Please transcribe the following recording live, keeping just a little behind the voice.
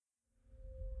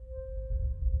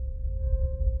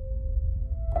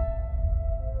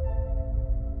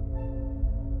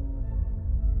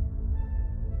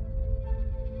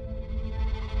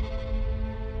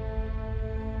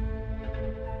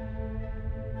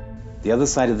The Other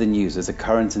Side of the News is a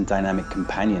current and dynamic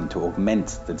companion to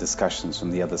augment the discussions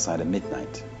from the other side of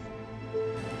midnight.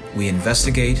 We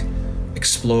investigate,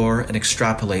 explore, and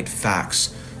extrapolate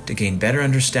facts to gain better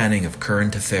understanding of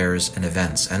current affairs and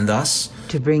events, and thus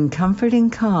to bring comfort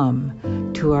and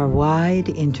calm to our wide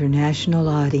international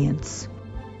audience.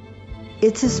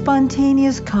 It's a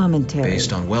spontaneous commentary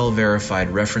based on well-verified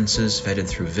references vetted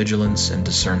through vigilance and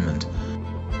discernment.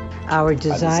 Our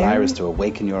desire is to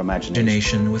awaken your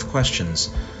imagination with questions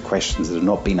that have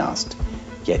not been asked,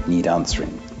 yet need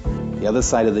answering. The Other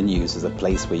Side of the News is a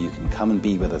place where you can come and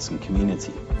be with us in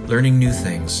community. Learning new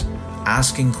things,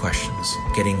 asking questions,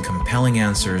 getting compelling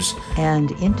answers, and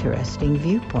interesting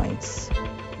viewpoints.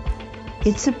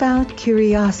 It's about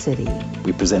curiosity.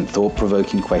 We present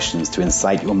thought-provoking questions to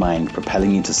incite your mind,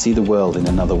 propelling you to see the world in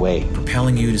another way.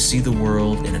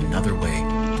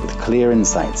 With clear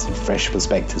insights and fresh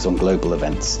perspectives on global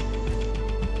events.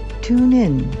 Tune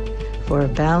in for a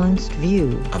balanced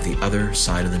view of the other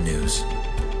side of the news.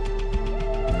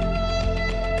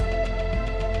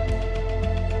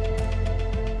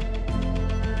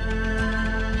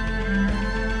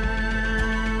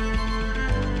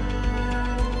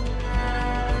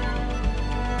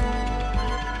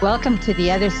 Welcome to the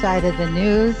Other Side of the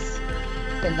News.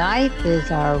 Tonight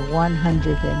is our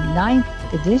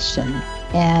 109th edition,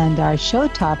 and our show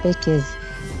topic is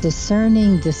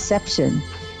Discerning Deception.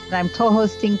 And I'm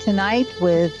co-hosting tonight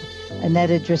with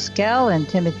Annetta Driscoll and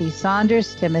Timothy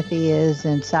Saunders. Timothy is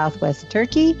in southwest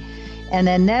Turkey, and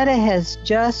Annetta has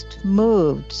just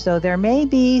moved, so there may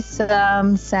be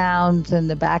some sounds in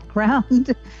the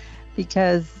background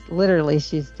because literally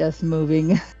she's just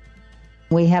moving.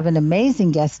 We have an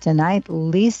amazing guest tonight,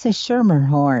 Lisa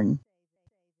Schermerhorn.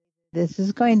 This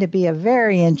is going to be a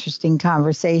very interesting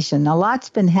conversation. A lot's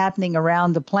been happening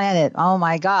around the planet. Oh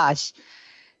my gosh,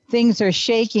 things are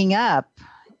shaking up.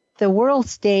 The world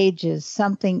stage is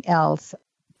something else.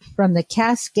 From the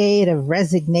cascade of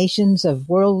resignations of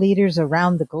world leaders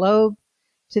around the globe,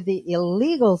 to the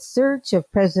illegal search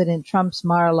of President Trump's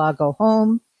Mar-a-Lago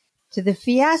home, to the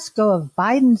fiasco of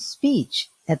Biden's speech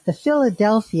at the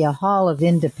Philadelphia Hall of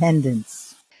Independence.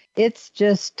 It's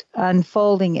just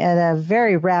unfolding at a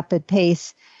very rapid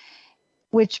pace,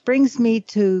 which brings me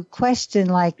to question,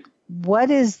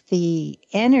 what is the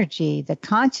energy, the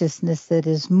consciousness that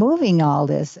is moving all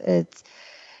this?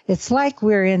 It's like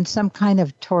we're in some kind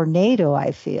of tornado,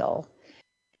 I feel.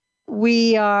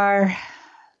 We are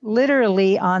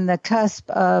literally on the cusp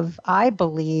of, I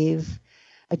believe,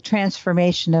 a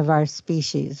transformation of our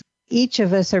species. Each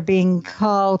of us are being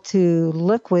called to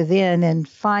look within and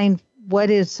find what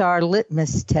is our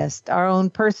litmus test, our own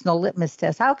personal litmus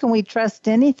test. How can we trust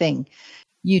anything?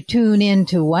 You tune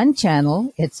into one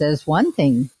channel, it says one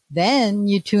thing. Then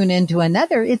you tune into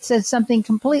another, it says something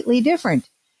completely different.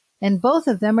 And both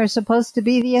of them are supposed to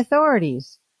be the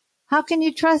authorities. How can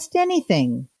you trust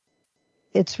anything?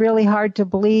 It's really hard to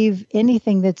believe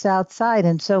anything that's outside.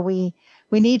 And so we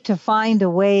need to find a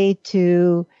way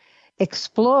to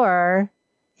explore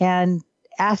and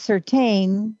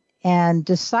ascertain and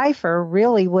decipher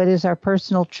really what is our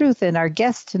personal truth. And our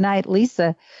guest tonight,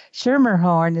 Lisa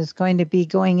Schermerhorn, is going to be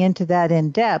going into that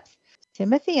in depth.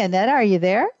 Timothy, Annette, are you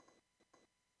there?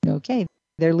 Okay,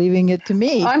 they're leaving it to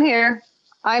me. I'm here.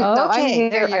 I'm here.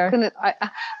 There you are.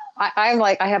 I'm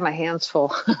like, I have my hands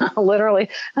full, literally.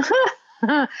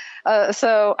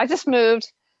 So I just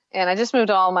moved. And I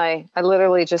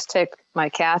literally just take my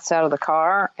cats out of the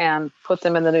car and put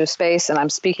them in the new space. And I'm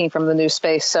speaking from the new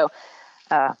space. So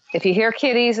if you hear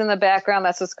kitties in the background,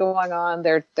 that's what's going on.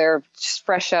 They're just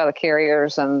fresh out of the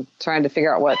carriers and trying to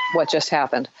figure out what just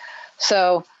happened.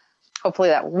 So hopefully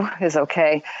that is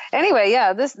okay. Anyway,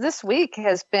 yeah, this week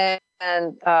has been,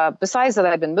 besides that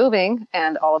I've been moving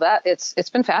and all of that, it's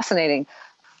been fascinating.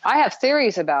 I have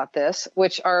theories about this,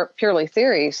 which are purely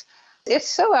theories. It's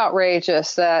so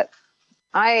outrageous that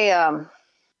I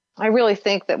really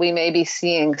think that we may be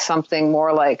seeing something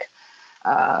more like,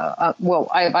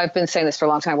 I've been saying this for a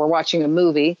long time. We're watching a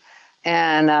movie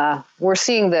and we're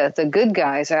seeing the good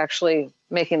guys actually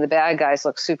making the bad guys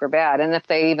look super bad. And if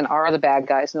they even are the bad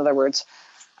guys, in other words,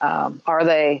 are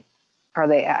they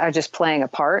just playing a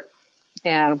part?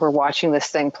 And we're watching this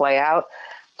thing play out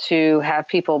to have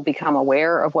people become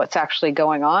aware of what's actually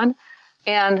going on.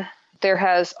 And there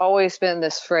has always been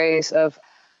this phrase of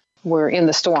we're in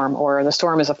the storm or the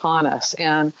storm is upon us.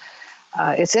 And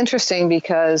it's interesting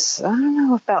because, I don't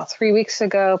know, about 3 weeks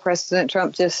ago, President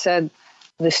Trump just said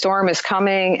the storm is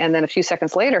coming. And then a few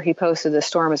seconds later, he posted the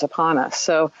storm is upon us.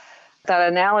 So that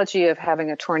analogy of having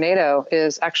a tornado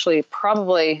is actually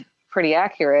probably pretty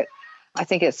accurate. I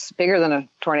think it's bigger than a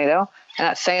tornado. And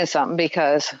that's saying something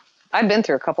because I've been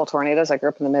through a couple tornadoes. I grew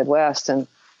up in the Midwest, and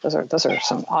those are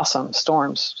some awesome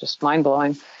storms, just mind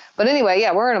blowing. But anyway,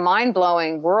 yeah, we're in a mind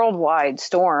blowing worldwide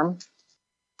storm,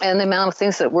 and the amount of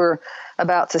things that we're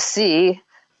about to see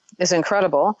is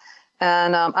incredible.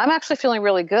 And I'm actually feeling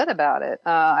really good about it.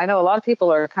 I know a lot of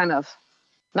people are kind of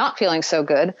not feeling so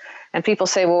good. And people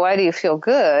say, well, why do you feel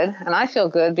good? And I feel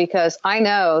good because I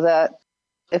know that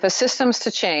if a system's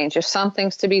to change, if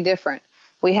something's to be different,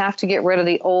 we have to get rid of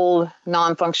the old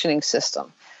non-functioning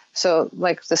system. So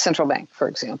like the central bank, for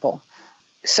example.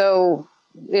 So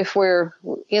if we're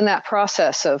in that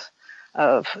process of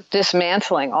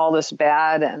dismantling all this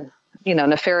bad and,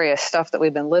 nefarious stuff that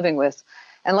we've been living with,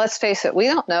 and let's face it, we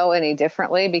don't know any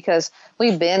differently because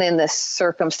we've been in this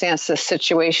circumstance, this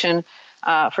situation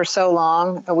for so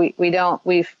long.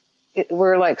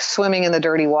 We're like swimming in the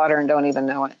dirty water and don't even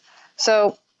know it.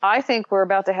 So I think we're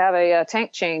about to have a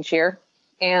tank change here,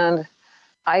 and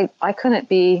I couldn't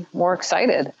be more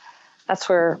excited. That's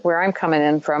where I'm coming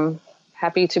in from.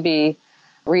 Happy to be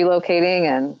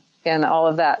relocating and all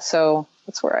of that. So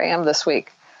that's where I am this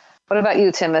week. What about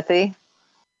you, Timothy?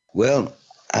 Well,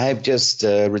 I've just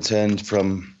returned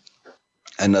from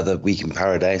another week in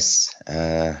paradise.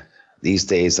 These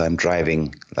days I'm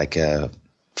driving like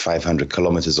 500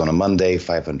 kilometers on a Monday,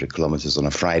 500 kilometers on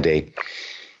a Friday,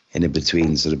 and in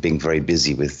between sort of being very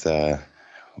busy with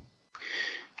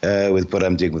what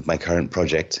I'm doing with my current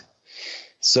project.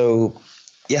 So,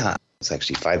 yeah, it's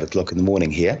actually 5 o'clock in the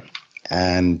morning here,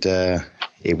 and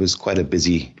it was quite a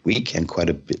busy week and quite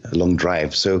a long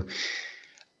drive. So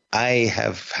I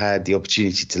have had the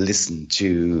opportunity to listen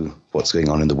to what's going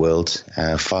on in the world,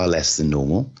 far less than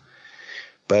normal.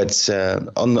 But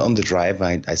on the drive,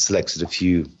 I selected a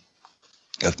few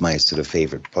of my sort of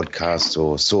favorite podcasts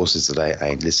or sources that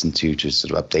I listen to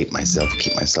sort of update myself,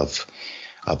 keep myself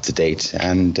up to date.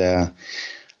 And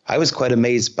I was quite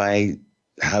amazed by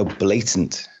how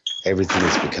blatant everything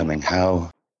is becoming,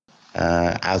 how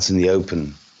out in the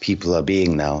open people are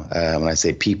being now. When I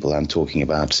say people, I'm talking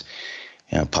about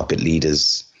puppet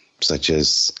leaders such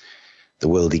as the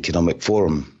World Economic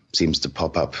Forum seems to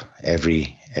pop up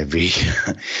every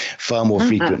far more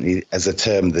frequently as a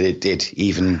term than it did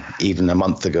even a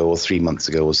month ago or 3 months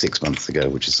ago or 6 months ago,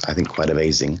 which is, I think, quite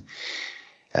amazing.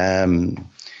 And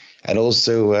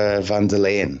also van der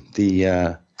Leyen,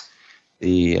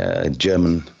 the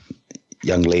German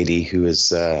young lady who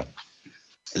is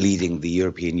leading the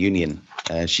European Union.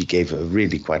 She gave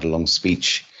really quite a long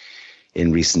speech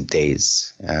in recent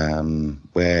days,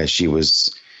 where she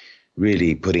was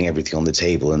really putting everything on the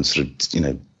table and sort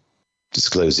of,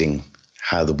 disclosing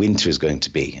how the winter is going to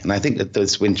be. And I think that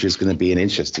this winter is going to be an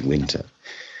interesting winter.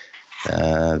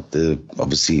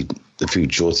 Obviously the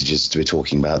food shortages we're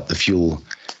talking about, the fuel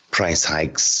price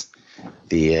hikes,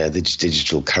 the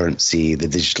digital currency, the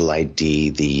digital ID,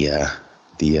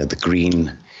 the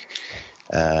green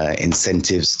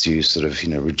incentives to sort of,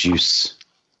 reduce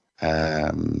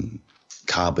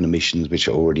carbon emissions, which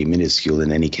are already minuscule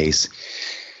in any case.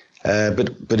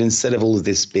 But instead of all of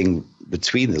this being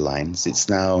between the lines, it's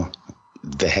now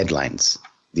the headlines.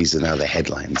 These are now the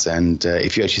headlines. And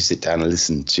if you actually sit down and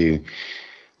listen to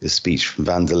the speech from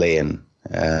van der Leyen,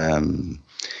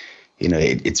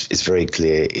 it's very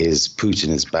clear: is Putin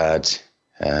is bad,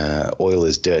 oil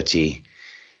is dirty,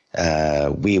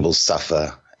 we will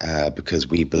suffer because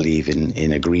we believe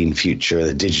in a green future,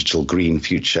 a digital green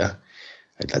future.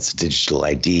 That's a digital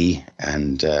ID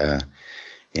and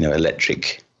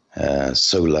electric,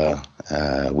 solar,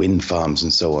 wind farms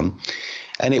and so on.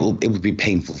 And it will be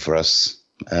painful for us,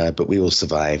 but we will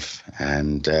survive.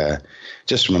 And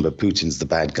just remember, Putin's the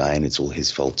bad guy and it's all his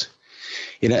fault.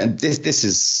 And this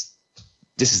is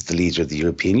the leader of the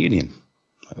European Union,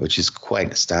 which is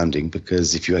quite astounding,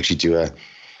 because if you actually do a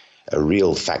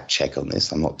real fact check on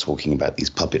this, I'm not talking about these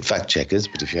puppet fact checkers,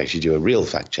 but if you actually do a real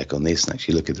fact check on this and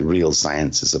actually look at the real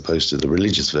science as opposed to the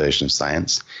religious version of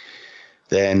science,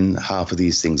 then half of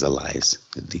these things are lies,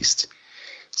 at least.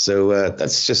 So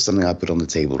that's just something I put on the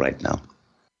table right now.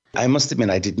 I must admit,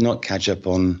 I did not catch up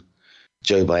on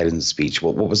Joe Biden's speech.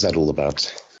 What was that all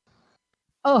about?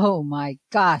 Oh, my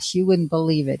gosh, you wouldn't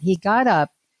believe it. He got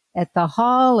up at the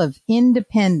Hall of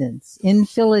Independence in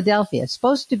Philadelphia,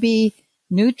 supposed to be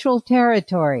neutral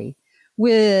territory,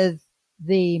 with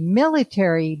the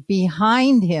military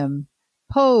behind him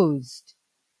posed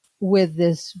with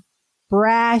this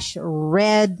brash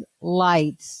red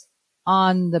lights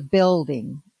on the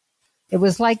building. It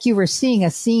was like you were seeing a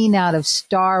scene out of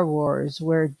Star Wars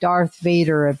where Darth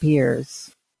Vader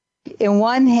appears. In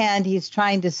one hand, he's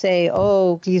trying to say,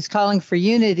 he's calling for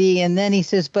unity. And then he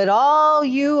says, but all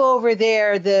you over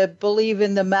there that believe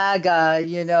in the MAGA,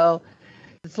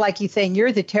 It's like you saying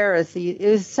you're the terrorist. It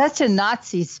was such a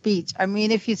Nazi speech. I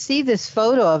mean, if you see this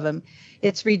photo of him,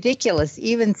 it's ridiculous.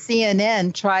 Even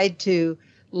CNN tried to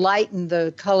lighten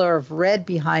the color of red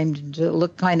behind him to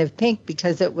look kind of pink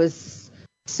because it was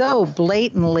so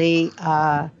blatantly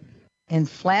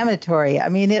inflammatory. I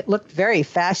mean, it looked very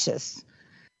fascist.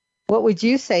 What would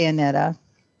you say, Annetta?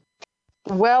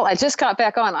 Well, I just got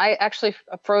back on. I actually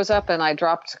froze up and I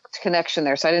dropped connection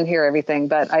there, so I didn't hear everything.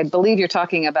 But I believe you're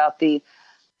talking about the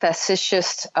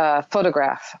fascist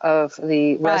photograph of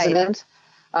the resident,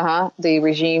 the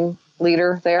regime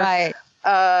leader there. Right.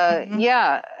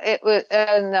 Yeah, it was,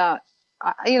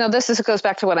 and this goes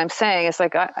back to what I'm saying. It's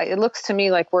like it looks to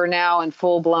me like we're now in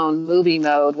full blown movie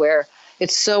mode where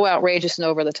it's so outrageous and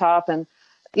over the top, and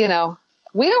we don't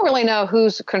really know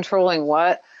who's controlling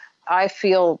what. I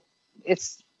feel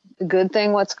it's a good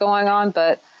thing what's going on,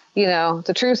 but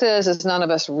the truth is none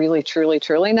of us really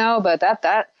truly know. But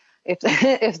that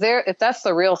if that's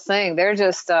the real thing, they're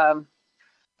just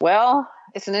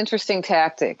it's an interesting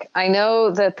tactic. I know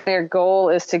that their goal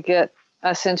is to get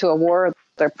us into a war.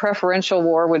 Their preferential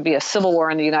war would be a civil war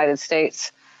in the United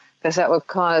States, because that would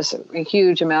cause a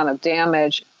huge amount of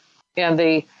damage. And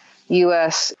the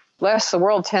U.S., the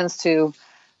world tends to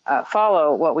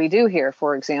follow what we do here.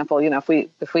 For example,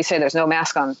 if we say there's no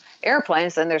mask on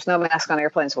airplanes, then there's no mask on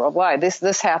airplanes worldwide.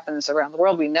 This happens around the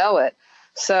world. We know it.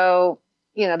 So,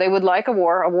 they would like a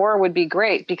war. A war would be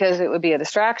great because it would be a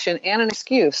distraction and an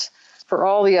excuse for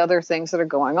all the other things that are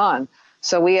going on.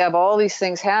 So we have all these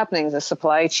things happening, the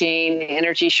supply chain,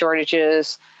 energy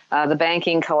shortages, the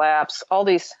banking collapse, all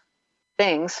these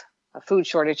things, food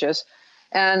shortages.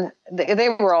 And they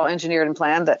were all engineered and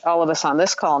planned. That all of us on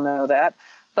this call know that.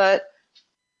 But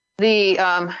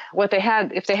what they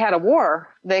had, if they had a war,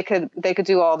 they could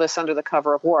do all this under the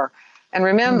cover of war. And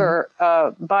remember,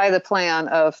 by the plan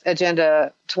of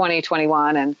Agenda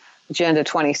 2021 and Agenda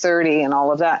 2030 and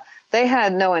all of that, they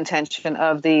had no intention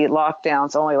of the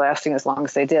lockdowns only lasting as long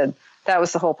as they did. That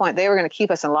was the whole point. They were going to keep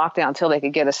us in lockdown until they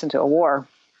could get us into a war.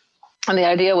 And the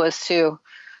idea was to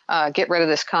get rid of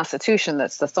this Constitution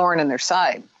that's the thorn in their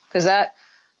side. Because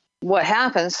what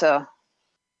happens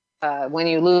when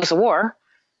you lose a war,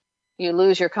 you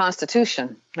lose your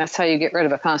Constitution. That's how you get rid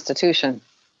of a Constitution.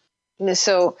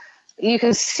 So you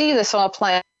can see this all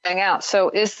playing out. So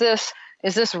is this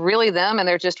really them, and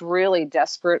they're just really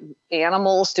desperate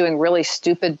animals doing really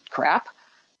stupid crap?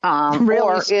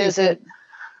 Or stupid. Is it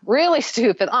really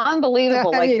stupid,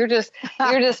 unbelievable? Like you're just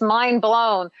mind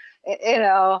blown,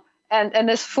 And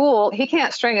this fool, he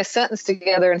can't string a sentence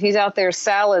together, and he's out there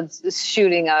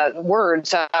shooting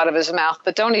words out of his mouth,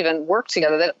 but don't even work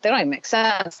together. They don't even make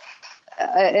sense.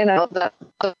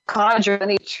 The conjurer, and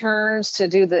he turns to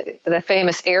do the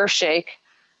famous air shake,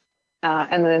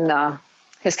 and then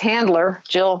his handler,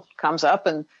 Jill, comes up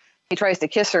and he tries to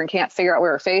kiss her and can't figure out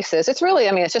where her face is. It's really,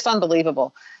 it's just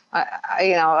unbelievable.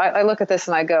 I look at this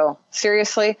and I go,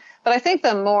 seriously? But I think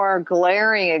the more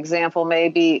glaring example may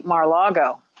be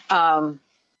Mar-a-Lago.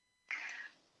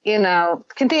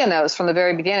 Cynthia knows from the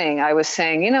very beginning, I was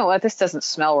saying, what, this doesn't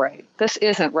smell right. This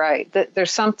isn't right. There's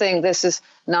something, this is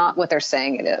not what they're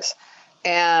saying it is.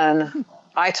 And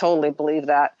I totally believe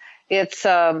that. It's,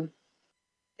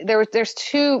 there's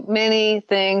too many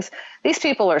things. These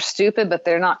people are stupid, but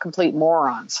they're not complete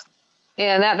morons.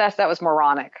 And that was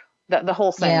moronic, the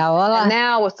whole thing. Yeah, well, and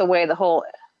now with the way the whole,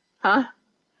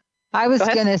 I was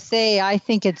going to say, I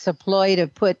think it's a ploy to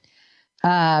put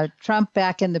Trump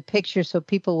back in the picture so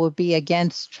people will be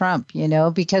against Trump,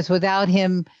 because without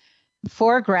him,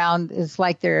 foreground is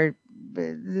like they're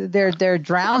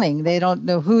drowning. They don't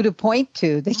know who to point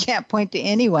to. They can't point to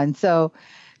anyone. So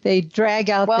they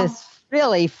drag out this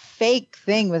really fake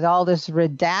thing with all this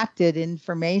redacted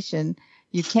information.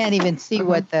 You can't even see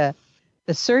what the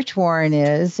search warrant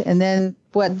is. And then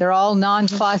they're all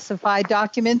non-classified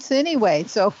documents anyway.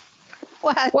 So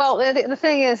what? Well, the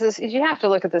thing is you have to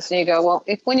look at this and you go, well,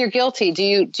 when you're guilty,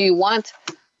 do you want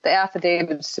the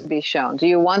affidavits to be shown? Do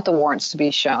you want the warrants to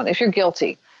be shown? If you're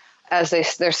guilty, as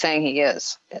they're saying he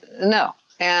is, no.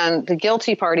 And the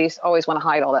guilty parties always want to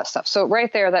hide all that stuff. So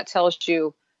right there, that tells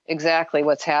you exactly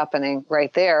what's happening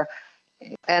right there.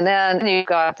 And then you've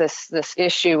got this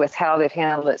issue with how they've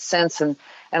handled it since and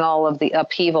all of the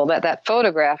upheaval. That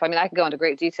photograph, I can go into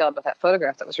great detail about that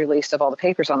photograph that was released of all the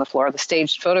papers on the floor, the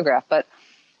staged photograph, but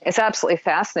it's absolutely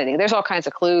fascinating. There's all kinds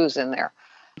of clues in there.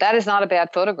 That is not a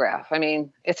bad photograph.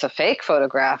 It's a fake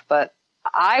photograph, but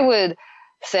I would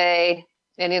say,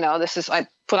 and I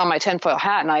put on my tinfoil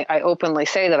hat and I openly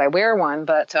say that I wear one,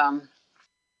 but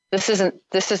this isn't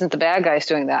the bad guys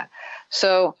doing that.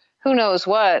 So who knows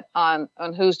what on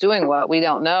who's doing what. We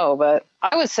don't know. But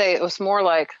I would say it was more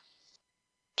like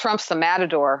Trump's the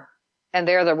matador and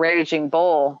they're the raging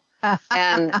bull.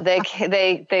 And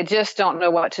they just don't know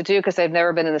what to do because they've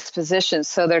never been in this position.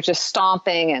 So they're just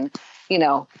stomping and,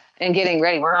 and getting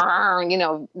ready,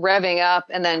 revving up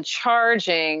and then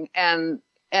charging. And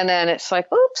then it's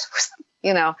like, oops,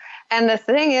 And the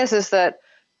thing is that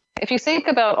if you think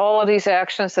about all of these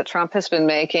actions that Trump has been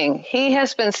making, he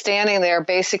has been standing there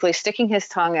basically sticking his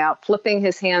tongue out, flipping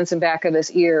his hands in back of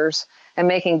his ears and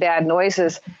making bad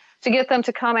noises to get them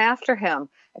to come after him.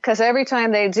 Because every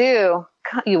time they do,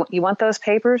 you want those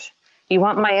papers? You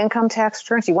want my income tax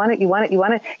returns? You want it? You want it? You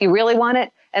want it? You really want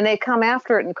it? And they come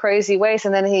after it in crazy ways,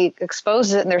 and then he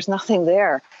exposes it, and there's nothing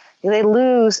there. They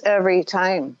lose every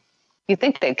time. You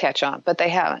think they'd catch on, but they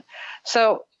haven't.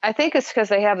 So I think it's because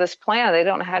they have this plan. They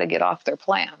don't know how to get off their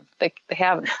plan. They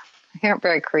haven't. They aren't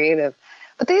very creative.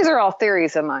 But these are all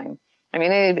theories of mine. I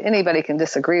mean, anybody can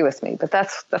disagree with me, but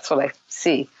that's what I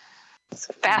see. It's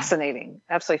fascinating,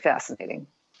 absolutely fascinating.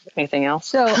 Anything else?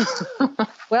 So,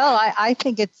 well, I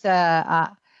think it's,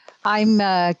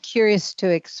 I'm curious to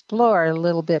explore a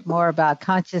little bit more about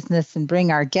consciousness and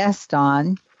bring our guest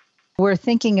on. We're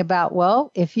thinking about,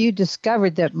 well, if you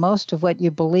discovered that most of what you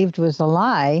believed was a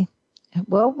lie,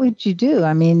 what would you do?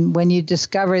 I mean, when you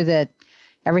discover that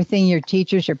everything your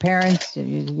teachers, your parents,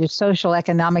 your social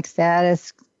economic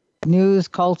status, news,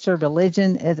 culture,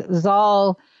 religion, it was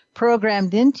all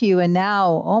programmed into you. And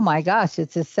now, oh my gosh,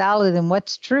 it's a salad and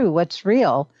what's true, what's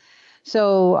real.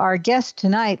 So our guest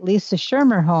tonight, Lisa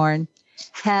Schermerhorn,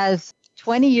 has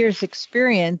 20 years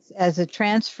experience as a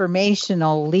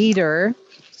transformational leader.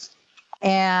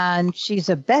 And she's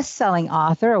a best-selling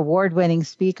author, award-winning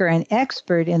speaker, and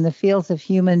expert in the fields of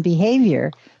human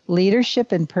behavior,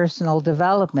 leadership, and personal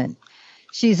development.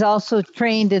 She's also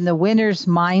trained in the winner's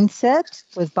mindset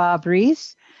with Bob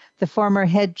Reese, the former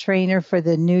head trainer for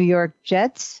the New York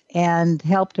Jets, and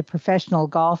helped a professional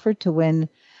golfer to win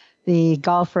the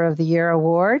Golfer of the Year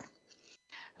award.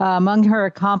 Among her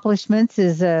accomplishments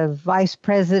is a vice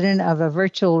president of a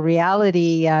virtual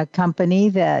reality company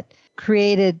that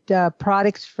created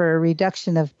products for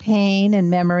reduction of pain and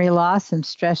memory loss and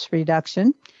stress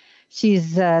reduction.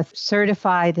 She's a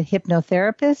certified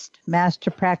hypnotherapist, master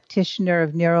practitioner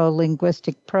of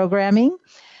neuro-linguistic programming,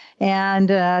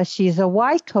 and she's a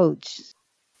Y coach.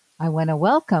 I want to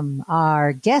welcome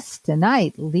our guest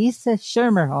tonight, Lisa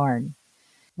Schermerhorn.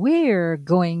 We're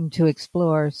going to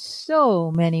explore so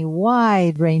many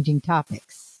wide-ranging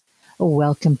topics.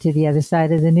 Welcome to the other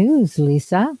side of the news,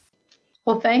 Lisa.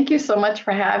 Well, thank you so much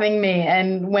for having me.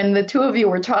 And when the two of you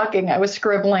were talking, I was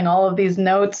scribbling all of these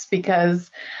notes because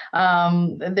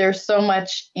there's so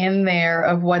much in there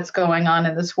of what's going on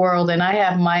in this world. And I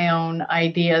have my own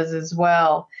ideas as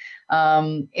well.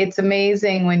 It's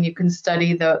amazing when you can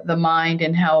study the mind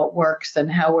and how it works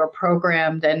and how we're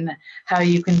programmed and how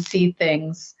you can see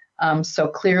things so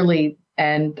clearly,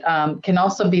 and can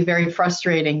also be very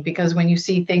frustrating because when you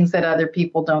see things that other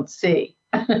people don't see.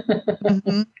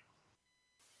 Mm-hmm.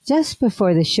 Just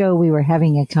before the show, we were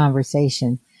having a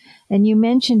conversation, and you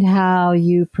mentioned how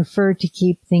you prefer to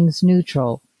keep things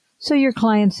neutral, so your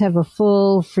clients have a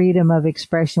full freedom of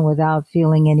expression without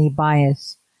feeling any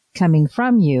bias coming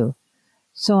from you.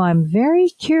 So I'm very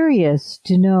curious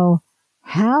to know,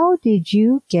 how did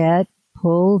you get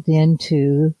pulled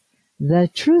into the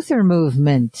truther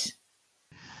movement?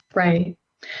 Right.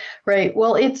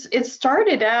 Well, it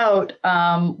started out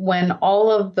when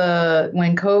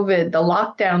when COVID, the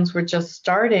lockdowns were just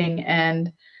starting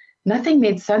and nothing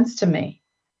made sense to me.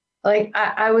 Like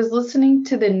I was listening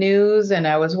to the news and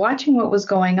I was watching what was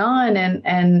going on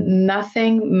and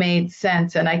nothing made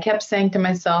sense. And I kept saying to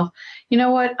myself, you know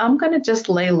what, I'm going to just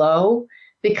lay low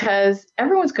because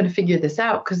everyone's going to figure this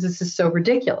out because this is so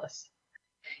ridiculous.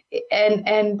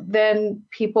 And then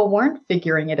people weren't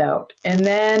figuring it out. And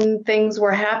then things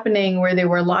were happening where they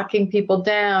were locking people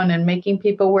down and making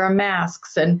people wear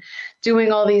masks and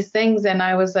doing all these things. And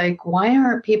I was like, why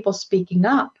aren't people speaking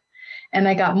up? And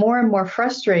I got more and more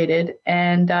frustrated.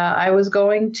 And I was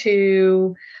going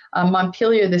to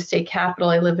Montpelier, the state capital.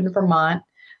 I live in Vermont.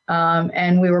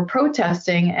 And we were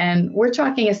protesting. And we're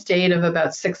talking a state of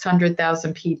about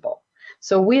 600,000 people.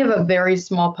 So we have a very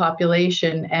small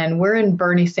population, and we're in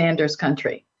Bernie Sanders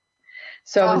country.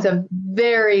 So It's a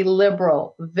very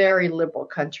liberal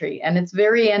country, and it's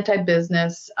very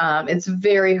anti-business. It's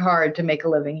very hard to make a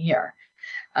living here.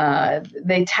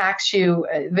 They tax you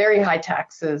very high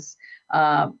taxes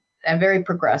and very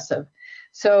progressive.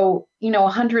 So,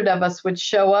 100 of us would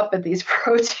show up at these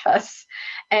protests,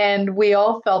 and we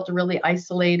all felt really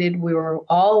isolated. We were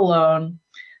all alone.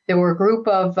 there were a group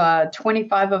of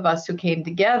 25 of us who came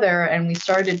together, and we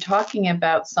started talking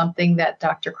about something that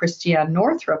Dr. Christiane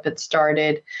Northrup had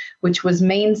started, which was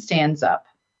Maine Stands Up.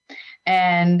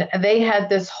 And they had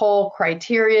this whole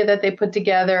criteria that they put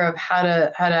together of how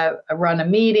to run a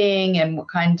meeting and what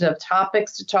kinds of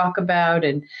topics to talk about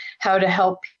and how to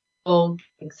help people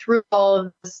get through all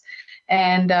of this.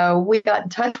 And we got in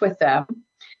touch with them,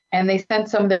 and they sent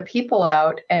some of their people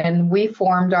out, and we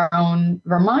formed our own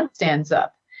Vermont Stands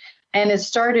Up. And it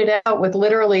started out with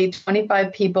literally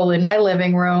 25 people in my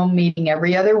living room meeting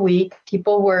every other week.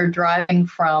 People were driving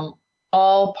from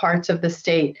all parts of the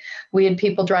state. We had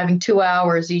people driving 2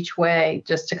 hours each way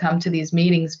just to come to these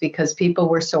meetings because people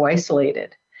were so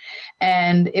isolated.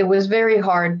 And it was very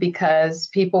hard because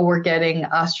people were getting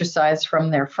ostracized from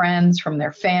their friends, from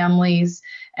their families,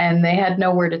 and they had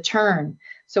nowhere to turn.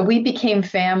 So we became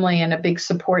family and a big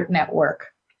support network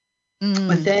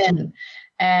within.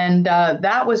 And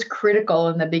that was critical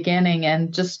in the beginning,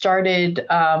 and just started,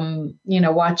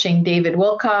 watching David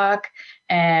Wilcock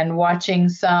and watching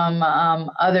some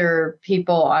other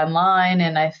people online.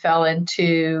 And I fell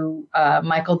into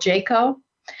Michael Jaco.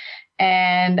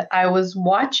 And I was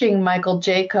watching Michael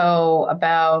Jaco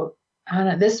about,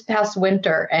 this past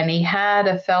winter, and he had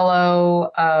a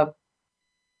fellow,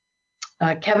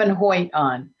 Kevin Hoyt,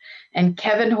 on. And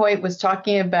Kevin Hoyt was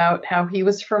talking about how he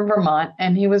was from Vermont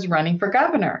and he was running for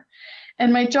governor.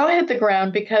 And my jaw hit the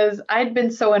ground because I'd been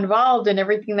so involved in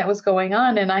everything that was going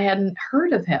on and I hadn't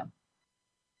heard of him.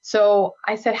 So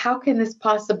I said, how can this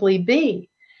possibly be?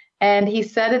 And he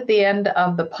said at the end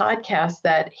of the podcast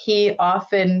that he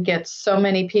often gets so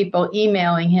many people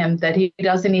emailing him that he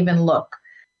doesn't even look.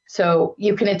 So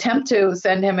you can attempt to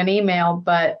send him an email,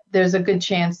 but there's a good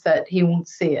chance that he won't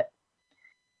see it.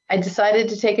 I decided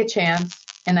to take a chance,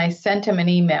 and I sent him an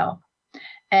email.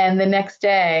 And the next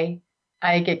day,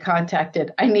 I get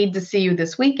contacted. I need to see you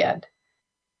this weekend.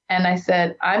 And I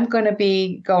said, I'm going to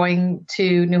be going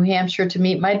to New Hampshire to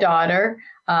meet my daughter.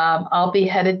 I'll be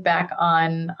headed back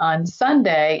on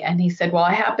Sunday. And he said, well,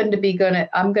 I'm going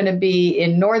to be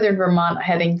in northern Vermont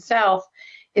heading south.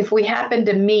 If we happen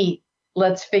to meet,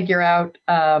 let's figure out,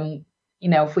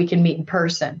 if we can meet in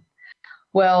person.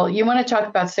 Well, you want to talk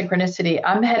about synchronicity.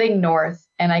 I'm heading north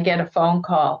and I get a phone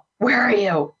call. Where are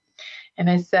you? And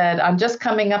I said, I'm just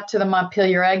coming up to the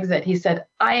Montpelier exit. He said,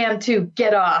 I am too.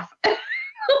 Get off. I'm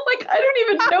like, I don't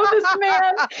even know this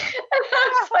man. And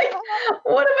I was like,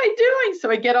 what am I doing?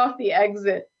 So I get off the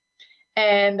exit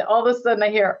and all of a sudden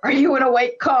I hear, are you in a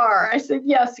white car? I said,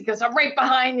 yes. He goes, I'm right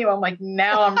behind you. I'm like,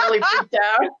 now I'm really freaked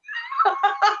out.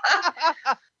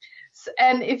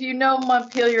 And if you know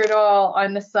Montpelier at all,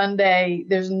 on the Sunday,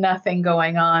 there's nothing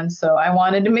going on. So I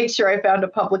wanted to make sure I found a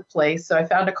public place. So I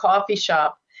found a coffee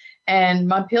shop. And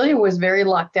Montpelier was very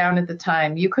locked down at the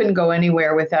time. You couldn't go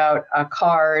anywhere without a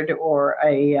card or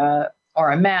a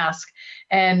mask.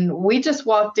 And we just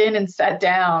walked in and sat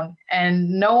down, and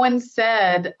no one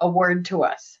said a word to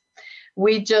us.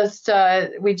 We just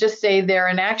stayed there.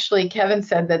 And actually, Kevin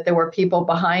said that there were people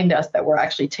behind us that were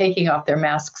actually taking off their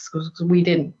masks because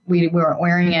we weren't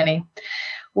wearing any.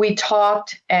 We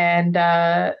talked, and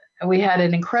we had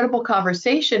an incredible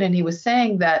conversation. And he was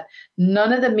saying that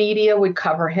none of the media would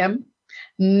cover him.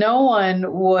 No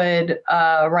one would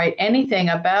write anything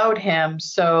about him.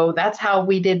 So that's how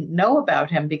we didn't know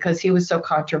about him, because he was so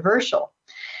controversial.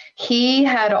 He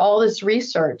had all this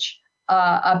research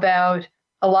about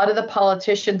a lot of the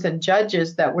politicians and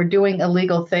judges that were doing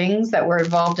illegal things, that were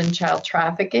involved in child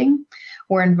trafficking,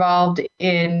 were involved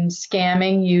in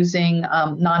scamming using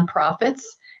nonprofits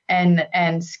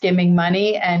and skimming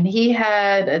money. And he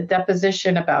had a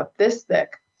deposition about this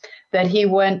thick that he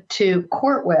went to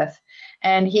court with.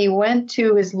 And he went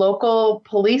to his local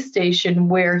police station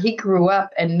where he grew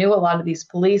up and knew a lot of these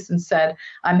police and said,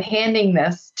 I'm handing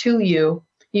this to you.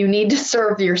 You need to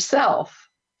serve yourself.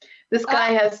 This guy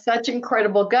has such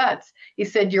incredible guts. He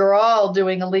said, you're all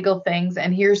doing illegal things,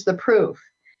 and here's the proof.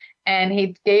 And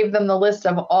he gave them the list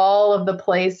of all of the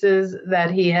places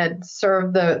that he had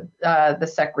served the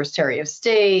Secretary of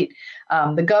State.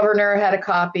 The governor had a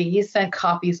copy. He sent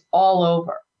copies all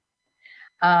over.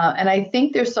 And I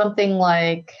think there's something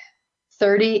like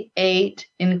 38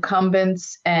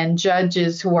 incumbents and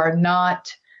judges who are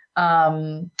not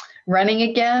running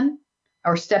again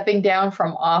or stepping down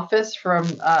from office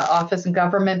in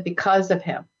government because of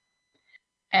him.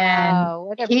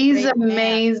 And he's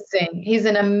amazing. Man. He's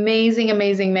an amazing,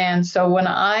 amazing man. So when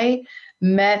I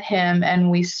met him and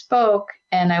we spoke,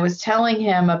 and I was telling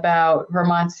him about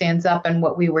Vermont Stands Up and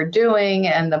what we were doing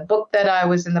and the book that I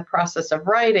was in the process of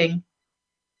writing,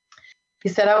 He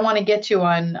said, I want to get you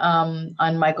on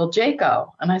Michael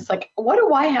Jaco. And I was like, what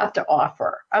do I have to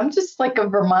offer? I'm just like a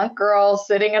Vermont girl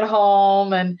sitting at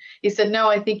home. And he said, no,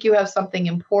 I think you have something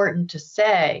important to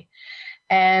say.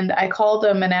 And I called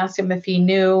him and asked him if he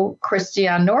knew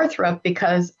Christiane Northrup,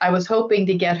 because I was hoping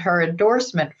to get her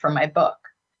endorsement for my book.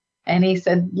 And he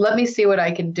said, let me see what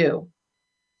I can do.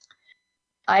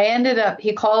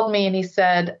 He called me and he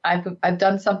said, I've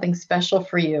done something special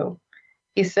for you.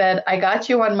 He said, I got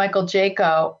you on Michael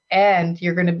Jaco, and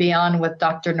you're going to be on with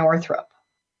Dr. Northrup.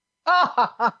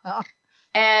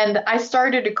 And I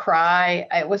started to cry.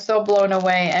 I was so blown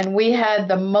away. And we had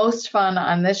the most fun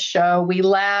on this show. We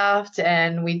laughed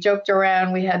and we joked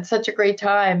around. We had such a great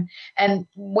time. And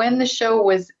when the show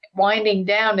was winding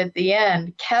down at the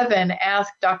end, Kevin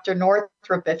asked Dr.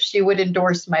 Northrup if she would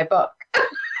endorse my book.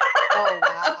 Oh,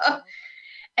 wow.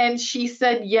 And she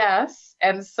said yes.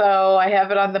 And so I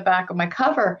have it on the back of my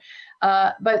cover.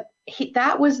 But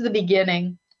that was the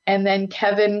beginning. And then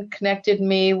Kevin connected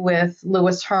me with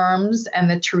Lewis Herms and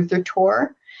the Truther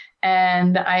Tour.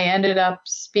 And I ended up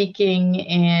speaking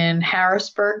in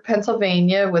Harrisburg,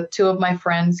 Pennsylvania with two of my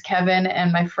friends, Kevin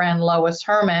and my friend Lois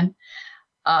Herman.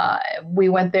 We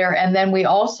went there. And then we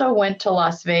also went to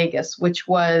Las Vegas, which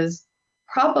was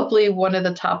probably one of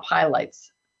the top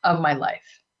highlights of my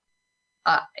life.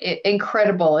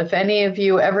 Incredible. If any of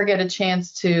you ever get a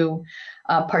chance to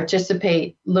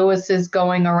participate, Lewis is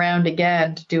going around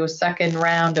again to do a second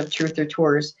round of Truther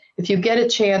Tours. If you get a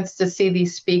chance to see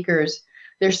these speakers,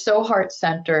 they're so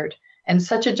heart-centered and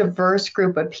such a diverse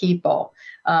group of people.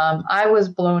 I was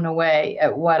blown away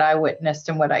at what I witnessed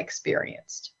and what I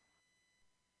experienced.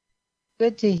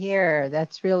 Good to hear.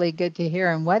 That's really good to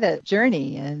hear. And what a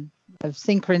journey of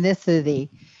synchronicity.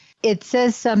 It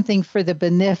says something for the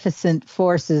beneficent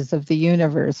forces of the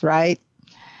universe, right?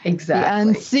 Exactly. The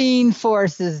unseen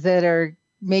forces that are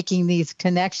making these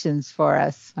connections for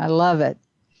us. I love it.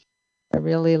 I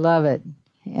really love it.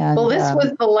 And, well, this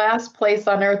was the last place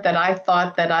on earth that I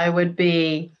thought that I would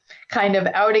be kind of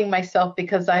outing myself,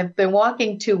 because I've been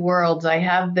walking two worlds. I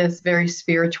have this very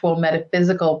spiritual,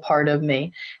 metaphysical part of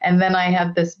me, and then I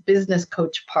have this business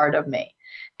coach part of me.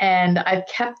 And I've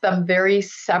kept them very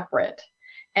separate.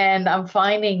 And I'm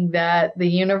finding that the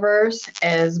universe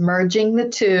is merging the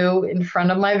two in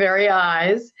front of my very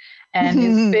eyes. And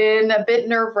it's been a bit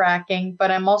nerve-wracking,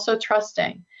 but I'm also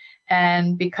trusting.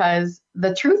 And because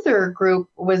the Truther group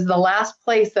was the last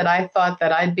place that I thought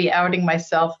that I'd be outing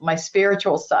myself, my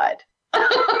spiritual side. And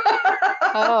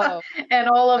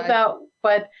all of that.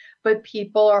 But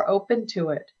people are open to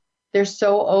it. They're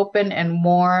so open and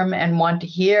warm and want to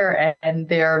hear, and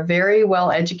they're very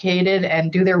well educated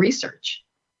and do their research.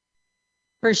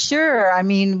 For sure. I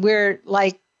mean, we're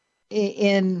like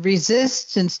in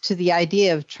resistance to the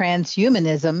idea of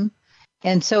transhumanism.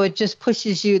 And so it just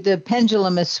pushes you, the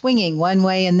pendulum is swinging one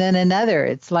way and then another.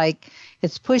 It's like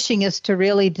it's pushing us to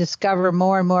really discover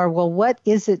more and more, well, what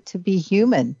is it to be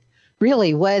human?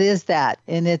 Really, what is that?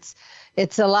 And it's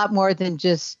a lot more than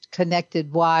just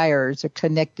connected wires or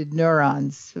connected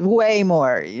neurons, way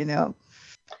more, you know.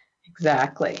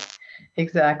 Exactly.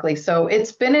 So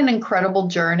it's been an incredible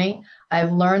journey.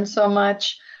 I've learned so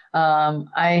much.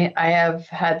 I have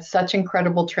had such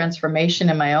incredible transformation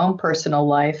in my own personal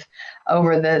life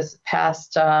over this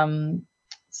past,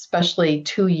 especially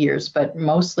 2 years, but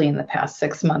mostly in the past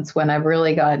 6 months, when I've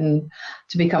really gotten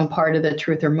to become part of the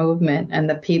Truther movement and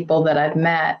the people that I've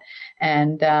met.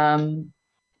 And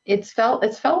it's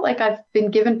felt like I've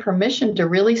been given permission to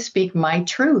really speak my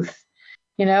truth.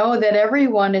 You know, that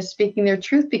everyone is speaking their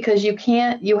truth, because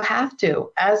you have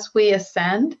to, as we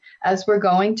ascend, as we're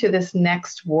going to this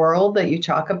next world that you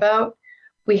talk about,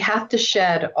 we have to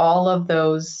shed all of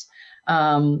those,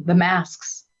 the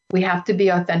masks. We have to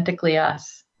be authentically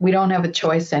us. We don't have a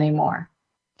choice anymore.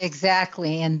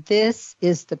 Exactly. And this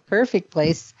is the perfect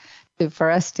place for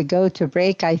us to go to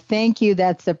break. I thank you.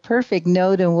 That's a perfect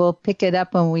note, and we'll pick it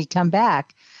up when we come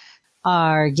back.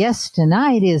 Our guest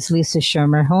tonight is Lisa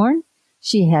Schermerhorn.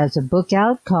 She has a book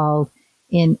out called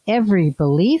In Every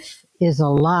Belief is a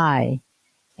Lie.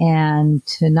 And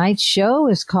tonight's show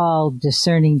is called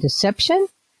Discerning Deception.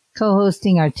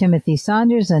 Co-hosting are Timothy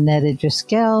Saunders, Annetta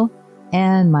Driscoll,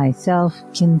 and myself,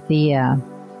 Cynthia.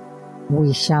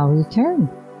 We shall return.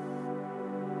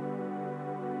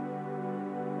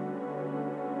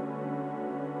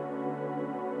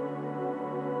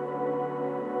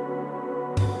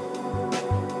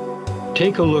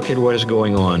 Take a look at what is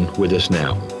going on with us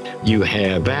now. You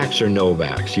have vax or no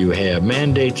vax. You have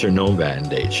mandates or no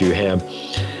mandates. You have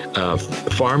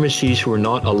pharmacies who are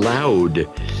not allowed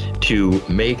to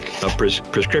make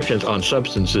prescriptions on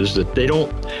substances that they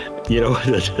don't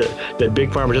that Big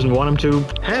Pharma doesn't want them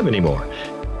to have anymore.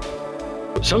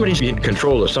 Somebody's in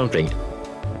control of something.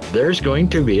 There's going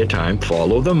to be a time,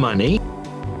 follow the money,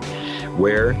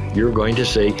 where you're going to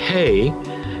say, hey,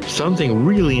 something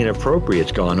really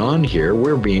inappropriate's gone on here.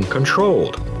 We're being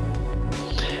controlled.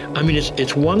 I mean,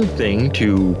 it's one thing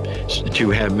to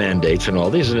have mandates and all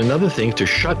this, and another thing to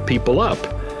shut people up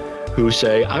who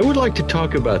say, I would like to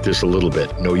talk about this a little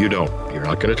bit. No, you don't. You're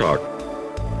not going to talk.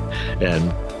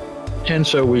 And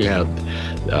so we have,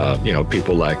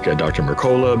 people like Dr.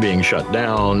 Mercola being shut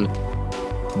down.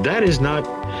 That is not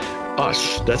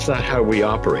us. That's not how we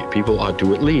operate. People ought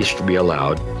to at least be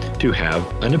allowed to have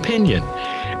an opinion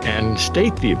and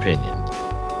state the opinion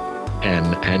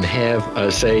and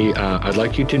have say, I'd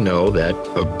like you to know that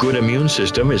a good immune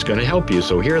system is going to help you.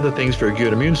 So here are the things for a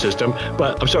good immune system,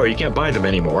 but I'm sorry, you can't buy them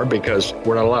anymore because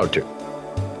we're not allowed to.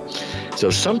 So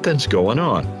something's going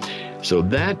on. So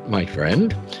that, my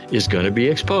friend, is going to be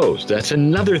exposed. That's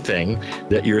another thing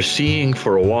that you're seeing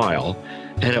for a while,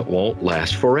 and it won't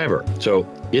last forever. So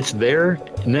it's there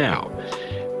now.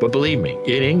 But believe me,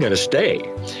 it ain't going to stay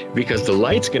because the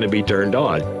light's going to be turned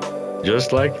on.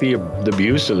 Just like the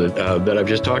abuse that I've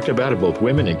just talked about of both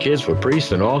women and kids with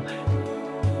priests and all.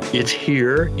 It's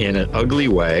here in an ugly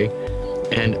way,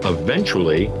 and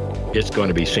eventually it's going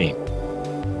to be seen.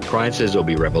 Klein says there'll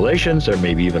be revelations, or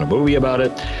maybe even a movie about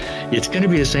it. It's going to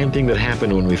be the same thing that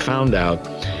happened when we found out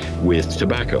with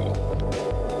tobacco,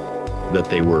 that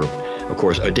they were, of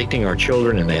course, addicting our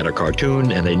children, and they had a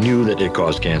cartoon, and they knew that it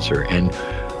caused cancer. And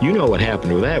you know what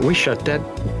happened with that. We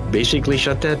basically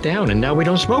shut that down, and now we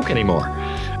don't smoke anymore.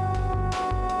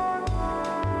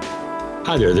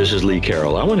 Hi there, this is Lee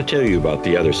Carroll. I want to tell you about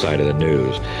the other side of the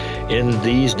news. In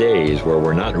these days where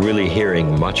we're not really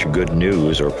hearing much good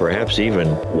news, or perhaps even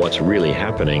what's really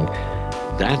happening,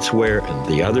 that's where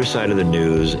the other side of the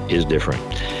news is different.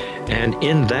 And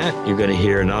in that, you're going to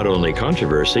hear not only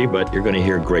controversy, but you're going to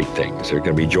hear great things. There are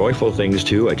going to be joyful things,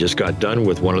 too. I just got done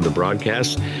with one of the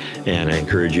broadcasts, and I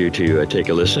encourage you to take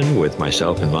a listen with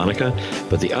myself and Monica.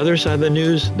 But the other side of the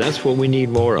news, that's what we need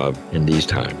more of in these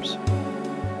times.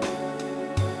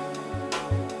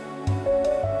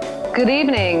 Good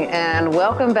evening, and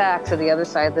welcome back to The Other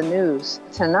Side of the News.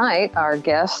 Tonight, our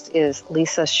guest is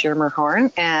Lisa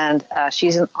Schermerhorn, and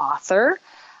she's an author.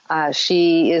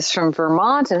 She is from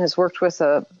Vermont and has worked with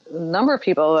a number of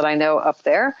people that I know up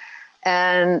there.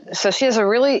 And so she has a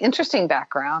really interesting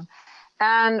background.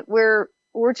 And we're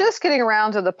just getting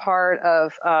around to the part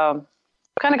of kind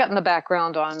of gotten the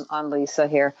background on Lisa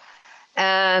here.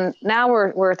 And now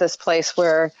we're at this place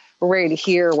where we're ready to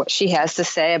hear what she has to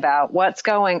say about what's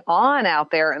going on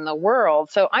out there in the world.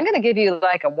 So I'm going to give you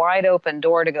like a wide open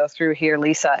door to go through here,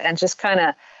 Lisa, and just kind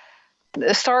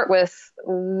of start with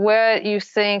what you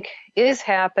think is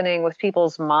happening with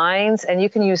people's minds. And you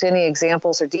can use any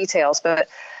examples or details, but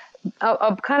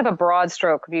a kind of a broad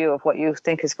stroke view of what you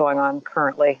think is going on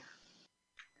currently.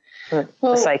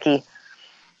 The psyche.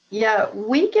 Yeah,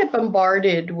 we get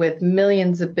bombarded with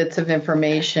millions of bits of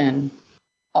information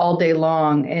all day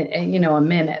long, a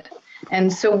minute.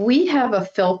 And so we have a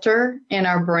filter in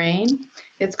our brain.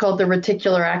 It's called the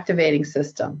reticular activating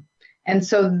system. And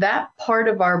so that part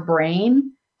of our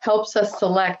brain helps us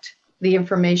select the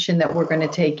information that we're going to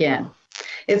take in.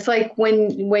 It's like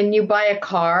when you buy a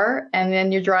car and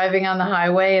then you're driving on the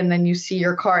highway and then you see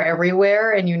your car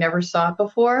everywhere and you never saw it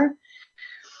before.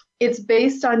 It's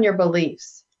based on your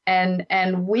beliefs.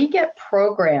 And we get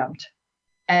programmed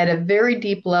at a very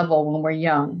deep level when we're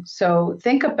young. So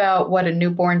think about what a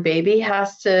newborn baby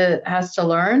has to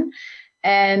learn.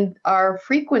 And our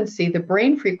frequency, the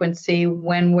brain frequency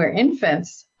when we're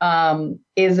infants,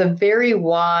 is a very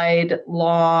wide,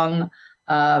 long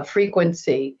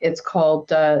frequency. It's called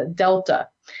delta.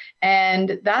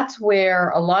 And that's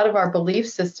where a lot of our belief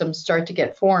systems start to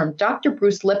get formed. Dr.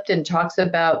 Bruce Lipton talks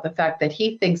about the fact that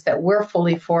he thinks that we're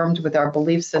fully formed with our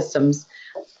belief systems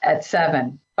at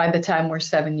 7, by the time we're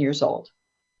 7 years old.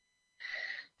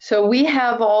 So we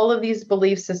have all of these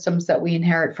belief systems that we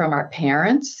inherit from our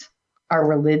parents, our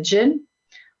religion,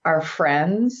 our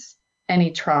friends,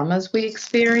 any traumas we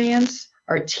experience,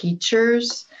 our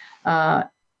teachers,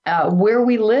 where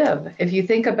we live. If you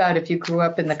think about if you grew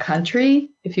up in the country,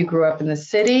 if you grew up in the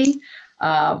city,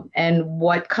 and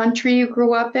what country you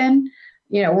grew up in,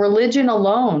 religion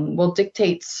alone will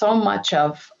dictate so much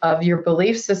of your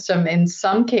belief system. In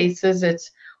some cases,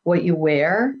 it's what you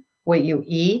wear, what you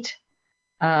eat,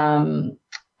 who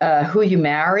you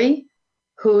marry,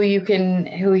 who you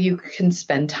can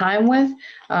spend time with.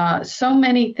 So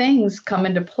many things come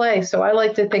into play. So I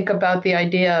like to think about the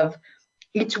idea of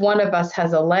each one of us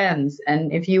has a lens.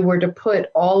 And if you were to put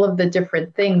all of the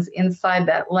different things inside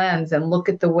that lens and look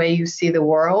at the way you see the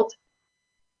world,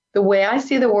 the way I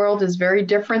see the world is very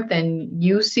different than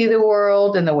you see the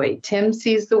world, and the way Tim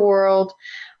sees the world,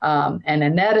 and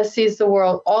Annetta sees the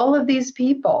world. All of these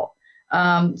people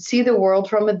see the world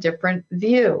from a different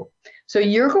view. So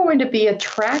you're going to be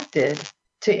attracted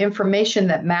to information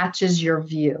that matches your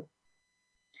view.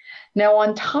 Now,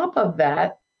 on top of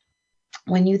that,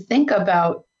 when you think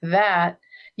about that,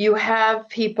 you have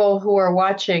people who are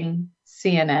watching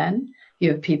CNN,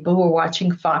 you have people who are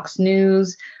watching Fox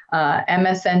News,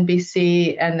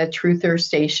 MSNBC, and the truther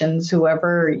stations,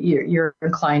 whoever you're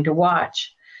inclined to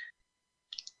watch.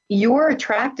 You're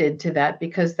attracted to that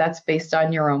because that's based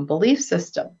on your own belief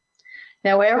system.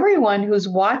 Now, everyone who's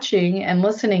watching and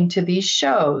listening to these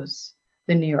shows,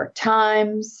 the New York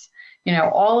Times,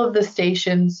 all of the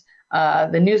stations,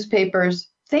 the newspapers,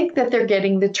 think that they're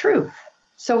getting the truth.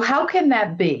 So how can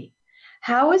that be?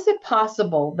 How is it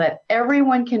possible that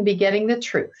everyone can be getting the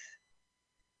truth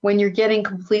when you're getting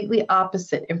completely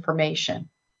opposite information?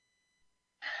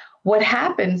 What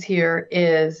happens here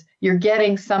is you're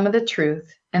getting some of the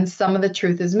truth and some of the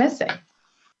truth is missing.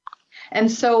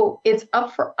 And so it's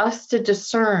up for us to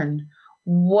discern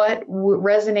what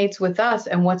resonates with us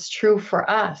and what's true for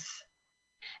us.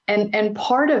 And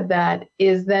part of that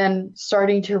is then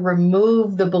starting to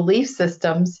remove the belief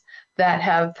systems that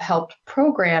have helped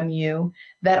program you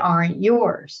that aren't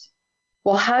yours.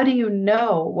 Well, how do you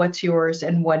know what's yours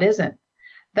and what isn't?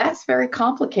 That's very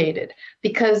complicated,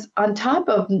 because on top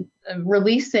of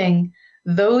releasing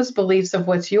those beliefs of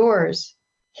what's yours,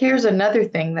 here's another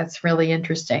thing that's really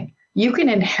interesting. You can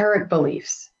inherit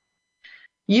beliefs.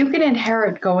 You can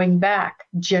inherit going back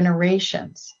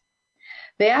generations.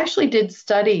 They actually did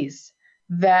studies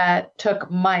that took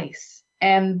mice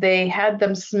and they had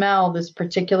them smell this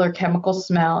particular chemical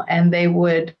smell, and they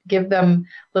would give them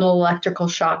little electrical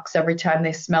shocks every time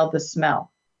they smelled the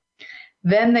smell.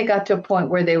 Then they got to a point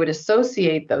where they would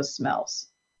associate those smells.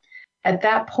 At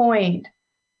that point,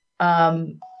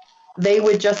 they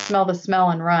would just smell the smell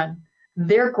and run.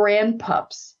 Their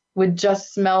grandpups would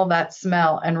just smell that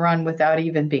smell and run without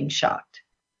even being shocked.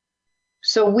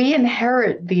 So we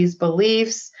inherit these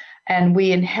beliefs and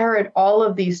we inherit all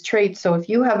of these traits. So if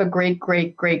you have a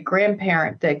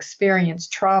great-great-great-grandparent that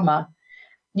experienced trauma,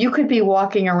 you could be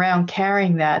walking around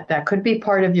carrying that. That could be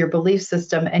part of your belief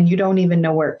system and you don't even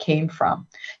know where it came from.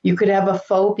 You could have a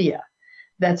phobia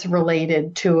that's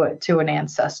related to an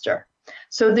ancestor.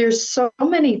 So there's so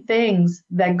many things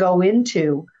that go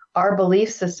into our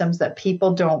belief systems that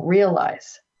people don't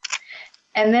realize.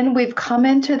 And then we've come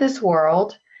into this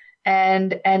world,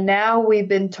 and now we've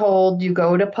been told you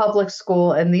go to public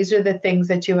school and these are the things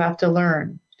that you have to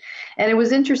learn. And it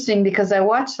was interesting because I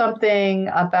watched something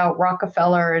about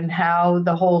Rockefeller and how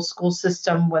the whole school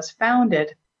system was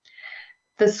founded.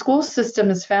 The school system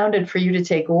is founded for you to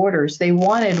take orders. They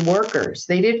wanted workers.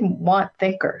 They didn't want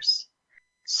thinkers.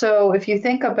 So if you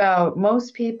think about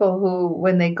most people who,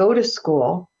 when they go to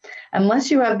school,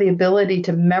 unless you have the ability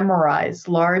to memorize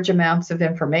large amounts of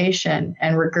information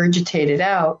and regurgitate it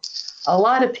out, a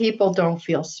lot of people don't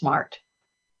feel smart.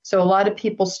 So a lot of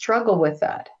people struggle with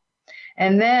that.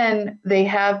 And then they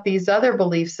have these other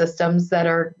belief systems that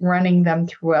are running them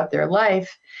throughout their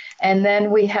life. And then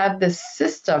we have this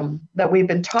system that we've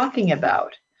been talking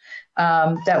about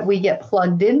that we get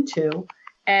plugged into.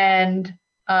 And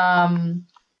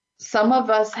some of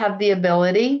us have the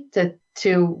ability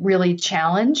to really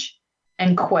challenge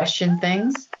and question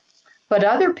things, but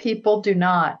other people do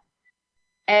not.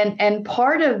 And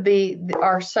part of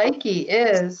our psyche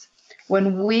is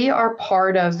when we are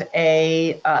part of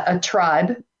a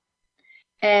tribe,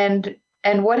 and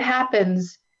what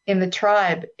happens in the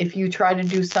tribe, if you try to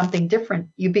do something different,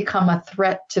 you become a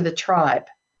threat to the tribe.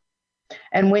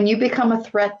 And when you become a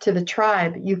threat to the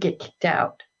tribe, you get kicked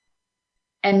out.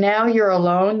 And now you're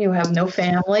alone, you have no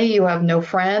family, you have no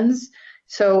friends.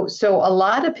 So a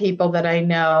lot of people that I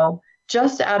know,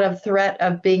 just out of threat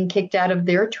of being kicked out of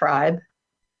their tribe,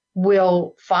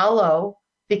 will follow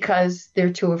because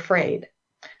they're too afraid.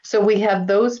 So we have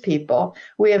those people.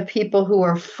 We have people who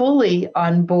are fully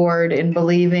on board in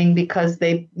believing because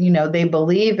they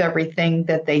believe everything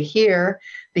that they hear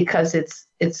because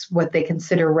it's what they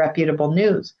consider reputable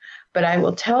news. But I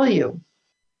will tell you,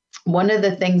 one of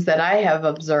the things that I have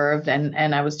observed,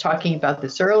 and I was talking about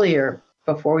this earlier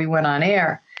before we went on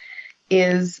air,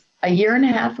 is a year and a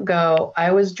half ago,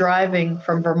 I was driving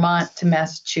from Vermont to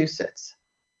Massachusetts.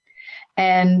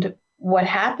 And what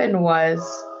happened was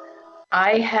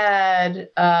I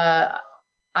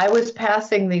was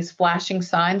passing these flashing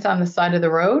signs on the side of the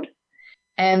road,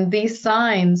 And these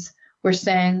signs were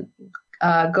saying,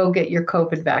 go get your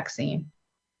COVID vaccine.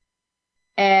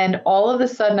 And all of a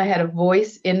sudden, I had a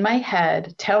voice in my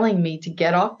head telling me to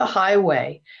get off the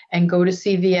highway and go to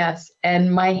CVS.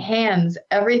 And my hands,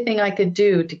 everything I could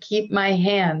do to keep my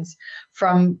hands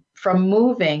from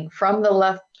moving from the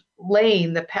left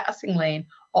lane, the passing lane,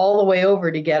 all the way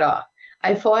over to get off.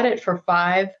 I fought it for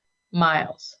 5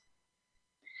 miles.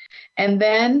 And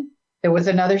then there was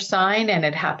another sign, and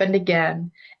it happened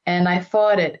again. And I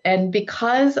fought it. And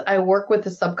because I work with the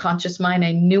subconscious mind,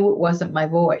 I knew it wasn't my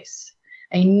voice.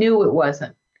 I knew it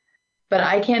wasn't. But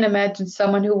I can't imagine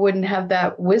someone who wouldn't have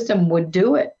that wisdom would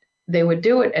do it. They would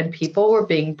do it, and people were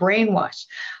being brainwashed.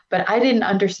 But I didn't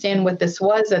understand what this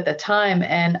was at the time.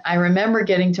 And I remember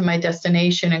getting to my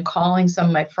destination and calling some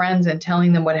of my friends and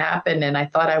telling them what happened. And I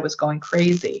thought I was going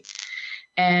crazy.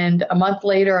 And a month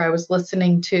later, I was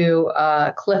listening to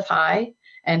Cliff High,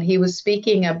 and he was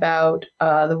speaking about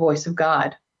the voice of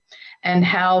God and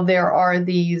how there were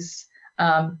these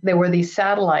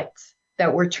satellites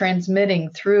that were transmitting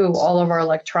through all of our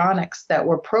electronics that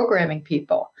were programming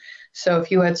people. So if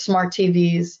you had smart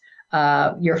TVs,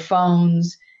 your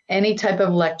phones, any type of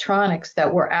electronics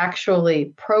that were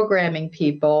actually programming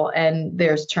people, and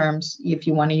there's terms if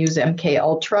you want to use MK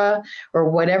Ultra or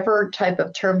whatever type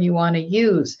of term you want to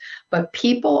use, but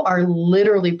people are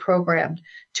literally programmed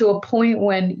to a point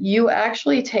when you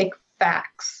actually take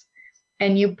facts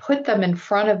and you put them in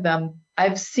front of them.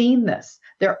 I've seen this.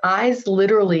 Their eyes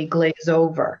literally glaze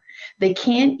over. They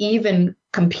can't even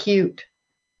compute.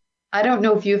 I don't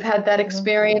know if you've had that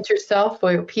experience yourself,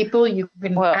 where people, you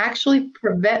can actually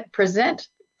present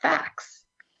facts.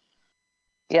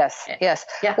 Yes.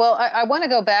 Yeah. Well, I want to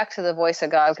go back to the voice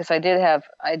of God, because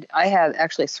I had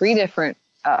actually 3 different,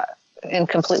 in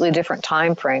completely different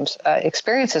time frames,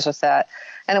 experiences with that.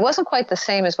 And it wasn't quite the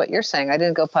same as what you're saying. I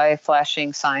didn't go by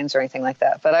flashing signs or anything like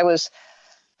that. But I was,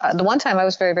 the one time I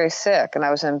was very, very sick, and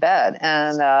I was in bed,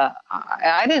 and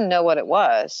I didn't know what it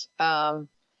was.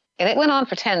 And it went on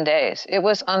for 10 days. It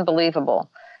was unbelievable.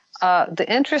 The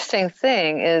interesting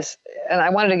thing is, and I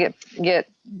wanted to get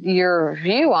your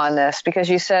view on this, because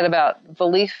you said about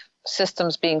belief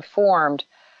systems being formed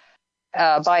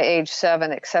by age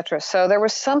 7, et cetera. So there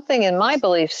was something in my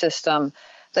belief system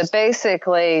that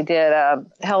basically did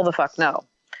hell the fuck no.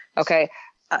 Okay.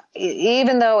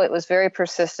 Even though it was very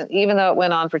persistent, even though it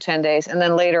went on for 10 days. And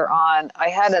then later on, I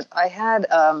had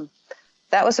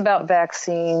that was about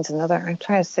vaccines. I'm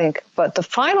trying to think, but the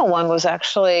final one was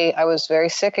actually, I was very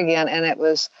sick again. And it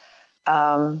was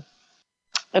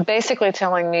basically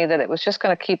telling me that it was just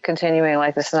going to keep continuing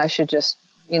like this. And I should just,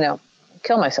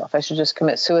 kill myself. I should just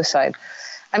commit suicide.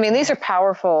 I mean, these are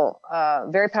powerful,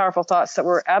 very powerful thoughts that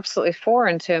were absolutely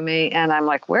foreign to me. And I'm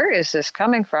like, where is this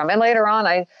coming from? And later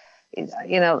on,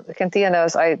 Cynthia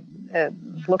knows, I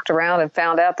looked around and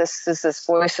found out this is this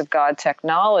voice of God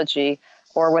technology,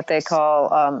 or what they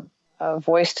call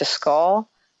voice to skull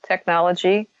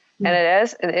technology. Mm-hmm.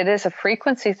 And it is a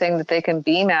frequency thing that they can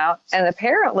beam out. And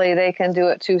apparently they can do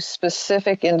it to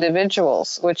specific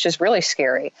individuals, which is really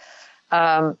scary.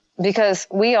 Because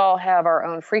we all have our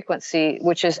own frequency,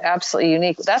 which is absolutely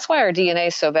unique. That's why our DNA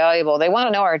is so valuable. They want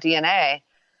to know our DNA.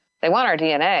 They want our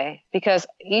DNA because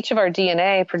each of our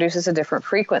DNA produces a different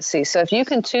frequency. So if you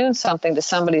can tune something to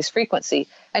somebody's frequency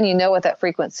and you know what that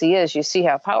frequency is, you see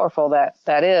how powerful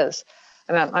that is.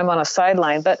 And I'm on a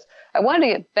sideline, but I wanted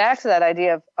to get back to that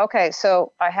idea of, okay,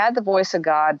 so I had the voice of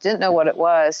God, didn't know what it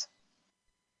was,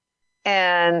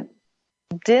 and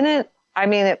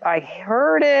I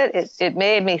heard it. It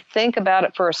made me think about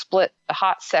it for a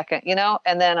hot second,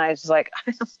 and then I was like,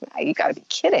 you got to be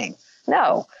kidding.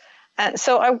 No. And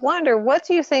so I wonder, what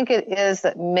do you think it is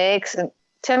that makes, and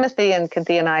Timothy and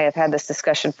Cynthia and I have had this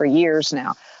discussion for years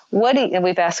now. And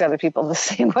we've asked other people the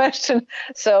same question.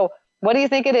 So what do you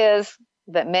think it is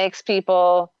that makes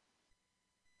people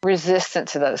resistant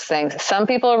to those things? Some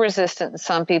people are resistant and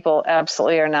some people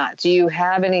absolutely are not. Do you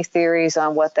have any theories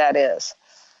on what that is?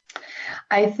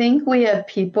 I think we have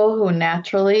people who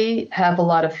naturally have a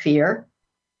lot of fear.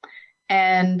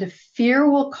 And fear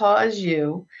will cause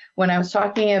you, when I was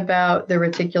talking about the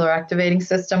reticular activating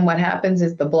system, what happens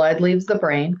is the blood leaves the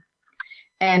brain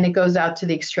and it goes out to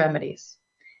the extremities.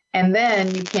 And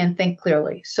then you can't think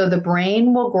clearly. So the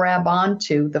brain will grab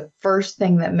onto the first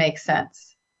thing that makes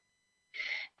sense.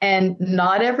 And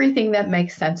not everything that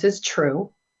makes sense is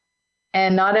true.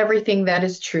 And not everything that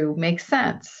is true makes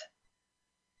sense.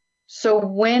 So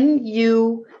when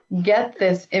you get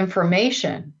this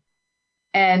information,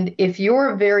 and if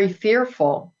you're very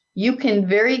fearful, you can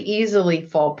very easily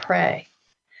fall prey.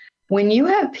 when you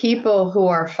have people who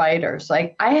are fighters,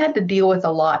 like I had to deal with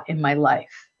a lot in my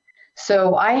life.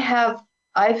 So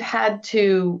I've had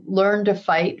to learn to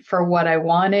fight for what I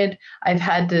wanted. I've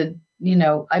had to,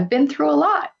 I've been through a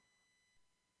lot.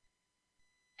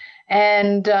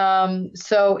 And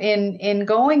so in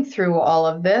going through all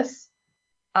of this,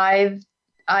 I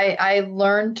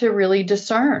learned to really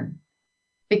discern,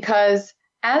 because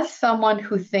as someone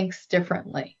who thinks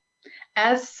differently,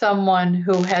 as someone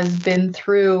who has been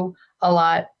through a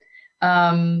lot,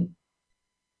 I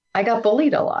got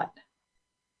bullied a lot.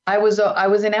 I was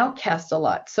an outcast a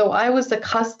lot. So I was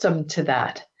accustomed to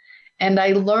that. And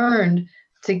I learned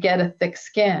to get a thick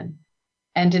skin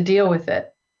and to deal with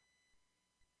it.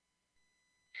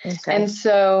 Okay. And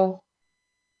so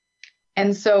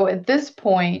at this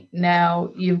point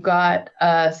now, you've got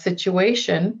a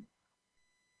situation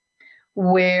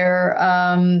where,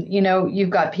 you've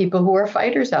got people who are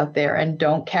fighters out there and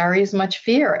don't carry as much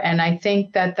fear. And I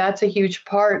think that that's a huge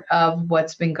part of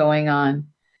what's been going on.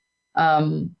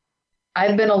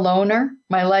 I've been a loner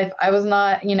my life. I was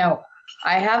not,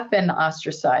 I have been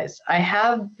ostracized. I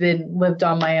have lived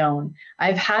on my own.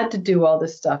 I've had to do all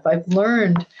this stuff. I've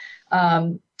learned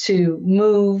to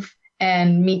move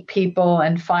and meet people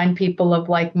and find people of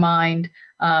like mind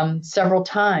several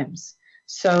times.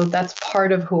 So that's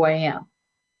part of who I am.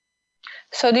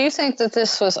 So do you think that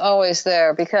this was always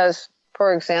there? Because,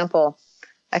 for example,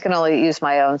 I can only use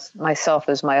myself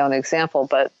as my own example,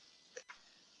 but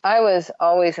I was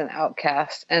always an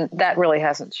outcast, and that really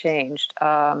hasn't changed.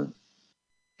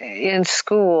 In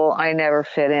school, I never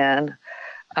fit in.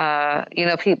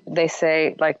 They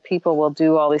say, like, people will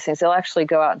do all these things. They'll actually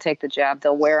go out and take the jab.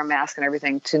 They'll wear a mask and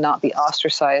everything to not be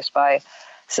ostracized by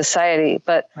society.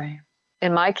 But right.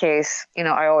 In my case,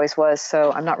 I always was,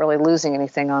 so I'm not really losing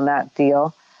anything on that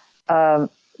deal.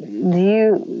 What do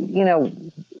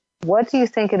you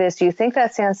think it is? Do you think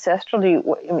that's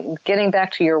ancestral? Getting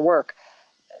back to your work,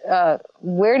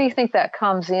 where do you think that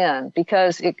comes in?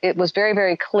 Because it was very,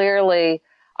 very clearly,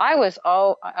 I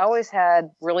always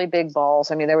had really big balls.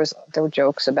 I mean, there were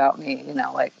jokes about me,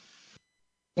 I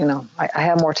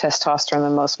have more testosterone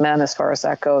than most men as far as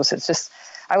that goes. It's just,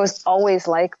 I was always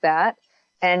like that.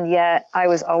 And yet I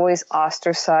was always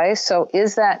ostracized. So do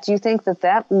you think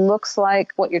that looks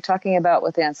like what you're talking about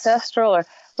with ancestral, or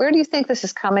where do you think this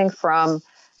is coming from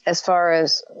as far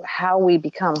as how we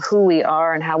become who we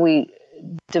are and how we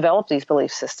develop these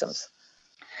belief systems?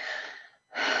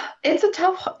 It's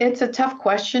a tough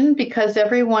question, because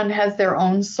everyone has their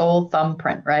own soul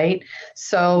thumbprint, right?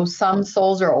 So some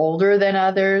souls are older than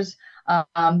others.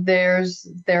 There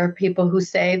are people who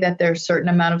say that there's a certain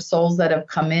amount of souls that have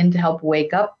come in to help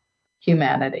wake up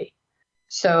humanity.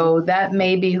 So that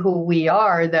may be who we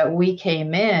are, that we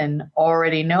came in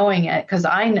already knowing it, because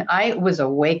I was a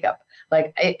wake up.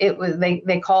 Like it was,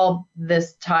 they call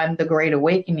this time the Great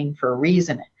Awakening for a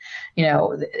reason.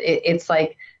 It's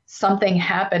like something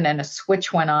happened and a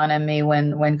switch went on in me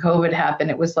when COVID happened.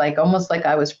 It was like almost like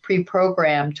I was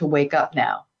pre-programmed to wake up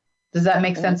now. Does that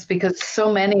make sense? Because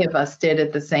so many of us did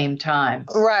at the same time.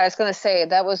 Right. I was going to say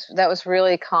that was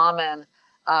really common.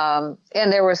 And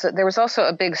there was also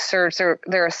a big surge. There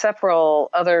are several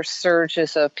other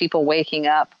surges of people waking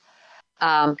up.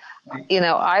 I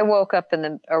woke up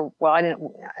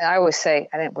I always say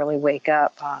I didn't really wake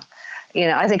up.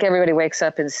 I think everybody wakes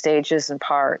up in stages and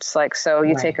parts. Like, so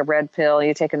you take a red pill,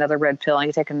 you take another red pill, and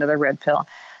you take another red pill.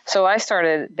 So I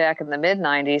started back in the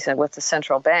mid-'90s and with the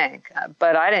central bank,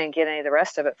 but I didn't get any of the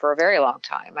rest of it for a very long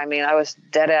time. I mean, I was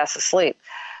dead ass asleep.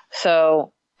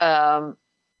 So,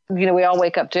 we all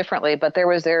wake up differently, but there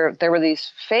were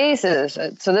these phases.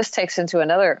 So this takes into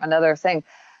another thing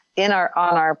on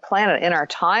our planet, in our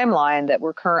timeline that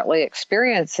we're currently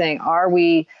experiencing.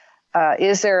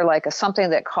 Is there like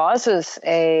something that causes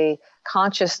a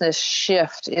consciousness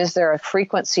shift? Is there a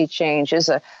frequency change?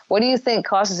 What do you think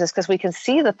causes this? Because we can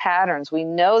see the patterns. We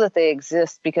know that they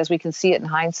exist because we can see it in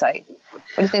hindsight. What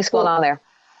do you think's going on there?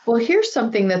 Well, here's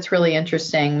something that's really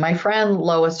interesting. My friend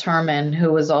Lois Herman,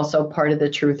 who was also part of the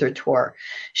Truther Tour,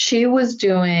 she was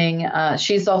doing,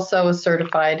 she's also a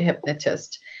certified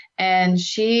hypnotist, and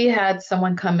she had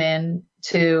someone come in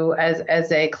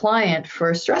as a client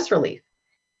for stress relief.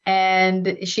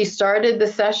 And she started the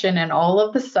session, and all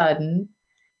of a sudden,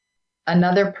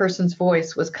 another person's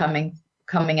voice was coming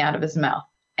out of his mouth.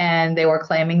 And they were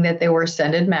claiming that they were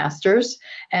ascended masters.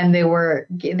 And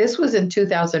this was in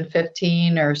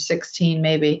 2015 or 16,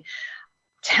 maybe,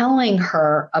 telling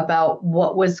her about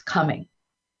what was coming.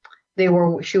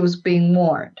 She was being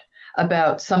warned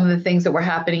about some of the things that were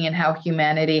happening and how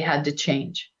humanity had to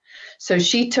change. So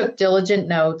she took diligent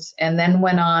notes and then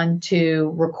went on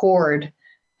to record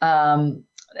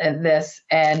this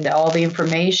and all the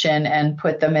information and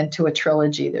put them into a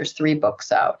trilogy. There's 3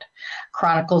 books out,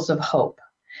 Chronicles of Hope.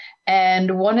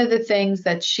 And one of the things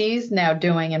that she's now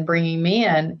doing and bringing me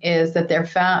in is that they're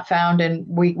found, and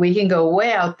we can go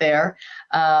way out there,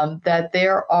 that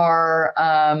there are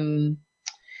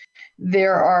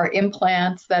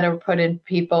implants that are put in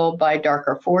people by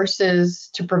darker forces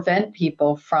to prevent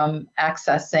people from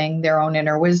accessing their own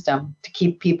inner wisdom, to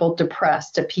keep people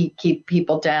depressed, to keep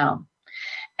people down.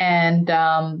 And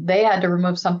they had to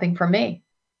remove something from me.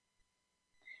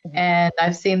 And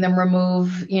I've seen them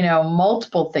remove,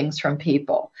 multiple things from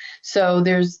people. So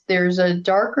there's a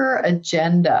darker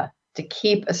agenda to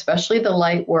keep, especially the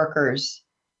light workers.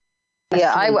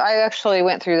 Yeah, I actually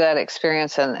went through that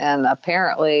experience, and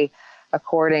apparently,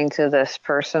 according to this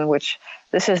person, which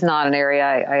this is not an area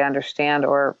I understand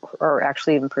or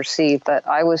actually even perceive, but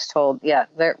I was told,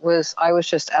 I was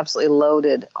just absolutely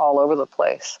loaded all over the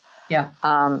place. Yeah.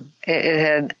 It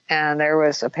had, and there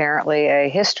was apparently a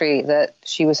history that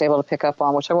she was able to pick up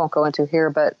on, which I won't go into here,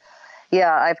 but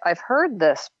yeah, I've heard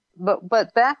this,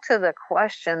 but back to the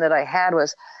question that I had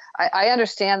was, I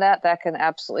understand that can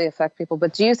absolutely affect people,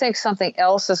 but do you think something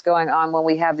else is going on when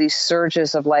we have these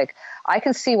surges of, like, I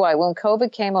can see why when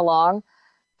COVID came along,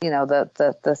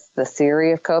 the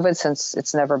theory of COVID, since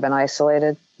it's never been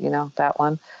isolated, that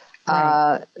one.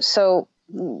 Right. So,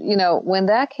 when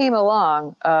that came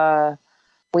along,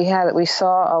 we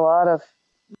saw a lot of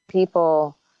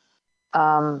people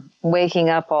waking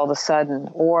up all of a sudden,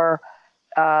 or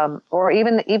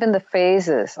even the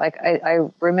phases. Like I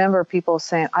remember people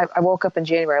saying, I woke up in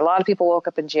January. A lot of people woke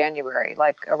up in January,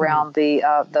 like around the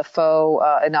faux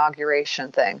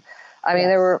inauguration thing. I mean,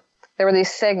 there were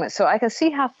these segments, so I can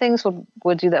see how things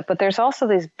would do that. But there's also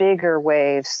these bigger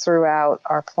waves throughout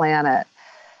our planet.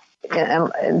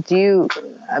 And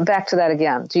back to that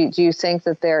again, do you think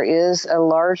that there is a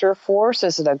larger force?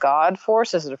 Is it a God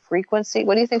force? Is it a frequency?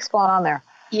 What do you think's going on there?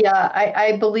 Yeah,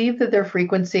 I believe that their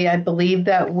frequency, I believe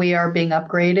that we are being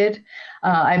upgraded.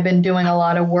 I've been doing a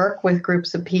lot of work with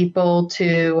groups of people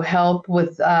to help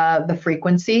with the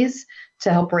frequencies,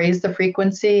 to help raise the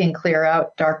frequency and clear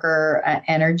out darker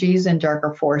energies and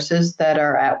darker forces that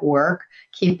are at work,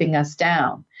 keeping us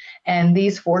down. And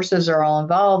these forces are all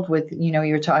involved with,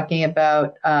 you're talking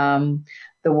about the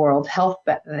World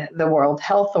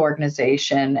Health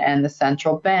Organization and the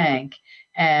central bank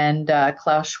and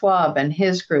Klaus Schwab and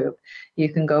his group.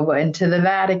 You can go into the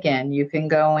Vatican. You can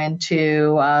go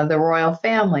into the royal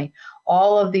family.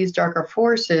 All of these darker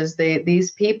forces,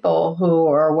 these people who,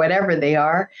 or whatever they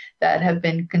are, that have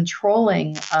been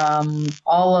controlling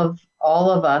all of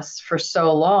us for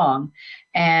so long.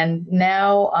 And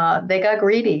now they got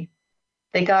greedy.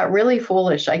 They got really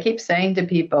foolish. I keep saying to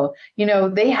people,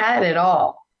 they had it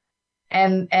all.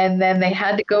 And then they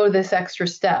had to go this extra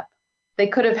step. They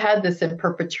could have had this in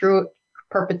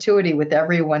perpetuity with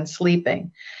everyone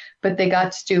sleeping, but they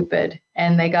got stupid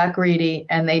and they got greedy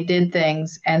and they did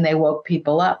things and they woke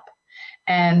people up.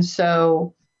 And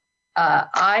so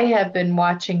I have been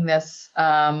watching this,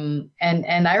 and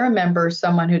I remember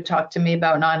someone who talked to me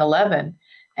about 9/11.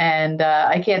 And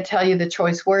I can't tell you the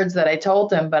choice words that I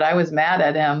told him, but I was mad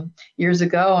at him years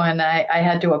ago, and I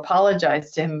had to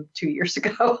apologize to him 2 years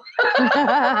ago.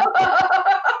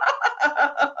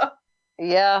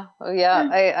 Yeah,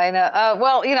 I know.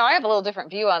 Well, I have a little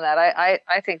different view on that.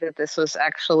 I think that this was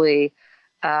actually,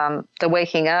 the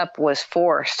waking up was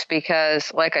forced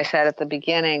because, like I said at the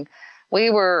beginning,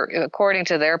 we were, according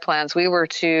to their plans, we were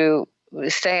to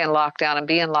stay in lockdown and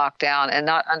be in lockdown and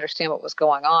not understand what was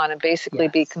going on and basically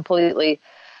be completely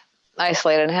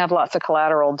isolated and have lots of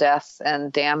collateral death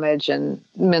and damage and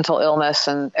mental illness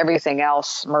and everything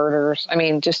else, murders. I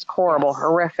mean, just horrible,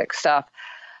 horrific stuff.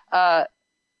 So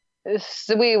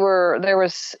there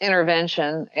was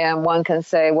intervention, and one can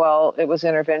say, well, it was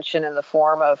intervention in the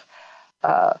form of,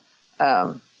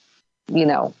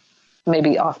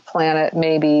 maybe off planet,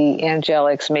 maybe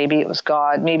angelics, maybe it was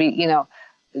God, maybe,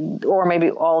 or maybe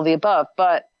all of the above.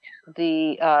 But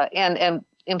and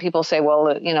people say,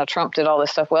 well, Trump did all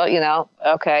this stuff. Well,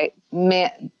 okay,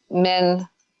 man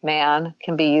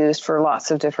can be used for lots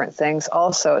of different things.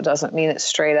 Also, it doesn't mean it's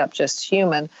straight up just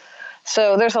human.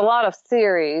 So there's a lot of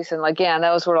theories, and again,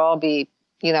 those would all be,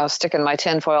 sticking my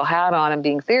tinfoil hat on and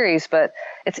being theories. But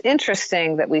it's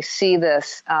interesting that we see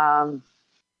this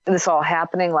all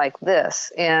happening like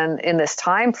this in this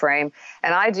time frame.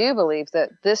 And I do believe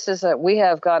that this is we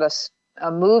have got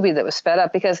a movie that was sped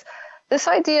up, because this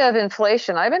idea of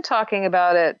inflation, I've been talking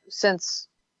about it since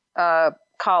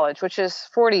college, which is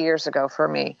 40 years ago for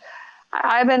me.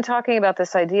 I've been talking about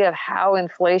this idea of how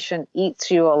inflation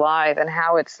eats you alive and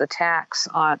how it's the tax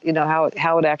on,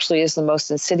 how it actually is the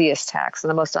most insidious tax and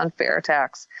the most unfair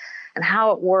tax and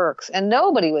how it works. And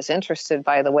nobody was interested,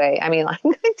 by the way. I mean, I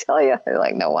tell you,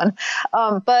 like no one.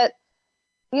 But,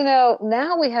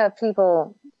 now we have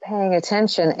people paying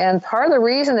attention. And part of the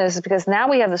reason is because now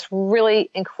we have this really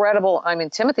incredible,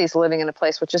 Timothy's living in a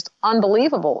place with just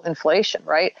unbelievable inflation,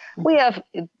 right? We have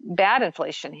bad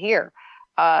inflation here.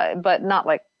 But not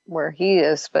like where he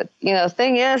is. But, the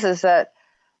thing is that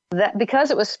because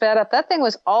it was sped up, that thing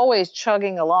was always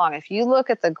chugging along. If you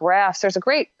look at the graphs, there's a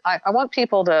great, I want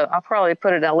people to, I'll probably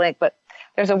put it in a link, but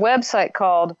there's a website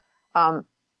called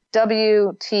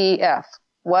WTF,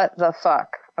 what the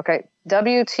fuck? Okay,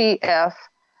 WTF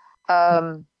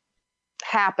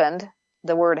happened,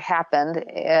 the word happened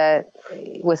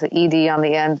with an ED on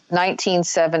the end,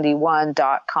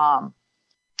 1971.com.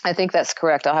 I think that's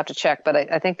correct. I'll have to check, but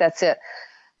I think that's it.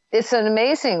 It's an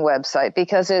amazing website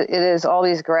because it is all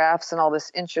these graphs and all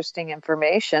this interesting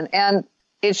information. And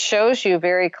it shows you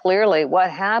very clearly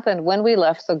what happened when we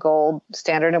left the gold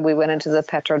standard and we went into the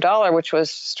petrodollar, which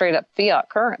was straight up fiat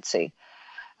currency.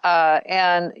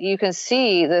 And you can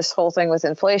see this whole thing with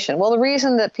inflation. Well, the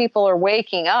reason that people are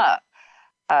waking up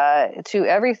to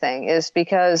everything is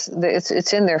because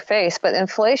it's in their face. But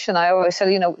inflation, I always said,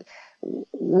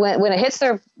 when it hits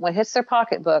their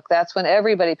pocketbook, that's when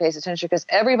everybody pays attention because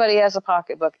everybody has a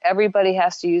pocketbook. Everybody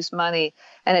has to use money,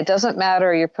 and it doesn't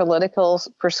matter your political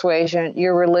persuasion,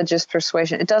 your religious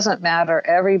persuasion. It doesn't matter.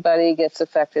 Everybody gets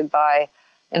affected by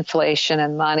inflation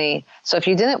and money. So if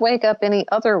you didn't wake up any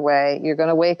other way, you're going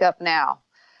to wake up now.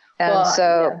 And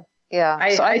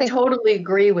I think, totally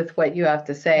agree with what you have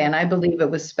to say, and I believe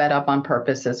it was sped up on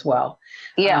purpose as well.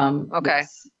 Yeah. Okay.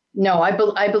 Yes. No, I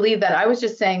believe that. I was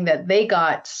just saying that they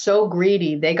got so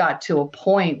greedy, they got to a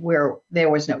point where there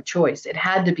was no choice. It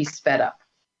had to be sped up.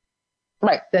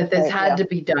 Right. That this had to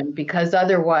be done because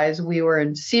otherwise we were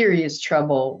in serious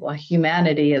trouble.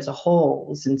 Humanity as a whole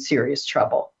was in serious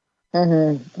trouble.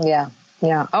 Mm-hmm. Yeah.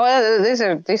 Yeah. Oh, these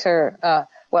are.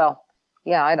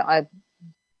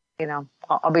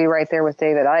 I'll be right there with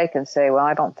David Icke and say, well,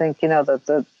 I don't think,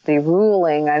 the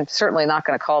ruling, I'm certainly not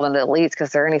going to call them the elites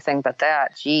because they're anything but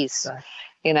that. Jeez.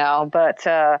 But,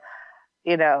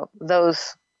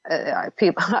 those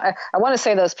people, I want to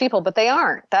say those people, but they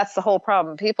aren't. That's the whole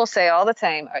problem. People say all the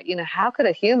time, how could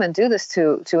a human do this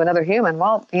to another human?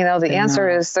 Well, the answer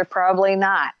is they're probably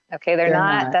not. Okay. They're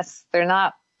not. That's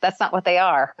not what they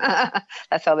are.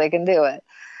 That's how they can do it.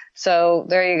 So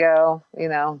there you go.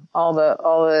 All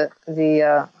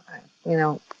the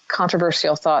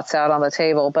controversial thoughts out on the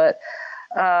table. But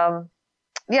so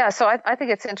I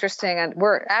think it's interesting, and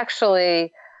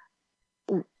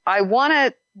I want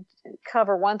to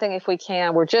cover one thing if we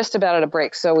can. We're just about at a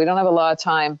break, so we don't have a lot of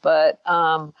time. But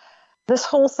this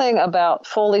whole thing about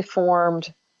fully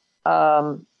formed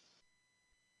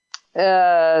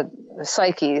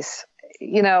psyches.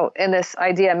 In this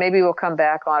idea, maybe we'll come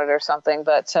back on it or something,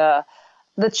 but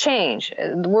the change,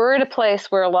 we're at a place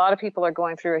where a lot of people are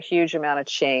going through a huge amount of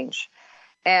change.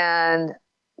 And,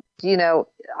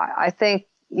 I think,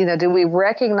 do we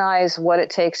recognize what it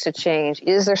takes to change?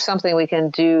 Is there something we can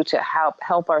do to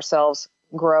help ourselves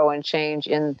grow and change?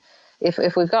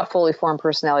 If we've got fully formed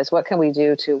personalities, what can we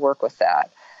do to work with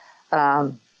that?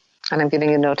 And I'm giving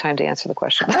you no time to answer the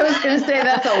question. I was going to say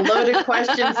that's a loaded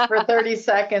question for 30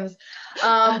 seconds.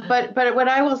 But what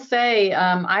I will say,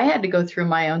 I had to go through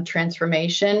my own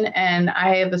transformation, and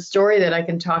I have a story that I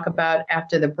can talk about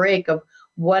after the break of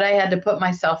what I had to put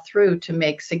myself through to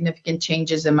make significant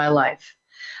changes in my life.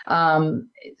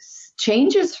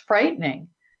 Change is frightening.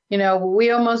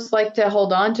 We almost like to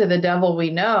hold on to the devil we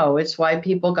know. It's why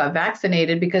people got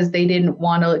vaccinated, because they didn't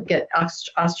want to get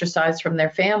ostracized from their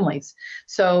families.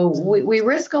 So we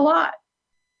risk a lot.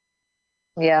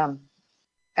 Yeah,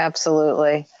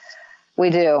 absolutely. We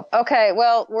do. Okay,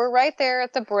 well, we're right there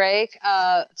at the break.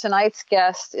 Tonight's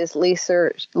guest is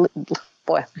Lisa.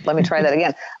 Boy, let me try that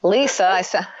again. Lisa, I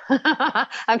said,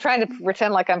 I'm trying to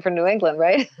pretend like I'm from New England,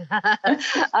 right?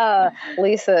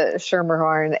 Lisa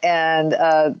Schermerhorn. And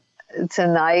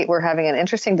tonight we're having an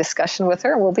interesting discussion with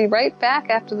her. We'll be right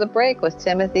back after the break with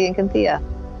Timothy and Cynthia.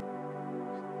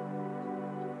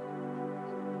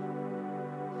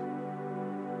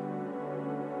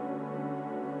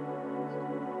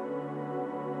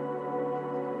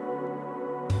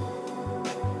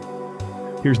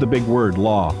 Here's the big word,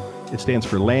 law. It stands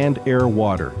for land, air,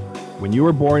 water. When you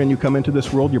are born and you come into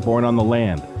this world, you're born on the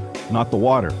land, not the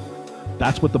water.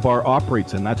 That's what the bar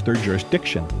operates in. That's their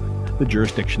jurisdiction, the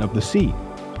jurisdiction of the sea.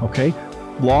 Okay?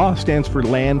 Law stands for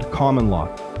land, common law.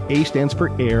 A stands for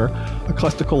air,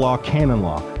 ecclesiastical law, canon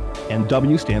law, and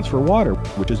W stands for water,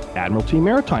 which is Admiralty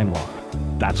maritime law.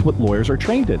 That's what lawyers are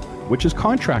trained in, which is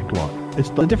contract law. It's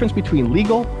the difference between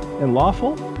legal and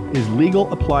lawful is legal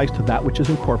applies to that which is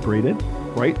incorporated,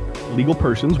 right? Legal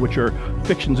persons, which are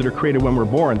fictions that are created when we're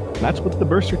born. That's what the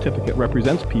birth certificate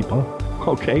represents, people,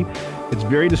 okay? It's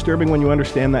very disturbing when you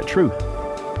understand that truth.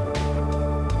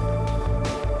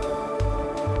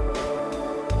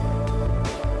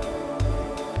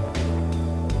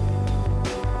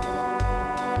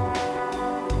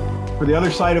 For the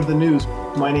other side of the news,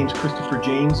 my name's Christopher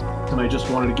James, and I just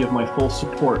wanted to give my full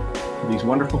support to these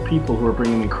wonderful people who are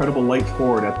bringing incredible light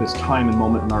forward at this time and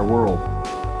moment in our world.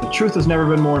 The truth has never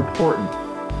been more important,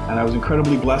 and I was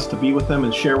incredibly blessed to be with them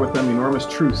and share with them enormous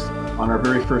truth on our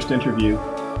very first interview,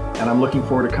 and I'm looking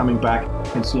forward to coming back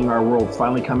and seeing our world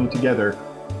finally coming together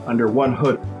under one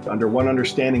hood, under one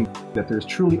understanding that there's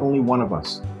truly only one of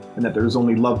us, and that there's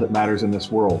only love that matters in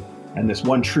this world, and this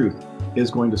one truth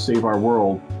is going to save our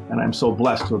world. And I'm so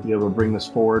blessed to be able to bring this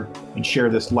forward and share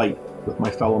this light with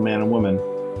my fellow man and woman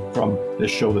from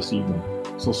this show this evening.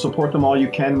 So support them all you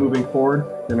can moving forward.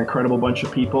 They're an incredible bunch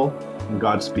of people, and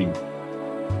Godspeed.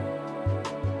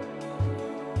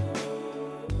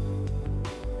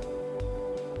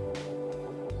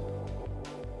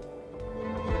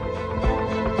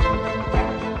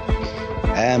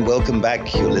 And welcome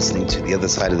back. You're listening to The Other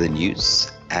Side of the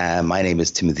News. My name is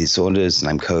Timothy Saunders, and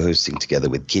I'm co-hosting together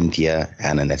with Cynthia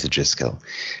and Annetta Driscoll.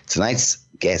 Tonight's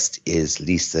guest is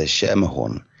Lisa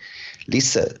Schermerhorn.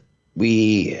 Lisa,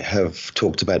 we have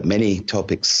talked about many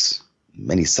topics,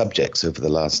 many subjects over the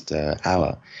last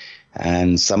hour,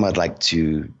 and some I'd like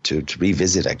to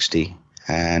revisit, actually.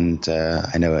 And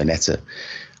I know Annetta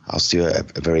asked you a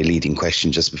very leading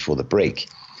question just before the break.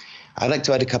 I'd like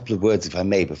to add a couple of words, if I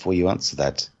may, before you answer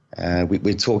that.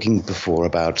 We're talking before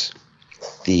about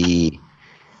the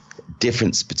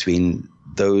difference between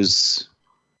those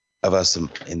of us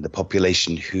in the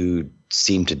population who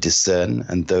seem to discern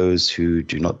and those who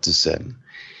do not discern.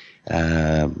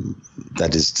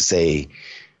 That is to say,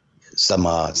 some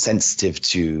are sensitive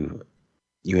to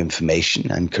new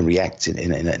information and can react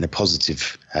in a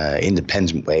positive,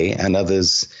 independent way, and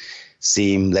others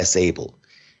seem less able.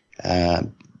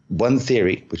 One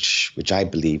theory, which I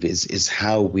believe is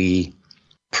how we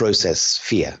process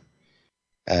fear.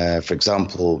 For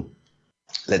example,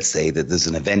 let's say that there's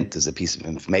an event, there's a piece of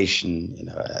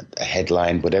information, a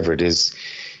headline, whatever it is,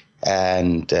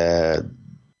 and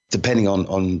depending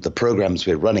on the programs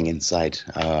we're running inside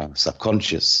our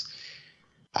subconscious,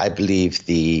 I believe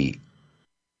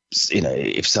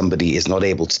if somebody is not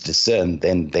able to discern,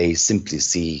 then they simply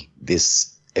see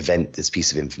this event, this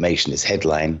piece of information, this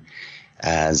headline,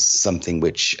 as something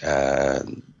which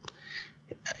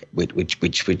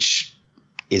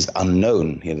is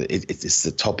unknown. It's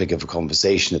the topic of a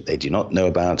conversation that they do not know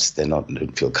about,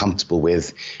 don't feel comfortable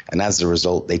with, and as a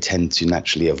result, they tend to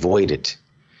naturally avoid it.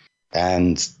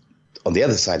 And on the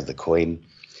other side of the coin,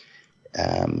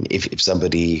 if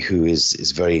somebody who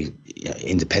is very an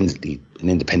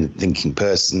independent thinking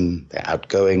person, they're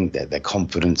outgoing, they're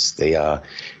confident, they are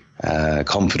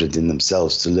confident in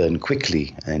themselves to learn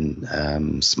quickly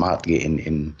and smartly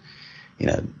in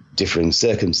differing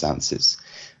circumstances,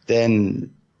 then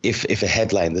if a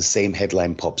headline, the same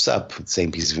headline pops up, the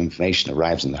same piece of information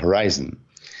arrives on the horizon,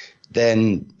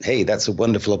 then, hey, that's a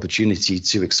wonderful opportunity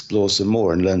to explore some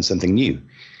more and learn something new.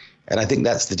 And I think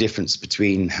that's the difference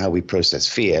between how we process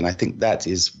fear. And I think that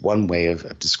is one way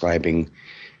of describing,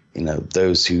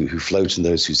 those who float and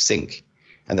those who sink.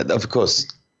 And that, of course,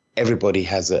 everybody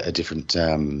has a different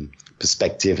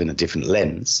perspective and a different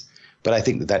lens. But I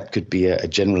think that could be a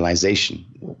generalization.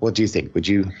 What do you think? Would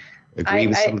you agree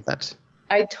with some of that?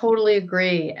 I totally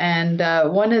agree. And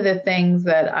one of the things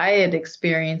that I had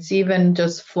experienced, even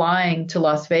just flying to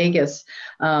Las Vegas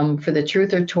for the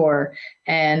Truther Tour,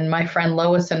 and my friend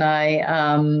Lois and I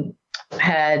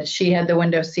she had the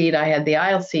window seat, I had the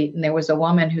aisle seat, and there was a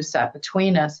woman who sat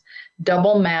between us,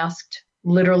 double masked,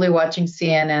 literally watching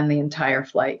CNN the entire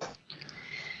flight.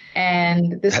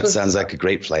 And that sounds like a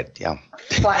great flight. Yeah.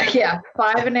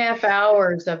 5.5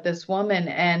 hours of this woman.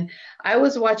 And I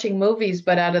was watching movies,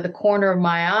 but out of the corner of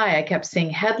my eye, I kept seeing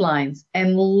headlines.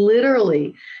 And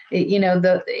literally,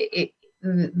 the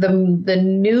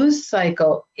news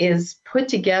cycle is put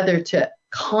together to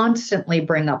constantly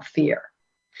bring up fear.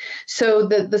 So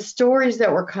the stories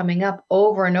that were coming up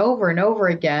over and over and over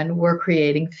again were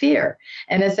creating fear.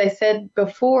 And as I said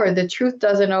before, the truth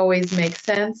doesn't always make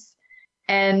sense.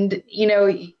 And,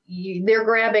 they're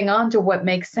grabbing onto what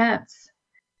makes sense.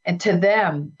 and to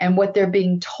them and what they're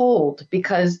being told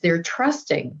because they're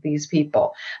trusting these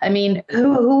people. I mean,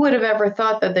 who would have ever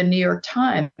thought that the New York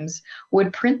Times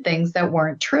would print things that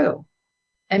weren't true?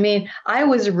 I mean, I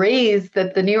was raised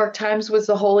that the New York Times was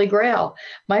the Holy Grail.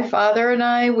 My father and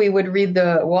I, we would read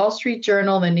the Wall Street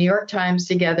Journal, the New York Times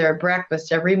together at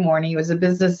breakfast every morning. He's a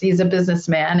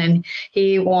businessman, and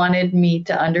he wanted me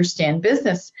to understand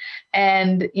business.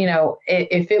 And, you know,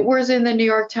 if it was in the New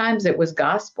York Times, it was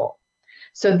gospel.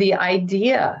 So the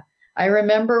idea, I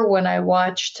remember when I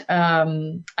watched,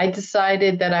 I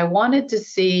decided that I wanted to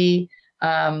see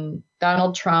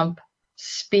Donald Trump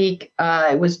speak.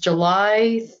 It was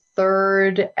July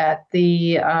 3rd at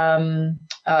the,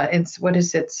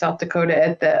 South Dakota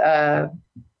at the,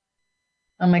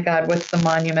 oh my God, what's the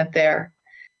monument there?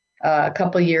 A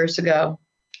couple of years ago.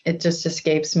 It just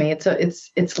escapes me.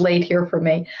 It's late here for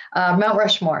me. Mount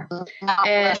Rushmore.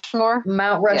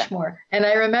 Mount Rushmore. Yeah. And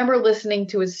I remember listening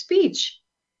to his speech,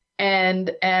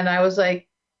 and I was like,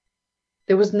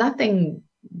 there was nothing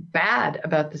bad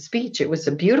about the speech. It was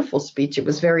a beautiful speech. It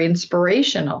was very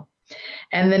inspirational.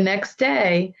 And the next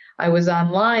day, I was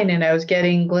online and I was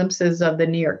getting glimpses of the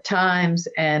New York Times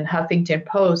and Huffington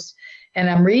Post, and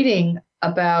I'm reading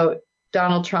about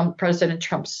President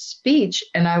Trump's speech,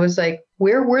 and I was like,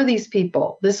 where were these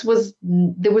people?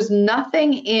 There was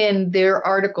nothing in their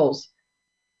articles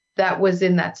that was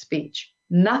in that speech.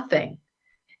 Nothing.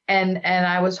 And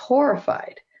I was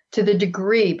horrified to the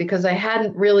degree, because I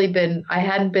hadn't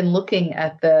been looking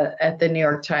at the New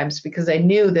York Times, because I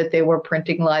knew that they were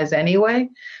printing lies anyway,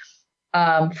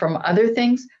 from other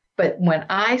things. But when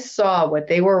I saw what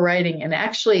they were writing, and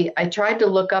actually I tried to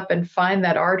look up and find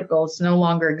that article, it no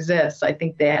longer exists. I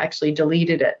think they actually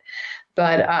deleted it.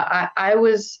 But I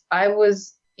was,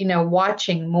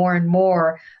 watching more and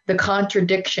more the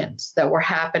contradictions that were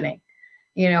happening.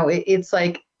 It's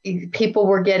like people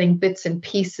were getting bits and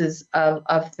pieces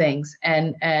of things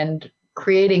and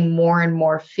creating more and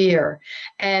more fear.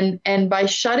 And by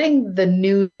shutting the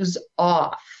news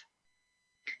off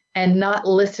and not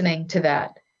listening to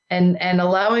that, and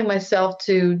allowing myself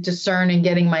to discern and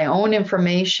getting my own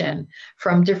information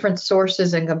from different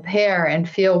sources and compare and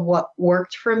feel what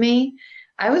worked for me,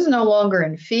 I was no longer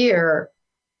in fear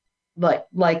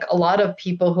like a lot of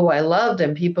people who I loved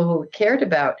and people who cared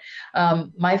about.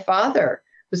 My father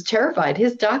was terrified.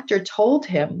 His doctor told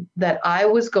him that I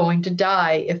was going to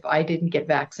die if I didn't get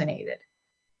vaccinated.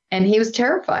 And he was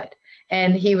terrified.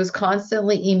 And he was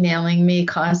constantly emailing me,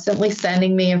 constantly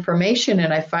sending me information.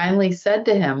 And I finally said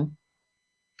to him,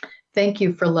 thank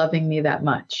you for loving me that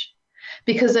much.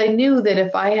 Because I knew that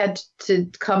if I had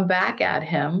to come back at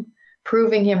him,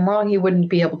 proving him wrong, he wouldn't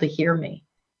be able to hear me.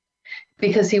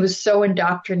 Because he was so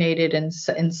indoctrinated in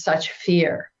such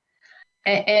fear.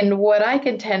 And what I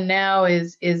contend now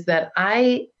is that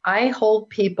I hold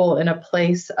people in a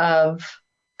place of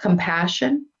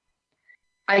compassion.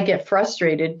 I get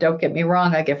frustrated. Don't get me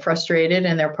wrong. I get frustrated,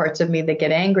 and there are parts of me that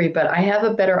get angry, but I have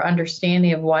a better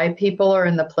understanding of why people are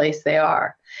in the place they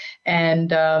are.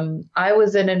 And I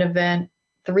was in an event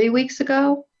 3 weeks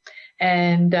ago,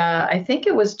 and I think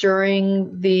it was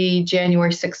during the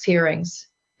January 6th hearings.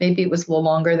 Maybe it was a little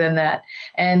longer than that.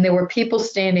 And there were people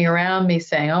standing around me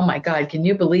saying, oh my God, can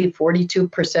you believe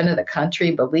 42% of the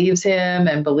country believes him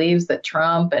and believes that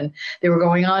Trump? And they were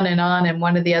going on. And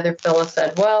one of the other fellows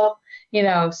said, well,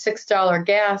 $6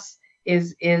 gas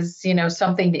is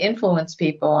something to influence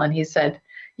people. And he said,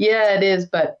 yeah, it is,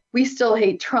 but we still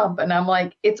hate Trump. And I'm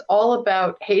like, it's all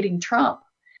about hating Trump.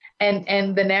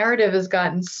 And the narrative has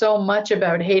gotten so much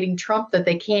about hating Trump that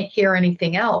they can't hear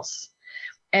anything else.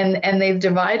 And they've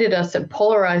divided us and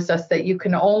polarized us that you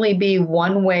can only be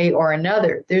one way or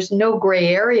another. There's no gray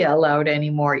area allowed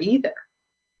anymore either.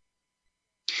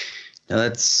 No,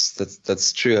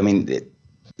 that's true. I mean,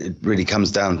 it really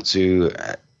comes down to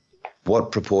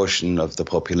what proportion of the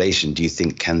population do you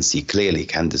think can see clearly,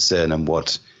 can discern, and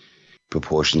what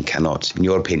proportion cannot, in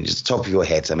your opinion, just the top of your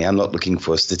head? I mean, I'm not looking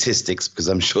for statistics because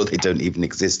I'm sure they don't even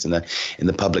exist in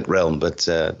the public realm, but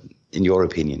in your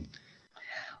opinion.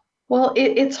 Well,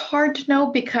 it's hard to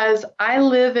know because I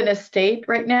live in a state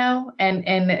right now and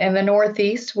in the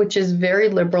Northeast, which is very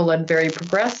liberal and very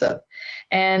progressive.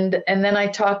 And then I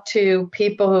talk to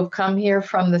people who've come here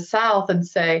from the South and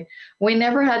say, we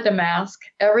never had to mask.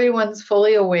 Everyone's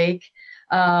fully awake.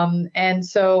 And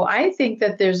so I think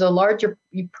that there's a larger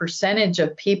percentage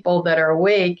of people that are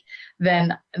awake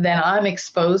than I'm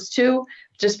exposed to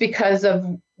just because of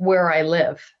where I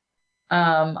live.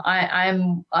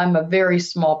 I'm a very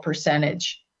small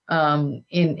percentage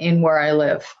in where I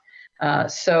live.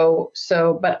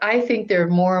 But I think there are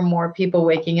more and more people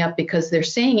waking up because they're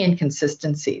seeing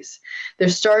inconsistencies. They're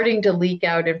starting to leak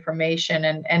out information,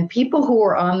 and people who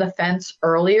were on the fence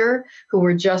earlier, who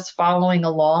were just following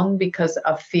along because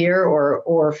of fear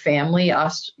or family,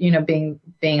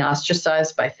 being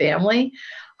ostracized by family,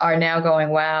 are now going,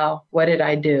 wow, what did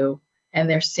I do? And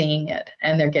they're seeing it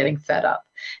and they're getting fed up.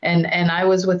 And I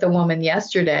was with a woman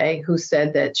yesterday who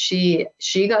said that she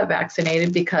got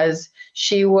vaccinated because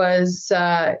she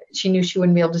knew she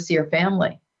wouldn't be able to see her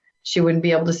family. She wouldn't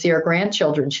be able to see her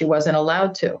grandchildren. She wasn't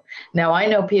allowed to. Now, I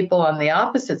know people on the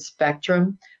opposite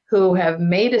spectrum who have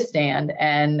made a stand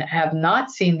and have not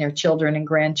seen their children and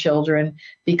grandchildren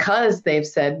because they've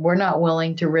said, we're not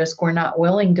willing to risk, we're not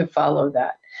willing to follow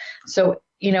that. So,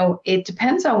 it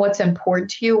depends on what's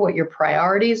important to you, what your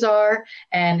priorities are,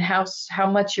 and how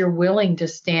much you're willing to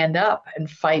stand up and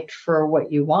fight for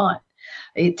what you want.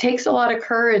 It takes a lot of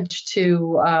courage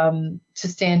to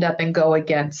stand up and go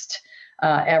against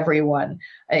everyone.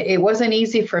 It wasn't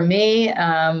easy for me.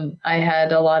 I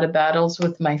had a lot of battles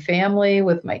with my family,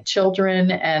 with my children,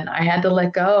 and I had to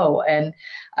let go. And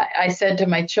I said to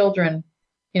my children,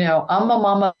 I'm a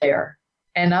mama bear.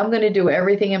 And I'm going to do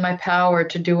everything in my power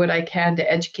to do what I can to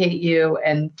educate you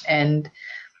and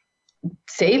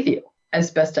save you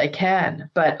as best I can.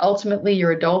 But ultimately,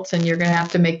 you're adults and you're going to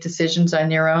have to make decisions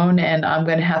on your own. And I'm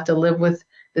going to have to live with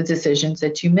the decisions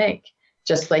that you make,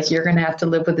 just like you're going to have to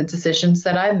live with the decisions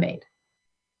that I've made.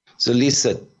 So,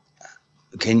 Lisa,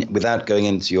 without going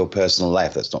into your personal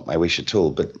life, that's not my wish at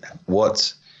all, but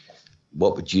what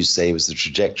would you say was the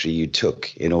trajectory you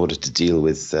took in order to deal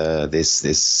with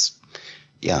this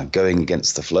going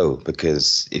against the flow?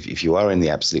 Because if you are in the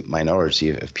absolute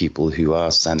minority of people who are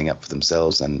standing up for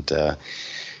themselves and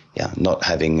not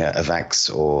having a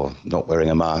vax or not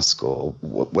wearing a mask or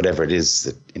whatever it is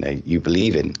that you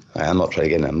believe in, I'm not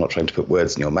trying to put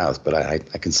words in your mouth, but I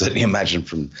can certainly imagine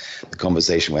from the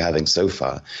conversation we're having so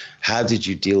far. How did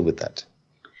you deal with that?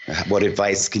 What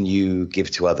advice can you give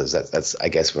to others? That's I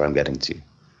guess where I'm getting to.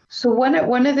 So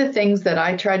one of the things that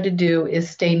I tried to do is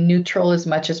stay neutral as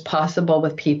much as possible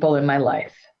with people in my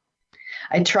life.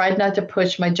 I tried not to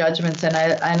push my judgments, and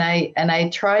I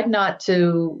tried not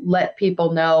to let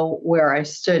people know where I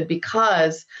stood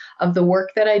because of the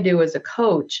work that I do as a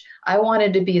coach. I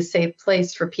wanted to be a safe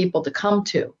place for people to come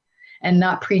to, and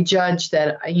not prejudge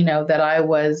that that I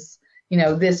was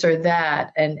this or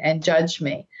that and judge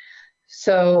me.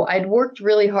 So I'd worked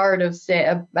really hard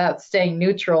about staying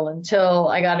neutral until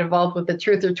I got involved with the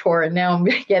Truther Tour, and now I'm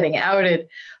getting outed.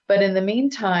 But in the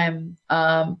meantime,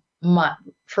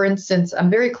 for instance, I'm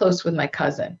very close with my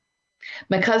cousin.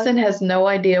 My cousin has no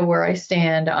idea where I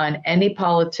stand on any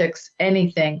politics,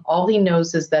 anything. All he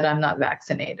knows is that I'm not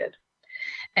vaccinated.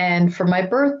 And for my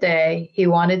birthday, he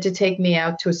wanted to take me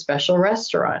out to a special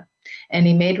restaurant. And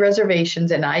he made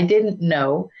reservations, and I didn't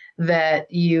know that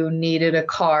you needed a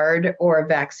card or a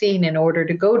vaccine in order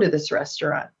to go to this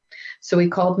restaurant. So he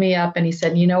called me up and he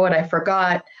said, you know what, I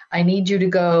forgot. I need you to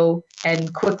go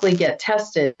and quickly get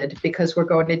tested because we're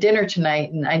going to dinner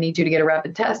tonight and I need you to get a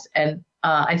rapid test. And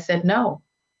I said, no.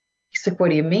 He's like, what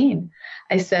do you mean?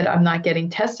 I said, I'm not getting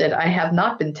tested. I have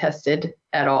not been tested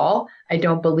at all. I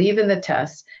don't believe in the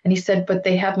test. And he said, but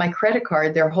they have my credit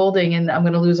card they're holding and I'm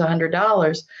going to lose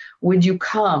 $100. Would you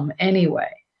come anyway?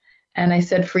 And I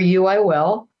said, for you, I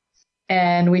will.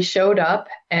 And we showed up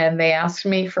and they asked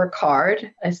me for a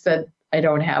card. I said, I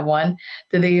don't have one.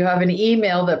 Do you have an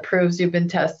email that proves you've been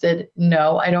tested?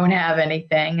 No, I don't have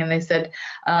anything. And they said,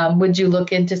 would you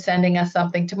look into sending us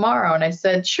something tomorrow? And I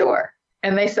said, sure.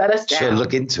 And they set us down. Sure,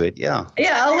 look into it. Yeah.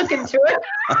 Yeah, I'll look into it.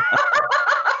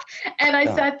 And I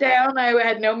sat down. I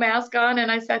had no mask on and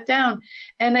I sat down.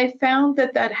 And I found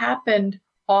that happened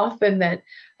often, that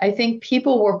I think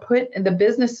the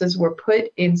businesses were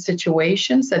put in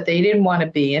situations that they didn't want to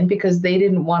be in because they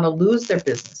didn't want to lose their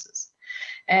businesses.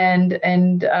 And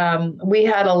we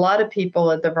had a lot of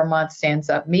people at the Vermont Stands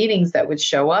Up meetings that would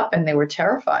show up and they were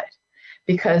terrified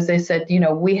because they said,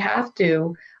 we have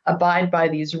to abide by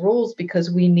these rules because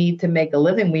we need to make a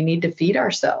living. We need to feed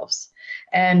ourselves.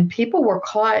 And people were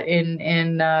caught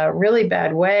in a really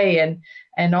bad way,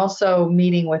 and also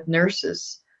meeting with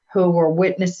nurses who were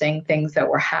witnessing things that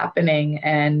were happening.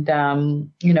 And,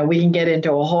 we can get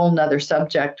into a whole nother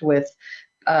subject with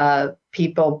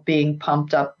people being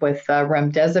pumped up with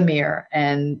remdesivir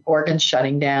and organs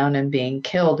shutting down and being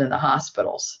killed in the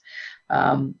hospitals.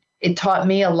 It taught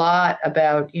me a lot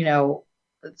about,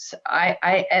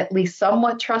 I at least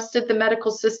somewhat trusted the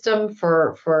medical system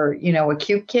for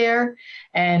acute care.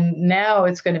 And now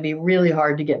it's going to be really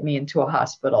hard to get me into a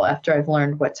hospital after I've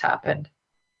learned what's happened.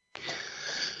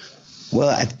 Well,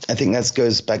 I think that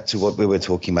goes back to what we were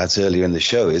talking about earlier in the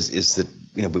show, is that,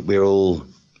 you know, we're all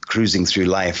cruising through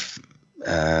life,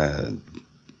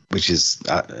 which is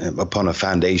upon a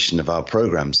foundation of our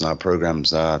programs, and our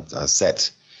programs are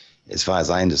set, as far as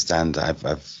I understand.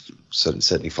 I've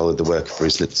certainly followed the work of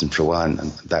Bruce Lipton for a while,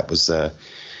 and that was a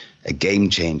game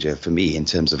changer for me in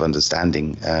terms of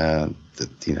understanding the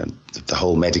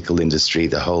whole medical industry,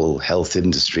 the whole health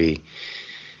industry.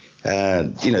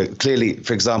 Clearly,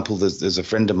 for example, there's a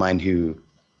friend of mine who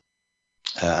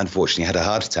unfortunately had a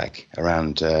heart attack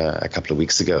around a couple of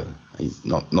weeks ago.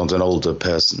 Not an older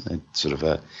person, sort of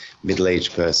a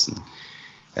middle-aged person.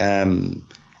 And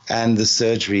the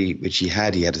surgery which he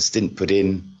had a stint put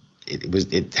in.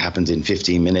 It happened in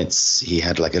 15 minutes. He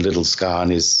had like a little scar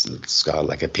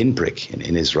like a pinprick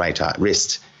in his right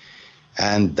wrist.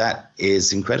 And that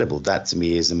is incredible. That to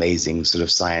me is amazing sort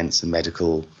of science and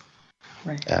medical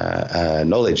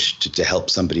knowledge to help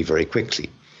somebody very quickly.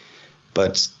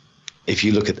 But if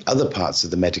you look at other parts of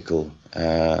the medical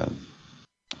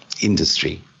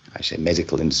industry, I say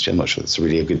medical industry, I'm not sure that's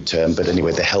really a good term, but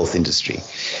anyway, the health industry,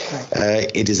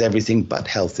 it is everything but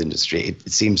health industry. It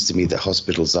seems to me that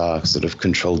hospitals are sort of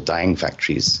controlled dying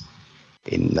factories.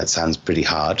 That sounds pretty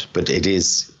hard, but it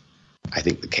is, I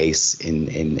think, the case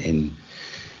in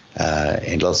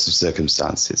lots of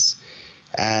circumstances.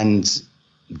 And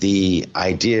the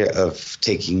idea of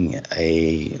taking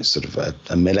a sort of a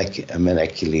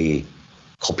molecularly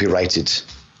copyrighted,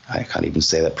 I can't even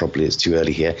say that properly, it's too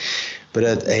early here, but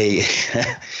an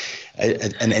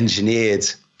engineered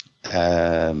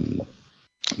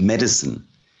medicine,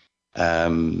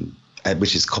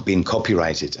 which is being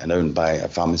copyrighted and owned by a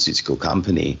pharmaceutical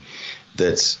company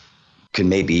that can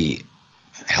maybe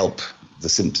help the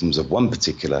symptoms of one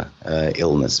particular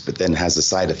illness, but then has a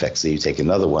side effect. So you take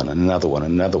another one and another one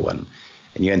and another one,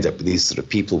 and you end up with these sort of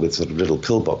people with sort of little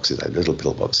pill boxes,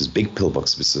 big pill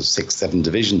boxes with sort of 6-7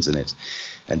 divisions in it.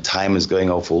 And time is going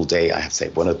off all day. I have to say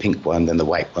one, a pink one, then the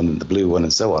white one, then the blue one,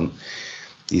 and so on.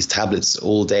 These tablets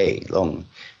all day long.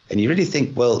 And you really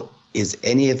think, well, is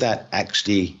any of that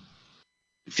actually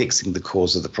fixing the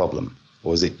cause of the problem?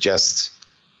 Or is it just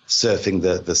surfing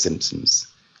the symptoms,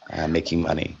 making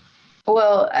money?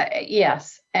 Well,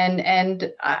 yes.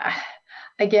 And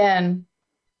again,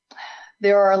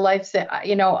 there are I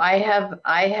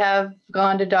have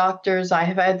gone to doctors. I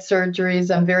have had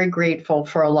surgeries. I'm very grateful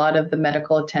for a lot of the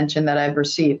medical attention that I've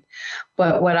received.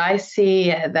 But what I see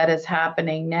that is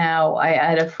happening now, I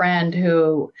had a friend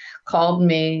who called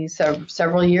me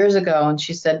several years ago, and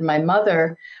she said, my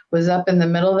mother was up in the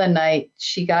middle of the night.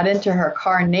 She got into her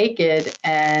car naked,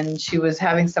 and she was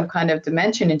having some kind of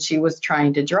dementia, and she was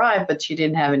trying to drive, but she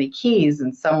didn't have any keys,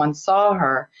 and someone saw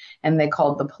her, and they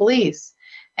called the police.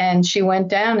 And she went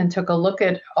down and took a look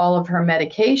at all of her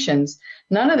medications.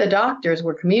 None of the doctors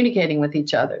were communicating with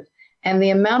each other. And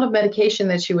the amount of medication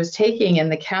that she was taking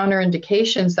and the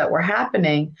counterindications that were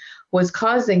happening was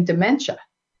causing dementia.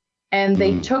 And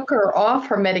they took her off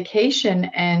her medication,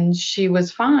 and she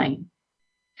was fine.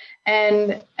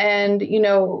 And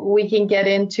we can get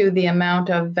into the amount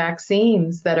of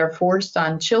vaccines that are forced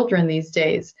on children these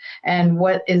days. And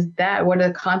what is that? What are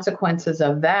the consequences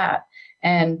of that?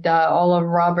 And all of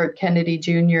Robert Kennedy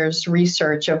Jr.'s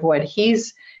research of what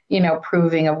he's,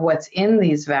 proving of what's in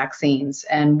these vaccines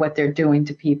and what they're doing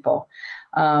to people.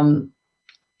 We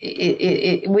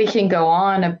can go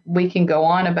on. We can go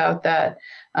on about that.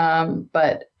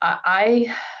 But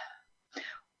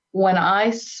when I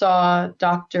saw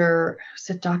Dr.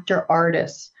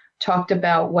 Artis talked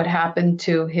about what happened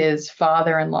to his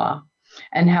father-in-law,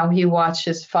 and how he watched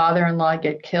his father-in-law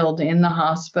get killed in the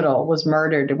hospital, was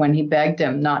murdered when he begged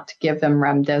him not to give them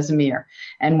remdesivir.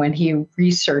 And when he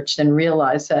researched and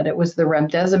realized that it was the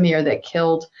remdesivir that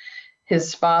killed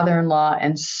his father-in-law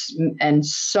and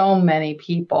so many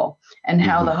people, and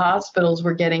how the hospitals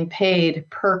were getting paid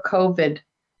per COVID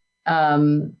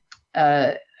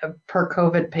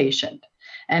patient,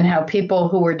 and how people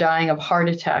who were dying of heart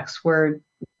attacks were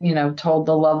told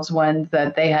the loved ones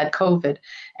that they had COVID,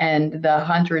 and the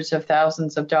hundreds of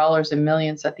thousands of dollars and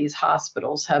millions that these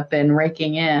hospitals have been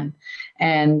raking in,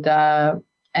 and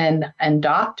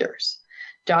doctors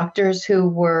who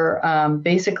were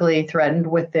basically threatened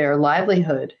with their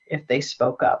livelihood if they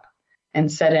spoke up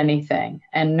and said anything,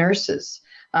 and nurses.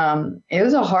 It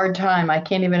was a hard time. I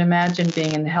can't even imagine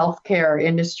being in the healthcare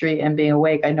industry and being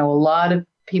awake. I know a lot of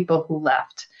people who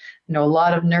left. I know a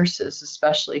lot of nurses,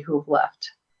 especially, who've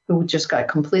left, who just got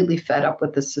completely fed up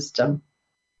with the system.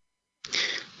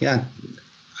 Yeah,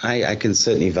 I can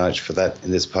certainly vouch for that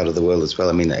in this part of the world as well.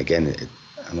 I mean, again,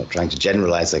 I'm not trying to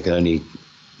generalize. I can only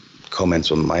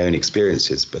comment on my own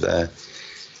experiences. But,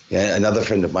 Yeah, another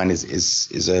friend of mine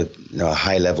is a a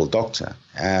high level doctor,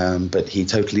 but he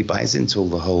totally buys into all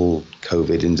the whole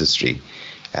COVID industry,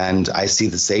 and I see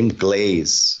the same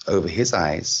glaze over his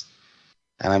eyes.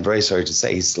 And I'm very sorry to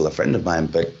say he's still a friend of mine,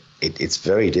 but it's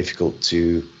very difficult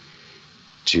to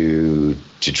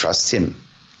trust him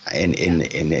in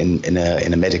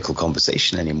a medical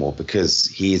conversation anymore, because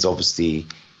he is obviously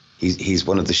he's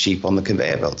one of the sheep on the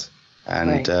conveyor belt,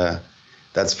 and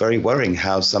that's very worrying.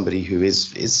 How somebody who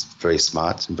is very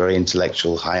smart and very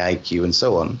intellectual, high IQ, and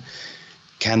so on,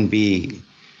 can be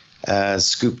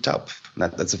scooped up.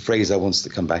 That's a phrase I wanted to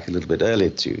come back a little bit earlier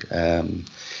to,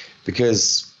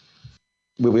 because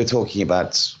we were talking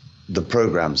about the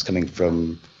programs coming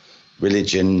from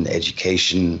religion,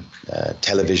 education,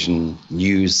 television,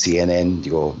 news, CNN,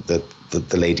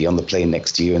 the lady on the plane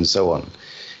next to you, and so on.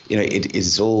 It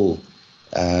is all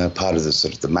part of the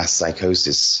sort of the mass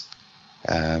psychosis.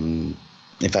 In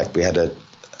fact, we had a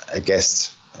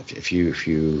guest a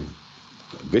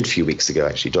good few weeks ago,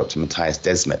 actually, Dr. Matthias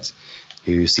Desmet,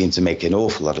 who seemed to make an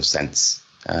awful lot of sense.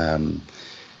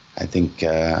 I think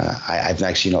I've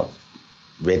actually not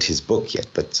read his book yet,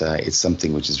 but it's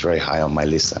something which is very high on my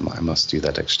list. I must do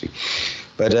that, actually.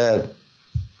 But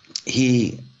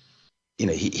he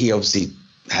obviously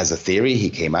has a theory. He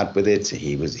came out with it.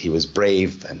 He was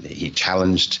brave, and he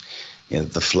challenged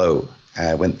the flow,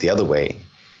 went the other way,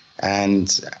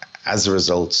 and as a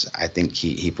result, I think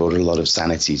he brought a lot of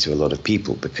sanity to a lot of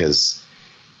people, because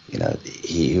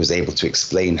he was able to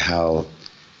explain how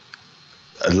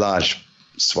a large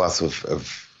swath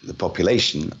of the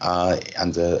population are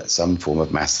under some form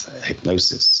of mass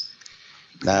hypnosis.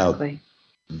 Exactly. Now,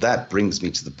 that brings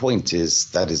me to the point is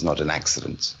that is not an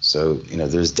accident. So,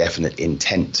 there's definite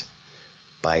intent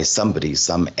by somebody,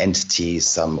 some entity,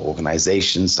 some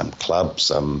organization, some club,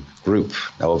 some group.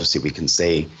 Now, obviously, we can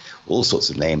say all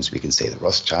sorts of names. We can say the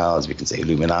Rothschilds, we can say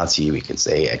Illuminati, we can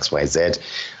say XYZ.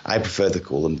 I prefer to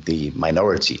call them the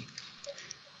minority.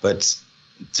 But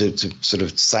to sort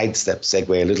of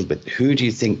segue a little bit, who do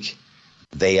you think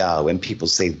they are? When people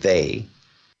say they,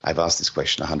 I've asked this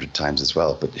question 100 times as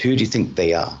well, but who do you think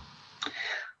they are?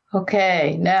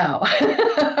 Okay, now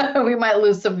we might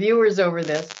lose some viewers over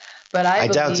this, but I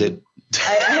doubt it.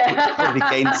 Probably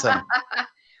gain some.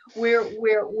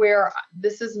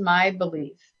 This is my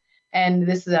belief.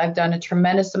 And I've done a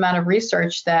tremendous amount of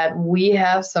research that we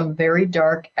have some very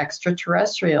dark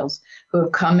extraterrestrials who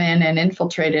have come in and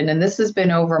infiltrated, and this has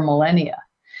been over millennia.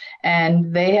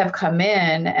 And they have come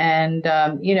in, and,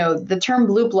 the term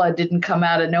blue blood didn't come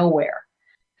out of nowhere.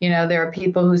 There are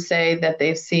people who say that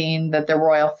they've seen that the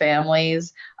royal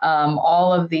families,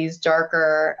 all of these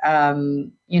darker,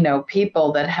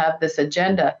 people that have this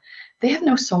agenda, they have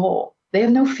no soul. They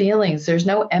have no feelings. There's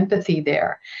no empathy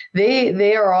there.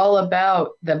 They are all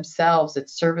about themselves.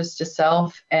 It's service to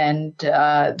self, and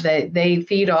they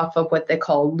feed off of what they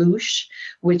call louche,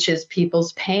 which is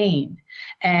people's pain.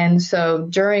 And so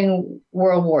during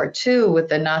World War II, with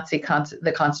the Nazi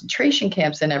the concentration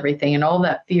camps and everything, and all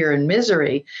that fear and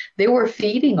misery, they were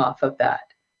feeding off of that.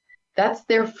 That's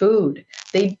their food.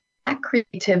 They lack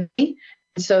creativity,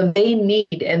 so they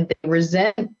need and they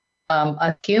resent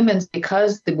us humans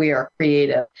because we are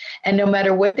creative. And no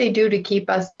matter what they do to keep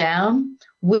us down,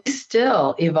 we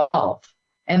still evolve.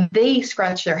 And they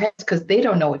scratch their heads because they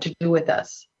don't know what to do with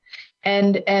us.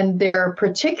 And they're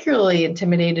particularly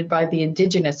intimidated by the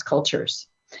indigenous cultures.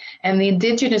 And the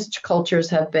indigenous cultures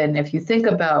have been, if you think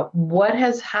about what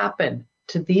has happened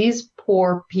to these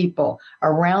poor people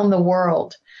around the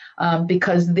world,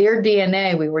 because their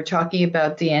DNA, we were talking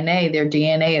about DNA, their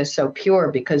DNA is so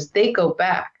pure because they go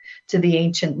back to the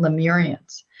ancient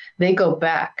Lemurians. They go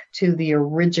back to the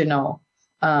original,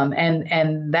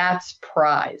 and that's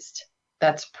prized.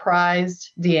 That's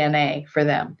prized DNA for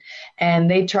them.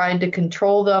 And they tried to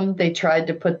control them. They tried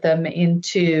to put them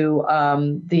into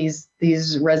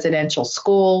these residential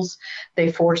schools.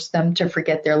 They forced them to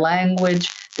forget their language,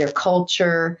 their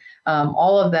culture,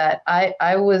 all of that.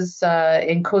 I was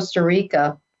in Costa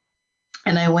Rica,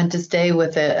 and I went to stay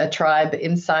with a tribe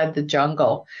inside the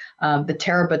jungle, the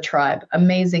Taraba tribe,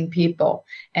 amazing people.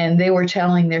 And they were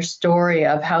telling their story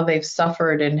of how they've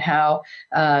suffered and how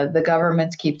the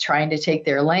governments keep trying to take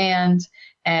their land,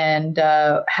 and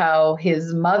how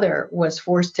his mother was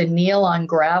forced to kneel on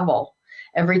gravel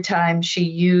every time she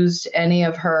used any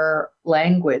of her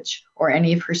language or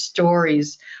any of her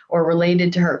stories or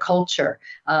related to her culture,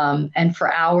 and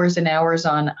for hours and hours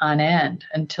on end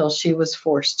until she was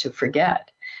forced to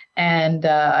forget. And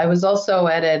I was also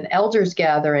at an elders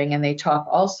gathering, and they talk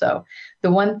also.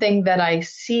 The one thing that I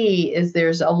see is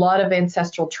there's a lot of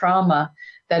ancestral trauma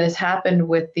that has happened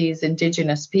with these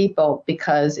indigenous people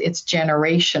because it's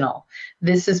generational.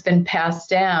 This has been passed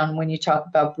down when you talk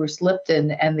about Bruce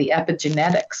Lipton and the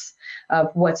epigenetics of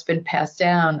what's been passed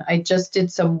down. I just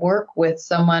did some work with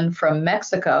someone from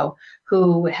Mexico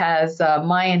who has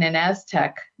Mayan and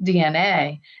Aztec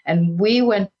DNA, and we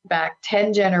went back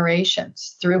 10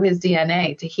 generations through his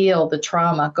DNA to heal the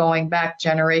trauma, going back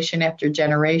generation after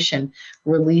generation,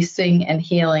 releasing and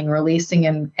healing, releasing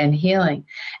and healing.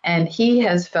 And he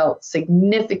has felt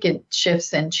significant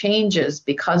shifts and changes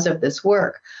because of this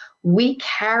work. We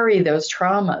carry those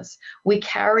traumas, we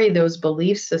carry those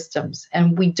belief systems,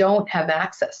 and we don't have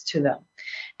access to them.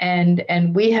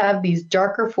 And we have these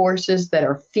darker forces that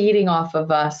are feeding off of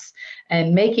us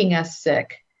and making us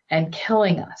sick and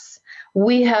killing us.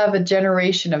 We have a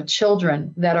generation of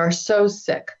children that are so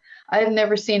sick. I've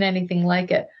never seen anything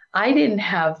like it. I didn't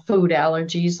have food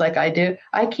allergies like I do.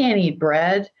 I can't eat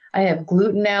bread. I have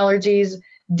gluten allergies,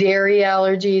 dairy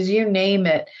allergies, you name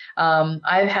it.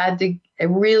 I've had to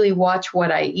really watch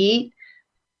what I eat.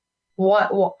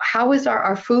 How is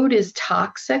our food is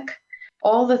toxic?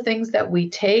 All the things that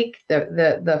we take,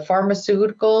 the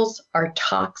pharmaceuticals are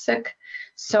toxic.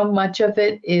 So much of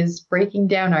it is breaking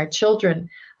down our children.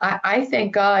 I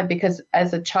thank God, because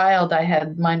as a child, I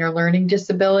had minor learning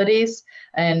disabilities,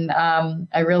 and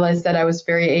I realized that I was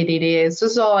very ADD. This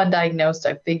was all undiagnosed.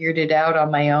 I figured it out on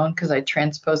my own because I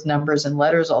transposed numbers and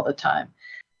letters all the time.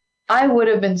 I would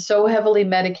have been so heavily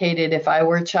medicated if I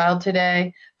were a child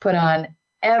today, put on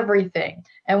everything.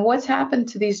 And what's happened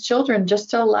to these children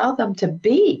just to allow them to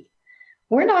be?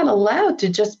 We're not allowed to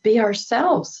just be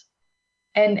ourselves.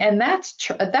 And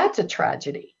that's a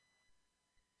tragedy.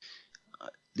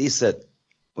 Lisa,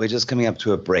 we're just coming up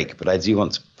to a break, but I do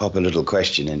want to pop a little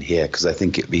question in here because I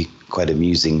think it'd be quite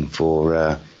amusing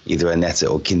for either Annetta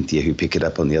or Cynthia, who pick it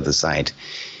up on the other side,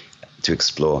 to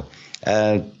explore.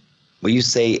 When you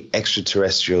say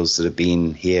extraterrestrials that have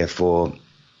been here for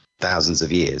thousands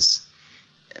of years,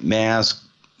 may I ask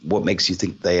what makes you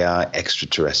think they are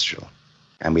extraterrestrial?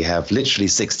 And we have literally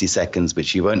 60 seconds,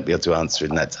 which you won't be able to answer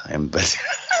in that time. But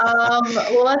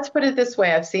well, let's put it this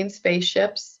way. I've seen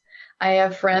spaceships. I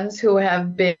have friends who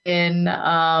have been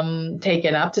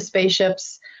taken up to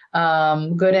spaceships,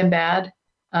 good and bad.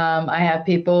 I have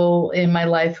people in my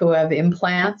life who have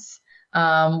implants.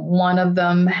 One of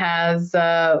them has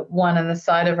one on the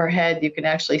side of her head. You can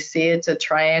actually see it's a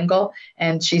triangle.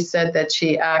 And she said that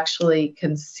she actually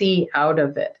can see out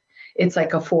of it. It's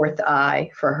like a fourth eye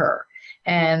for her.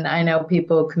 And I know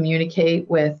people communicate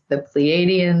with the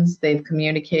Pleiadians. They've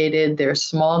communicated. There's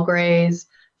small grays,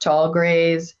 tall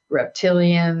grays,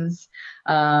 reptilians.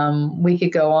 We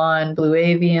could go on, blue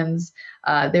avians.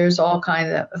 There's all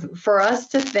kinds of, for us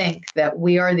to think that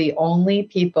we are the only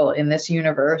people in this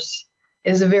universe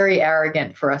is very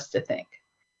arrogant for us to think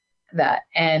that.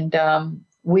 And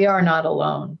we are not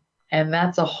alone. And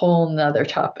that's a whole nother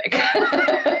topic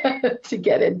to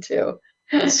get into.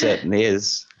 It certainly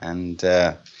is. And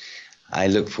I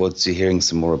look forward to hearing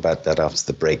some more about that after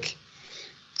the break.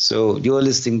 So you're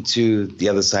listening to The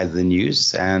Other Side of the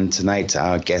News. And tonight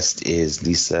our guest is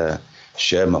Lisa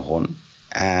Schermerhorn.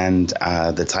 And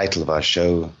the title of our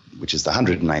show, which is the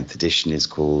 109th edition, is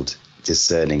called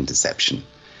Discerning Deception.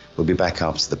 We'll be back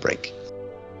after the break.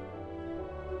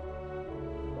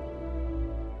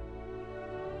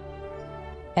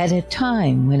 At a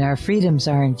time when our freedoms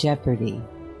are in jeopardy,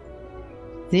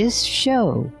 this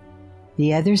show,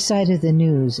 The Other Side of the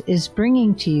News, is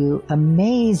bringing to you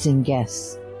amazing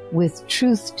guests with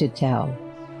truth to tell.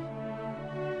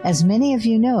 As many of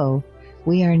you know,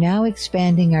 we are now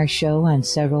expanding our show on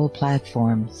several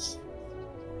platforms.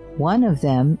 One of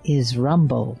them is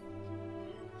Rumble.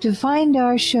 To find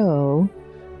our show,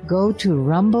 go to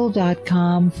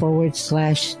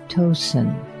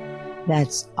rumble.com/Tosn.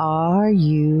 That's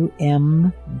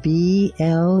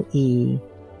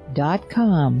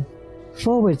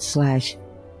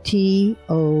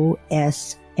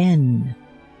rumble.com/TOSN.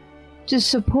 To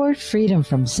support freedom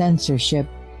from censorship,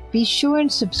 be sure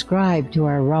and subscribe to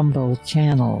our Rumble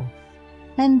channel.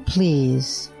 And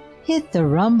please, hit the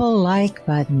Rumble like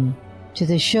button to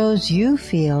the shows you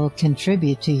feel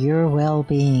contribute to your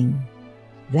well-being.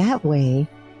 That way,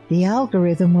 the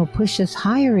algorithm will push us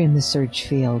higher in the search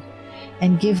field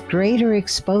and give greater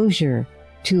exposure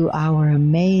to our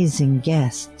amazing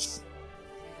guests.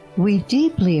 We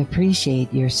deeply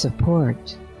appreciate your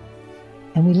support,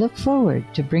 and we look forward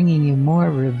to bringing you more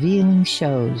revealing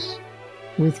shows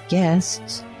with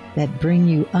guests that bring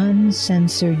you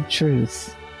uncensored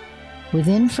truth, with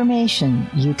information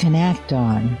you can act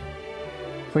on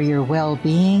for your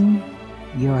well-being,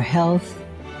 your health,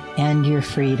 and your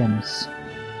freedoms.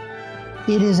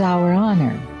 It is our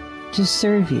honor to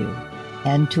serve you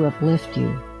and to uplift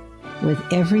you with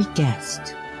every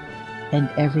guest and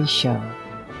every show.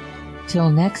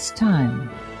 Till next time,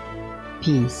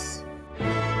 peace.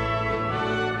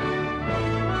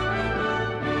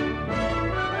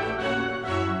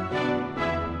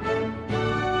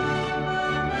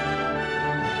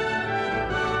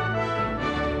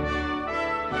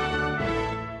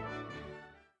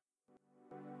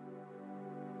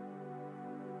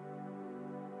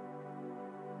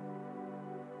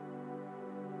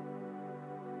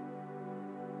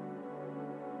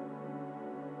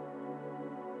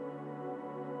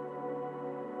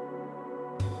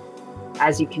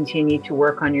 As you continue to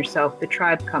work on yourself, the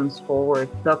tribe comes forward.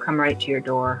 They'll come right to your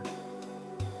door.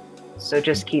 So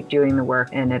just keep doing the work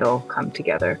and it'll come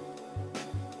together.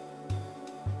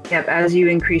 Yep, as you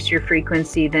increase your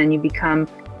frequency, then you become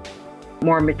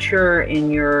more mature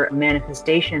in your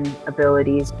manifestation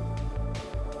abilities,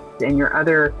 and your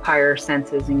other higher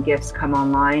senses and gifts come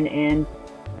online, and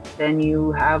then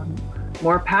you have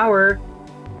more power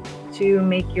to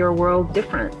make your world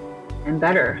different and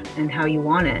better and how you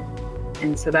want it.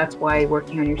 And so that's why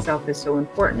working on yourself is so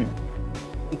important,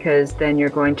 because then you're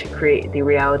going to create the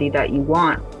reality that you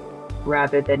want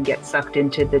rather than get sucked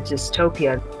into the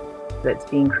dystopia that's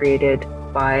being created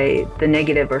by the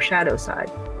negative or shadow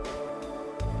side.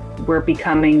 We're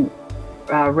becoming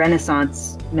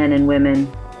Renaissance men and women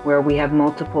where we have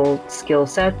multiple skill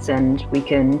sets and we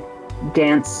can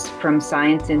dance from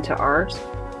science into art,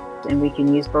 and we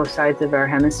can use both sides of our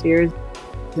hemispheres.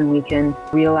 And we can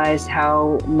realize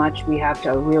how much we have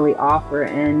to really offer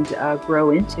and grow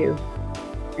into.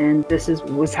 And this is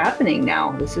what's happening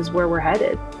now. This is where we're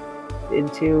headed,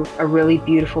 into a really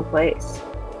beautiful place.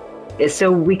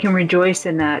 So we can rejoice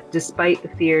in that despite the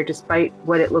fear, despite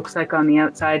what it looks like on the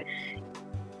outside.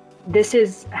 This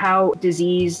is how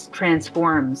disease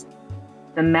transforms.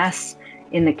 The mess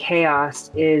in the chaos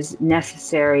is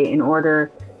necessary in order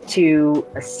to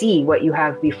see what you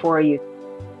have before you,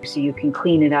 so you can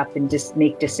clean it up and just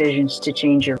make decisions to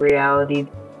change your reality.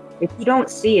 If you don't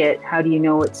see it, how do you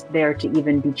know it's there to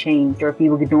even be changed? Or if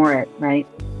you ignore it, right?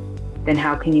 Then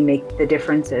how can you make the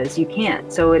differences? You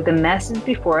can't. So the mess is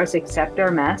before us. Accept our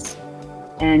mess,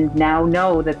 and now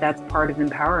know that that's part of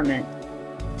empowerment,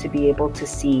 to be able to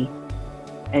see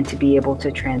and to be able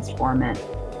to transform it.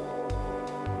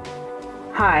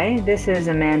 Hi, this is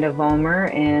Amanda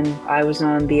Vollmer, and I was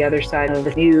on the other side of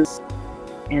the news.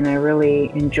 And I really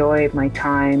enjoyed my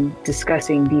time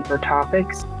discussing deeper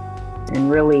topics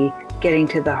and really getting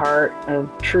to the heart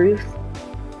of truth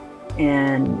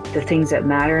and the things that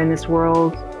matter in this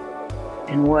world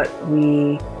and what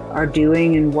we are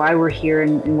doing and why we're here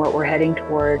and what we're heading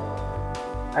toward.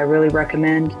 I really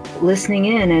recommend listening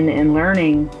in and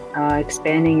learning,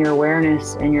 expanding your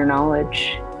awareness and your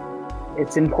knowledge.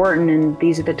 It's important, and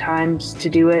these are the times to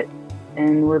do it.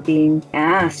 And we're being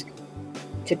asked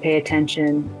to pay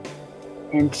attention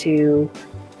and to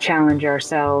challenge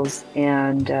ourselves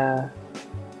and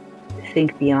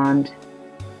think beyond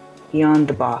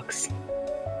the box.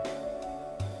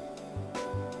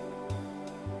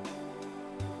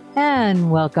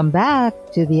 And welcome back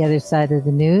to the other side of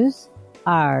the news.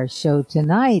 Our show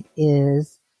tonight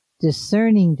is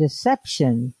Discerning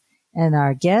Deception, and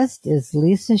our guest is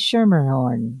Lisa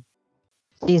Schermerhorn.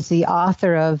 She's the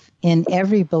author of In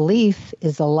Every Belief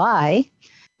is a Lie.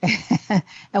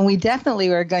 And we definitely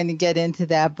are going to get into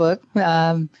that book.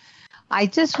 I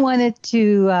just wanted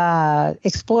to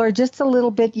explore just a little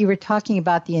bit. You were talking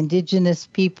about the indigenous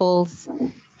peoples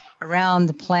around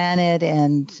the planet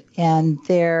and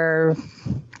their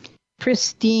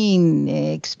pristine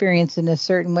experience in a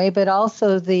certain way, but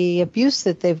also the abuse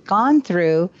that they've gone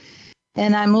through.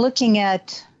 And I'm looking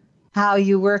at how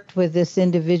you worked with this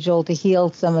individual to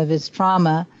heal some of his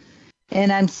trauma.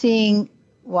 And I'm seeing,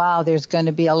 wow, there's going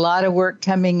to be a lot of work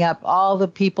coming up, all the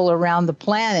people around the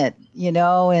planet,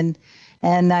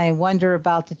 and I wonder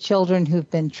about the children who've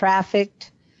been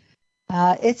trafficked.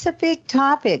 It's a big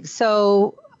topic.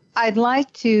 So I'd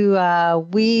like to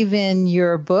weave in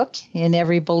your book, In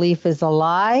Every Belief is a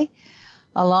Lie,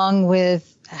 along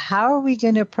with how are we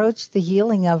going to approach the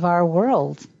healing of our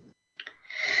world?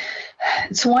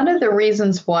 It's one of the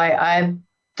reasons why I've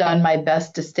done my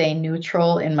best to stay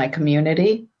neutral in my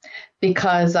community,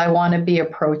 because I want to be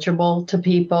approachable to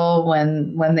people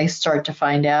when they start to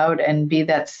find out and be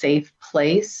that safe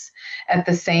place. At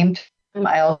the same time,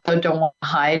 I also don't want to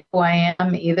hide who I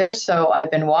am either. So I've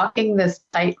been walking this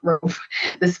tightrope,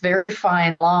 this very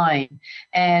fine line,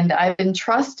 and I've been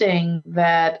trusting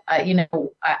that I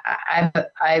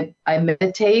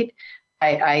meditate,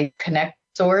 I connect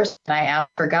source, and I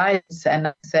asked for guidance, and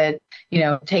I said,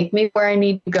 take me where I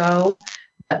need to go.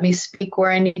 Let me speak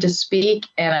where I need to speak,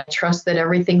 and I trust that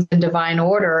everything's in divine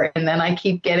order. And then I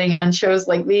keep getting on shows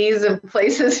like these and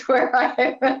places where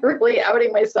I'm really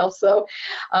outing myself. So,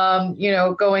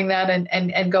 going that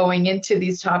and going into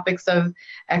these topics of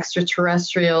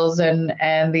extraterrestrials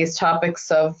and these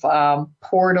topics of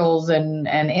portals and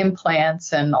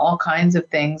implants and all kinds of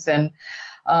things. And,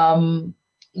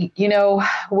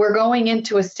 we're going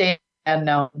into a state of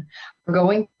unknown. We're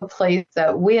going to a place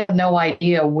that we have no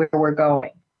idea where we're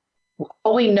going.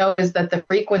 All we know is that the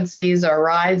frequencies are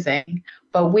rising,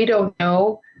 but we don't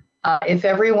know if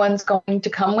everyone's going to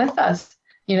come with us.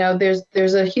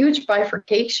 There's a huge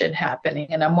bifurcation happening,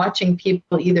 and I'm watching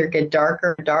people either get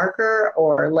darker and darker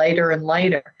or lighter and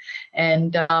lighter.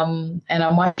 And I'm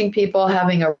watching people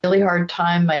having a really hard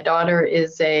time. My daughter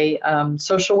is a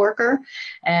social worker,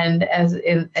 and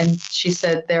she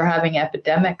said they're having an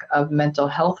epidemic of mental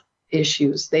health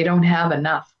issues. They don't have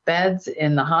enough beds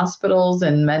in the hospitals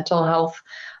and mental health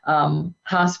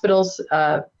hospitals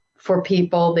for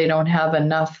people. They don't have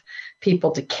enough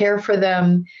people to care for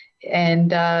them.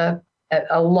 And a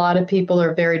lot of people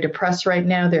are very depressed right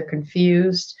now. They're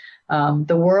confused.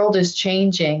 The world is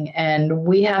changing, and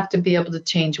we have to be able to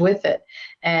change with it.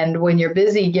 And when you're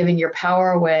busy giving your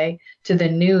power away to the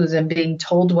news and being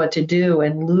told what to do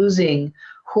and losing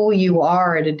who you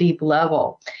are at a deep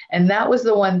level. And that was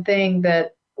the one thing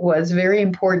that was very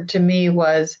important to me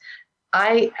was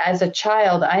as a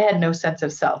child, I had no sense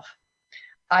of self.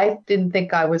 I didn't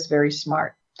think I was very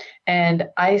smart. And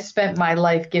I spent my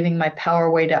life giving my power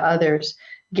away to others,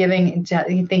 thinking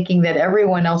that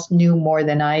everyone else knew more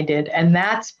than I did. And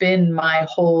that's been my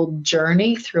whole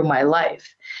journey through my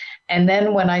life. And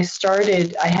then when I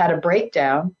had a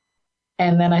breakdown,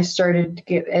 and then I started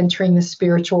entering the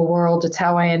spiritual world. It's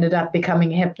how I ended up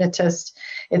becoming a hypnotist.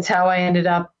 It's how I ended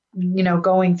up,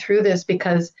 going through this,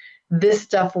 because this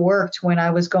stuff worked when I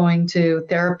was going to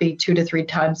therapy 2 to 3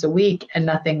 times a week, and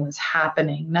nothing was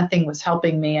happening. Nothing was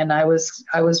helping me, and I was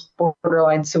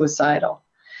borderline suicidal.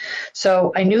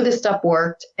 So I knew this stuff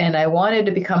worked, and I wanted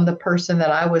to become the person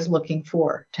that I was looking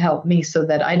for to help me, so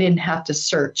that I didn't have to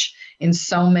search in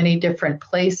so many different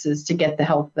places to get the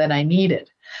help that I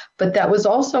needed. But that was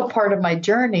also part of my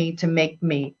journey to make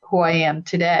me who I am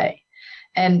today.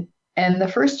 And the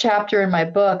first chapter in my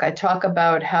book, I talk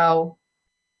about how,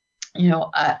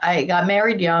 I got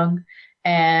married young,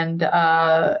 and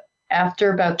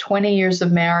after about 20 years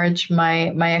of marriage,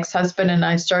 my ex-husband and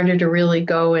I started to really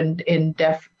go in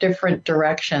different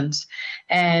directions.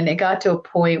 And it got to a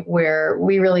point where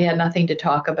we really had nothing to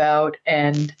talk about.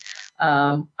 And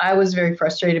I was very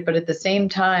frustrated, but at the same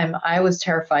time, I was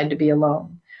terrified to be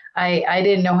alone. I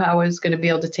didn't know how I was going to be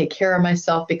able to take care of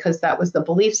myself, because that was the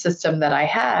belief system that I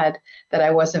had, that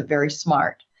I wasn't very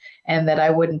smart and that I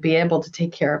wouldn't be able to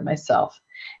take care of myself.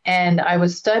 And I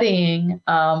was studying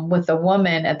with a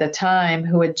woman at the time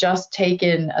who had just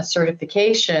taken a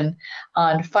certification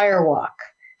on firewalk,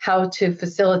 how to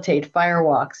facilitate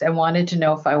firewalks, and wanted to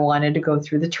know if I wanted to go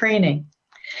through the training.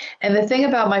 And the thing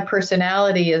about my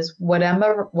personality is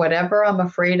whatever I'm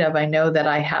afraid of, I know that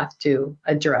I have to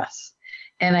address.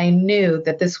 And I knew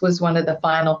that this was one of the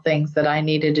final things that I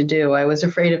needed to do. I was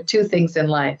afraid of 2 things in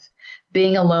life: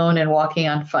 being alone and walking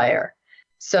on fire.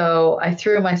 So I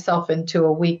threw myself into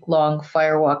a week-long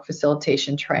firewalk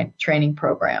facilitation training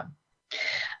program.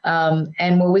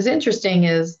 And what was interesting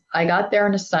is I got there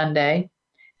on a Sunday,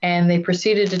 and they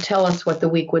proceeded to tell us what the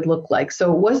week would look like.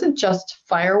 So it wasn't just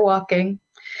firewalking.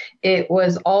 It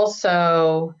was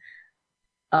also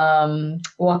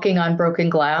walking on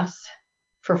broken glass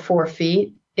for 4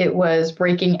 feet. It was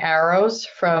breaking arrows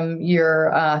from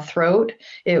your throat.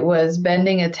 It was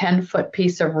bending a 10-foot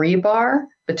piece of rebar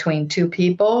between 2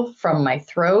 people from my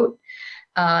throat.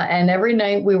 And every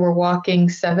night we were walking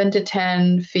 7 to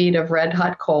 10 feet of red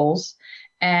hot coals.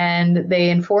 And they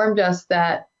informed us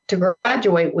that to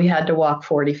graduate, we had to walk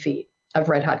 40 feet of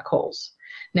red hot coals.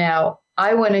 Now,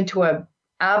 I went into an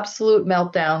absolute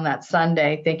meltdown that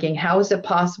Sunday, thinking, how is it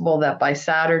possible that by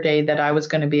Saturday that I was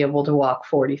going to be able to walk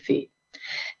 40 feet?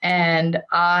 And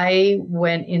I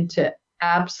went into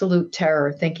absolute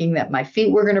terror, thinking that my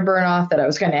feet were going to burn off, that I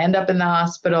was going to end up in the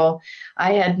hospital.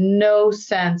 I had no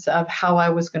sense of how I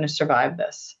was going to survive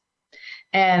this.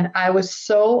 And I was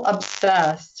so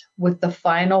obsessed with the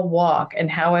final walk and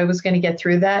how I was going to get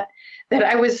through that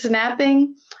I was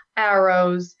snapping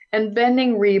arrows and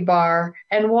bending rebar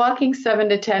and walking 7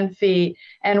 to 10 feet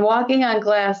and walking on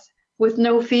glass with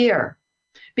no fear,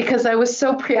 because I was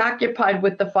so preoccupied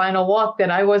with the final walk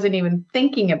that I wasn't even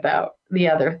thinking about the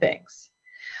other things.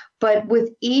 But with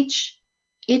each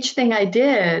each thing I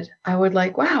did, I would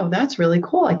like, wow, that's really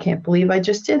cool. I can't believe I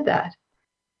just did that.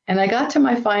 And I got to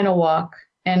my final walk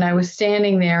and I was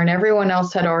standing there and everyone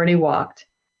else had already walked.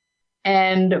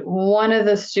 And one of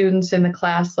the students in the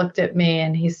class looked at me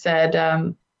and he said,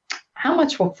 how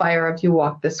much fire have you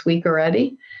walked this week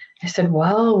already? I said,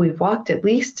 well, we've walked at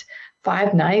least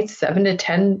 5 nights, 7 to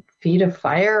 10 feet of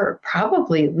fire,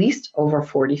 probably at least over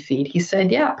 40 feet. He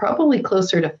said, yeah, probably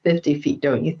closer to 50 feet,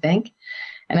 don't you think?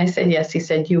 And I said, yes. He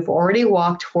said, you've already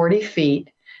walked 40 feet.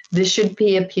 This should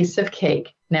be a piece of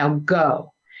cake. Now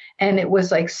go. And it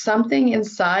was like something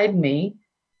inside me,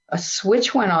 a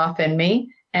switch went off in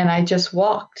me, and I just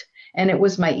walked. And it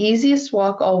was my easiest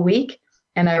walk all week.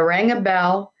 And I rang a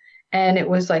bell, and it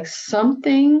was like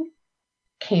something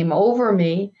came over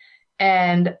me.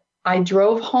 And I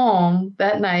drove home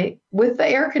that night with the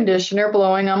air conditioner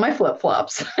blowing on my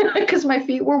flip-flops because my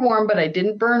feet were warm, but I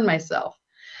didn't burn myself.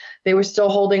 They were still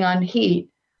holding on heat.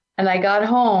 And I got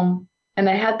home and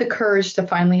I had the courage to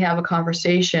finally have a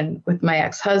conversation with my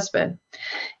ex-husband.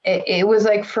 It was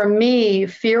like, for me,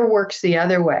 fear works the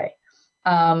other way.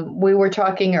 We were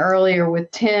talking earlier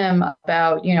with Tim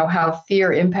about, how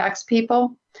fear impacts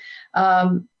people.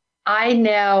 I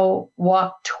now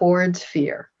walk towards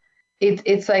fear.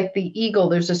 It's like the eagle.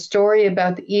 There's a story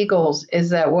about the eagles, is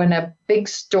that when a big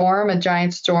storm, a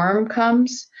giant storm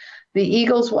comes, the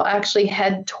eagles will actually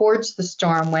head towards the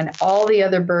storm when all the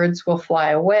other birds will fly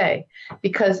away.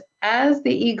 Because as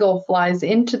the eagle flies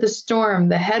into the storm,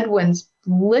 the headwinds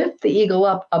lift the eagle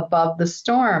up above the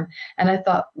storm. And I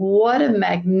thought, what a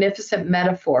magnificent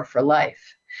metaphor for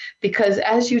life. Because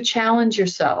as you challenge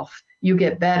yourself, you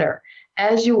get better.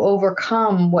 As you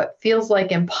overcome what feels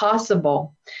like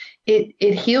impossible,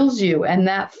 it heals you. And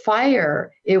that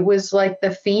fire, it was like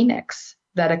the phoenix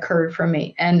that occurred for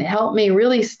me and helped me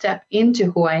really step into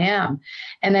who I am.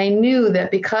 And I knew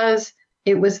that because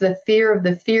it was the fear of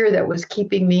the fear that was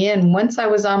keeping me in, once I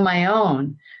was on my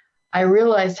own, I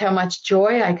realized how much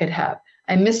joy I could have.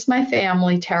 I miss my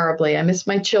family terribly. I miss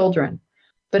my children,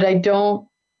 but I don't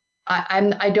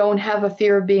have a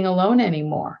fear of being alone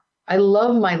anymore. I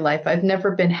love my life. I've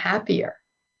never been happier.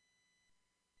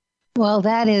 Well,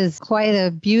 that is quite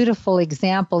a beautiful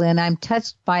example, and I'm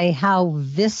touched by how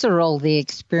visceral the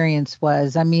experience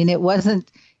was. I mean, it wasn't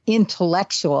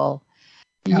intellectual.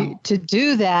 No. To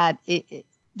do that,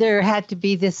 there had to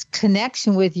be this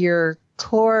connection with your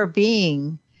core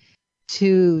being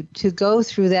to go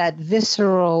through that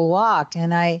visceral walk.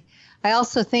 And I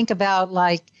also think about,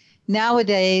 like,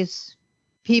 nowadays,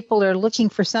 people are looking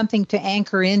for something to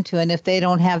anchor into, and if they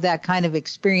don't have that kind of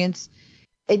experience,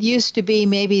 it used to be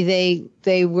maybe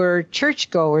they were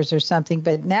churchgoers or something,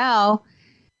 but now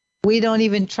we don't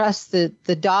even trust the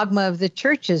dogma of the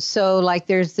churches. So, like,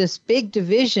 there's this big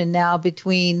division now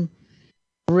between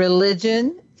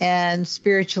religion and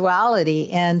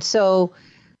spirituality. And so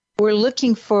we're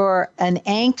looking for an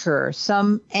anchor,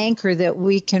 some anchor that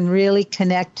we can really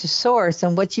connect to source.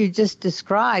 And what you just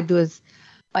described was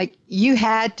like, you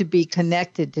had to be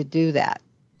connected to do that.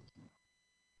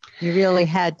 You really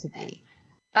had to be.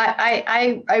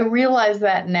 I realize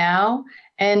that now,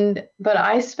 but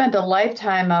I spent a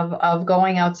lifetime of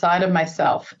going outside of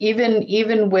myself.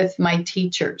 Even with my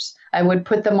teachers, I would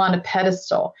put them on a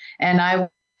pedestal, and I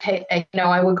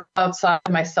would go outside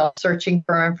of myself searching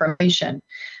for information,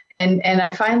 and I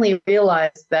finally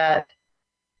realized that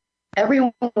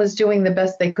everyone was doing the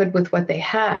best they could with what they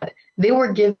had. They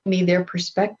were giving me their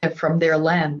perspective from their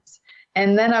lens.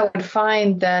 And then I would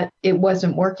find that it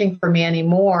wasn't working for me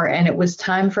anymore, and it was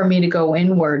time for me to go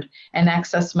inward and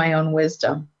access my own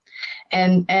wisdom.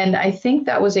 And I think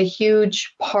that was a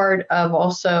huge part of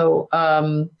also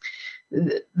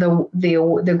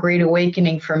the Great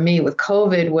Awakening for me with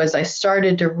COVID. Was I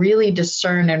started to really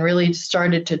discern and really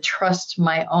started to trust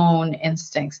my own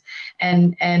instincts.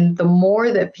 And the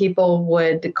more that people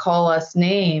would call us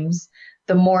names,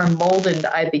 the more emboldened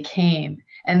I became.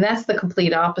 And that's the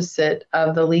complete opposite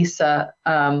of the Lisa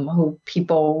who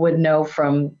people would know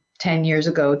from 10 years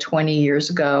ago, 20 years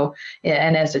ago,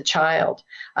 and as a child.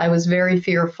 I was very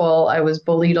fearful. I was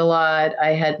bullied a lot. I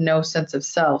had no sense of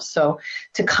self. So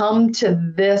to come to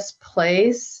this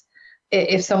place,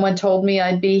 if someone told me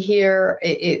I'd be here,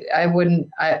 I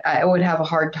would have a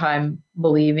hard time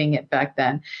believing it back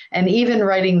then. And even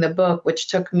writing the book, which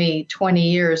took me 20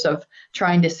 years of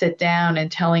trying to sit down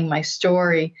and telling my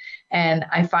story, and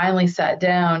I finally sat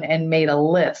down and made a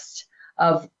list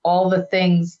of all the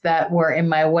things that were in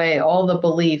my way, all the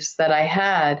beliefs that I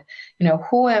had.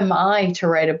 Who am I to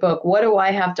write a book? What do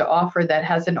I have to offer that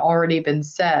hasn't already been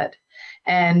said?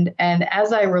 And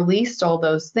as I released all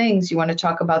those things, you want to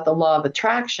talk about the law of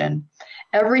attraction,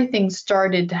 everything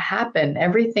started to happen.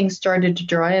 Everything started to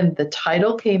draw in. The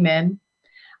title came in.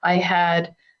 I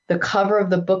had the cover of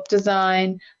the book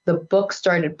design. The book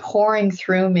started pouring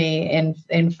through me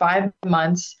in 5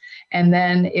 months. And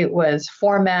then it was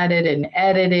formatted and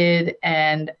edited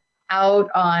and out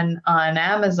on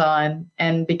Amazon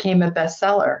and became a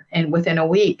bestseller within a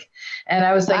week. And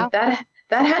I was Wow. like,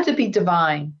 that had to be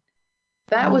divine.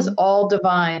 That was all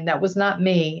divine. That was not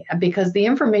me, because the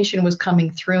information was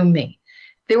coming through me.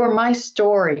 They were my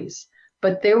stories,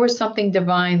 but there was something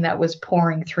divine that was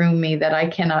pouring through me that I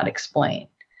cannot explain.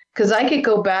 Because I could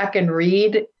go back and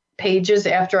read pages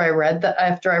after I wrote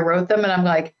them, and I'm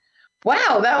like,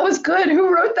 wow, that was good.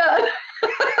 Who wrote that?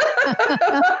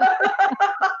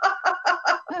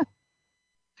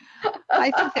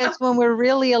 I think that's when we're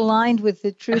really aligned with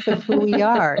the truth of who we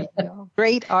are.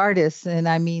 Great artists, and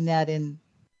I mean that in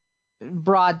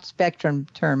broad spectrum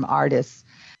term, artists.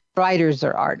 Writers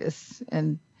are artists.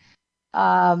 And,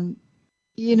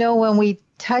 when we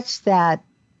touch that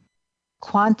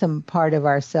quantum part of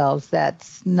ourselves,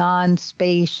 that's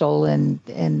non-spatial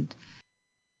and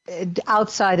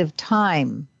outside of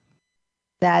time,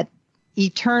 that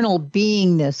eternal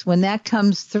beingness, when that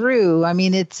comes through, I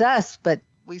mean, it's us, but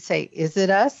we say, is it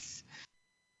us?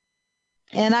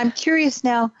 And I'm curious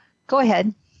now, go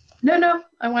ahead. No,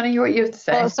 I want to hear what you have to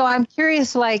say. So I'm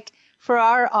curious, like, for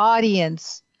our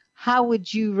audience, how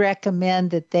would you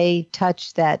recommend that they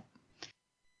touch that,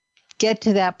 get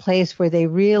to that place where they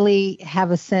really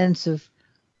have a sense of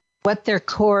what their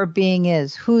core being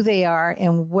is, who they are,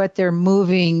 and what they're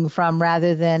moving from,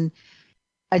 rather than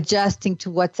adjusting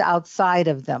to what's outside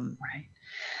of them? Right.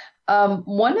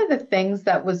 One of the things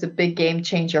that was a big game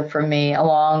changer for me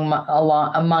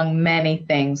among many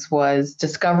things was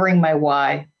discovering my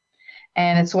why.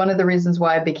 And it's one of the reasons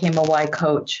why I became a why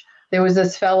coach. There was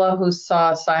this fellow who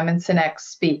saw Simon Sinek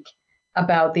speak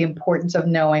about the importance of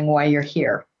knowing why you're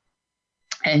here.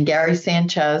 And Gary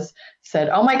Sanchez said,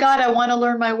 oh my God, I want to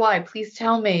learn my why. Please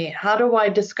tell me, how do I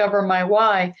discover my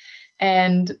why?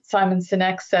 And Simon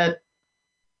Sinek said,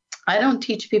 I don't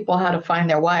teach people how to find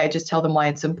their why. I just tell them why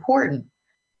it's important.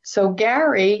 So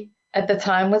Gary at the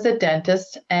time was a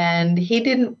dentist, and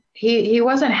he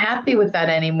wasn't happy with that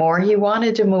anymore. He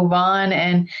wanted to move on,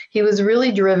 and he was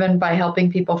really driven by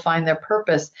helping people find their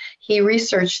purpose. He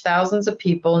researched thousands of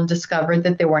people and discovered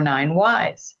that there were 9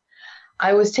 whys.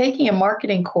 I was taking a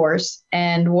marketing course,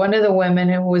 and one of the women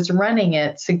who was running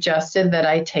it suggested that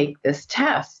I take this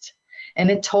test. And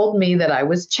it told me that I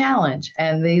was challenged.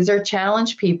 And these are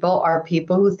challenged people are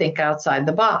people who think outside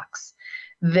the box.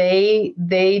 They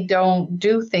don't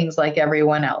do things like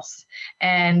everyone else.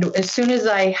 And as soon as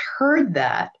I heard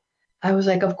that, I was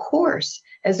like, of course.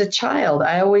 As a child,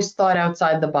 I always thought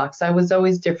outside the box. I was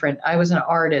always different. I was an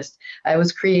artist. I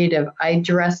was creative. I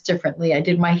dressed differently. I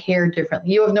did my hair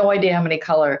differently. You have no idea how many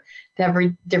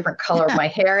every different color my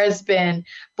hair has been: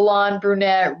 blonde,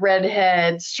 brunette,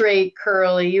 redhead, straight,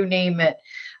 curly, you name it.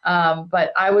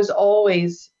 But I was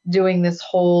always doing this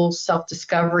whole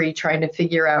self-discovery, trying to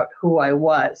figure out who I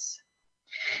was.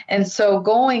 And so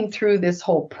going through this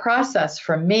whole process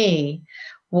for me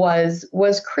was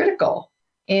critical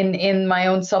in my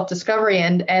own self-discovery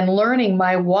and learning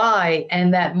my why,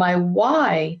 and that my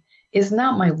why is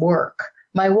not my work.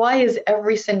 My why is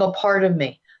every single part of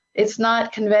me. It's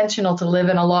not conventional to live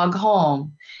in a log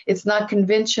home. It's not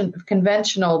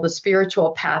conventional, the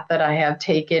spiritual path that I have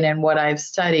taken and what I've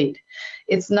studied.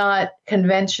 It's not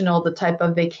conventional, the type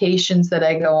of vacations that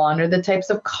I go on or the types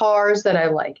of cars that I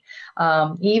like.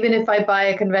 Even if I buy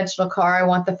a conventional car, I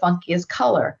want the funkiest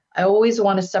color. I always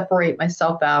want to separate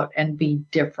myself out and be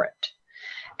different.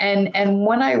 And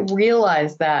when I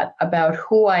realized that about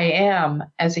who I am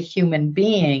as a human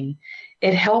being,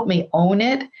 it helped me own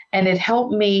it, and it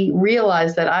helped me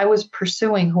realize that I was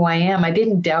pursuing who I am. I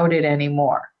didn't doubt it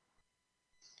anymore.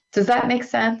 Does that make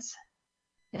sense?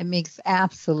 It makes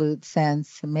absolute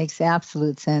sense. It makes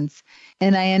absolute sense.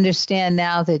 And I understand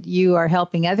now that you are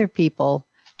helping other people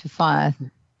to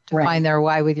find their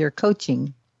why with your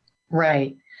coaching.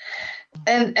 Right.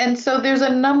 And so there's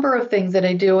a number of things that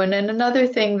I do. And then another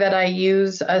thing that I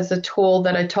use as a tool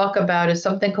that I talk about is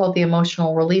something called the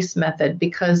emotional release method,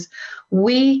 because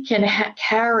we can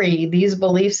carry these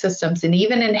belief systems and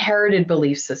even inherited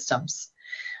belief systems.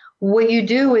 What you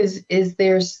do is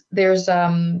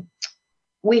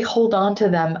we hold on to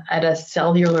them at a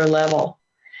cellular level.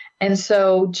 And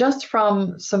so just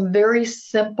from some very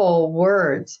simple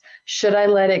words, should I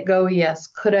let it go? Yes.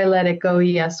 Could I let it go?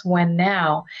 Yes. When?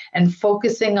 Now? And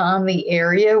focusing on the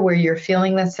area where you're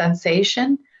feeling the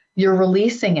sensation, you're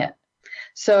releasing it.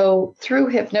 So through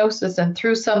hypnosis and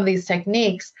through some of these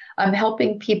techniques, I'm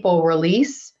helping people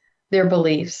release their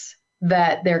beliefs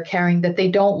that they're carrying, that they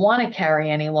don't want to carry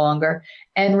any longer,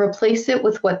 and replace it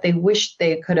with what they wish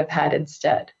they could have had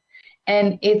instead.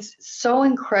 And it's so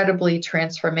incredibly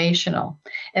transformational.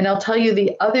 And I'll tell you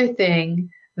the other thing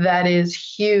that is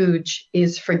huge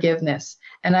is forgiveness.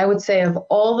 And I would say of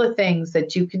all the things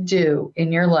that you could do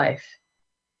in your life,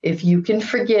 if you can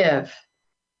forgive,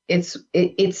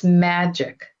 it's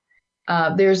magic.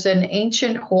 There's an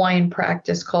ancient Hawaiian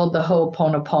practice called the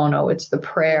Ho'oponopono. It's the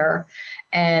prayer.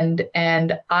 And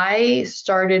I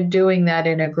started doing that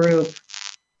in a group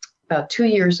about 2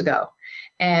 years ago.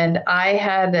 And I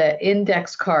had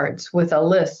index cards with a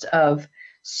list of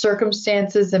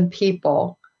circumstances and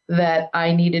people that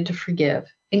I needed to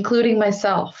forgive, including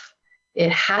myself.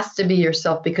 It has to be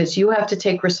yourself, because you have to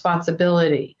take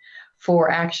responsibility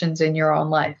for actions in your own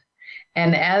life.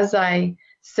 And as I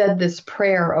said this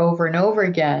prayer over and over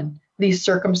again, these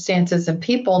circumstances and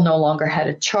people no longer had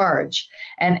a charge.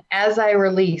 And as I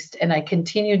released and I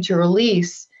continued to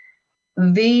release,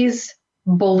 these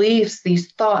beliefs,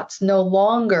 these thoughts no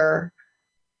longer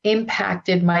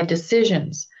impacted my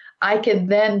decisions. I could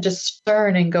then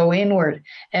discern and go inward.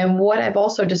 And what I've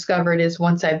also discovered is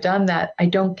once I've done that, I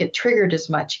don't get triggered as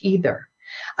much either.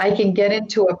 I can get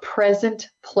into a present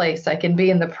place. I can be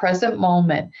in the present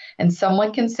moment, and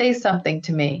someone can say something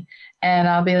to me, and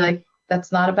I'll be like,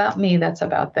 that's not about me, that's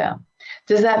about them.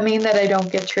 Does that mean that I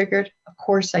don't get triggered? Of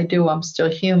course I do. I'm still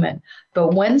human.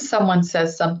 But when someone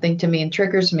says something to me and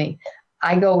triggers me,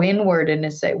 I go inward and I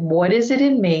say, what is it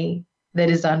in me that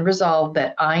is unresolved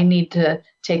that I need to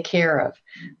take care of?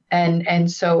 And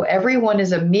so everyone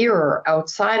is a mirror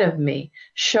outside of me,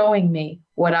 showing me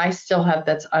what I still have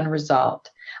that's unresolved.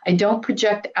 I don't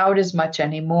project out as much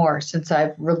anymore since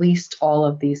I've released all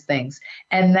of these things.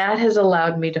 And that has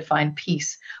allowed me to find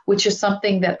peace, which is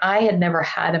something that I had never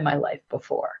had in my life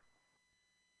before.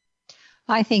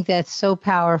 I think that's so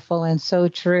powerful and so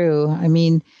true. I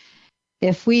mean,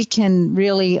 if we can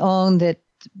really own that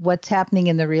what's happening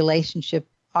in the relationship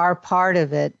are part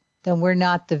of it, then we're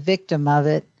not the victim of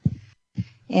it.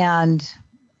 And,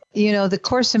 you know, the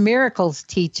Course in Miracles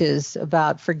teaches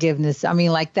about forgiveness. I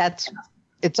mean, like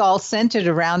it's all centered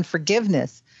around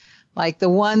forgiveness. Like the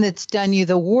one that's done you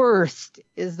the worst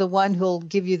is the one who'll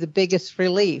give you the biggest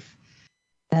relief.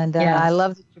 And I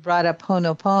love that you brought up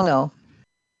Ho'oponopono.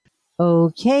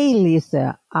 Okay,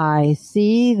 Lisa, I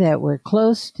see that we're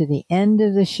close to the end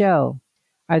of the show.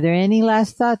 Are there any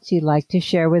last thoughts you'd like to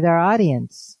share with our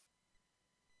audience?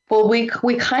 Well, we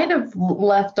kind of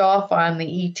left off on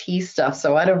the ET stuff,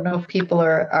 so I don't know if people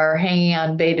are hanging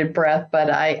on bated breath, but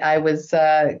I was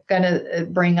going to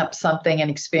bring up an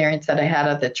experience that I had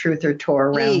at the Truther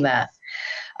Tour around that.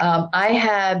 I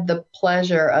had the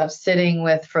pleasure of sitting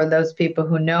with, for those people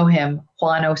who know him,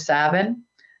 Juan O'Savin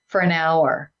for an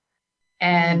hour.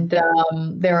 And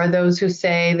there are those who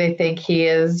say they think he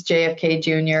is JFK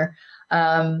Jr.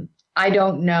 I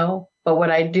don't know. But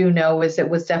what I do know is it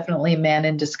was definitely a man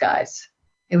in disguise.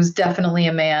 It was definitely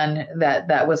a man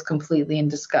that was completely in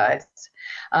disguise.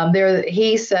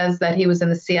 He says that he was in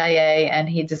the CIA and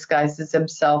he disguises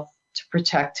himself to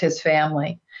protect his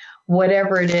family.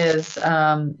 Whatever it is,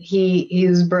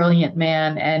 he's a brilliant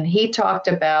man. And he talked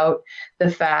about the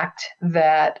fact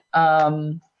that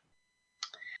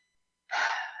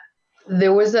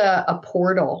there was a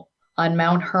portal on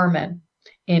Mount Hermon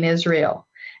in Israel.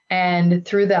 And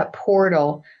through that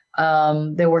portal,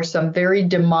 there were some very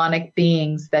demonic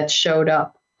beings that showed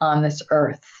up on this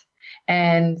earth.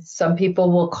 And some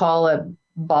people will call it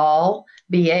Baal,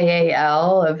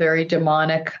 B-A-A-L, a very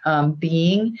demonic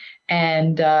being.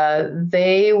 And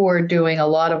they were doing a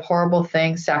lot of horrible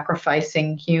things,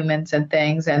 sacrificing humans and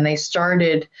things. And they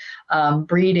started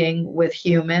breeding with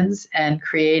humans and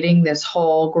creating this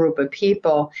whole group of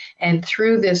people. And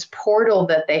through this portal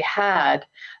that they had,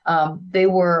 they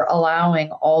were allowing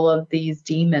all of these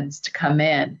demons to come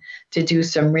in to do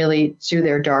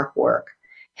their dark work.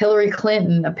 Hillary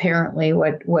Clinton, apparently,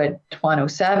 what Juan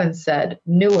O'Savin said,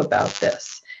 knew about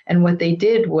this. And what they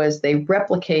did was they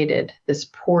replicated this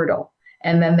portal,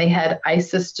 and then they had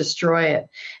ISIS destroy it.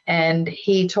 And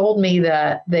he told me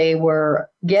that they were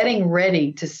getting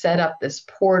ready to set up this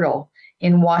portal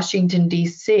in Washington,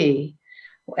 D.C.,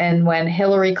 and when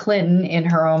Hillary Clinton, in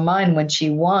her own mind, when she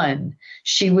won,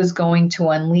 she was going to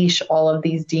unleash all of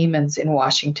these demons in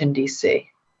Washington, D.C.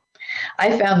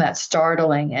 I found that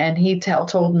startling, and he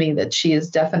told me that she is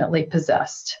definitely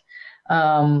possessed.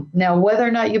 Now, whether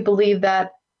or not you believe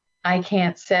that, I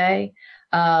can't say.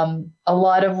 A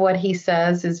lot of what he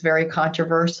says is very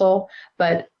controversial,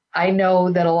 but I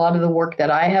know that a lot of the work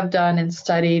that I have done and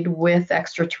studied with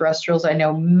extraterrestrials, I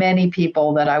know many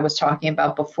people that I was talking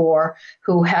about before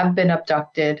who have been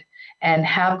abducted and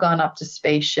have gone up to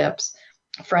spaceships.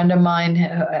 A friend of mine,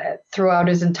 throughout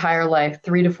his entire life,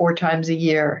 3 to 4 times a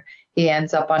year, he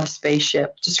ends up on a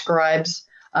spaceship, describes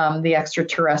the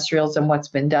extraterrestrials and what's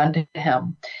been done to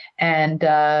him. And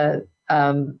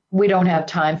we don't have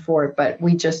time for it, but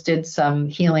we just did some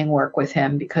healing work with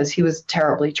him because he was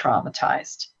terribly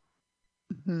traumatized.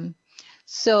 Mm-hmm.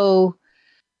 So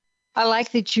I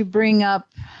like that you bring up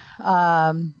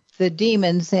the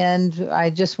demons, and I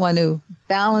just want to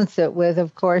balance it with,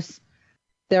 of course,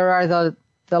 there are the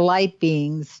light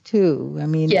beings too. I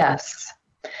mean, yes.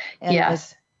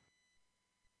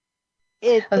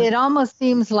 It almost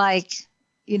seems like,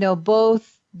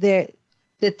 both that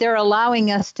they're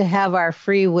allowing us to have our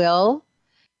free will,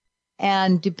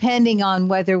 and depending on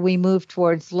whether we move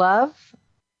towards love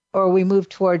or we move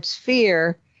towards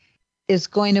fear is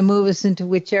going to move us into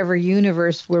whichever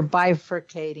universe we're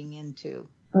bifurcating into.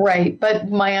 Right. But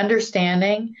my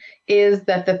understanding is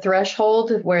that the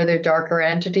threshold where the darker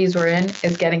entities were in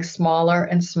is getting smaller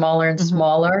and smaller and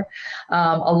smaller.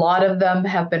 A lot of them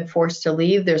have been forced to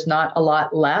leave. There's not a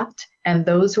lot left. And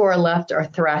those who are left are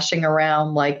thrashing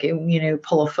around like,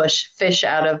 pull a fish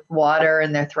out of water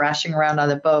and they're thrashing around on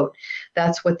the boat.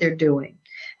 That's what they're doing.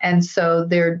 And so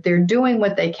they're doing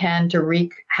what they can to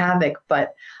wreak havoc.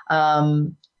 But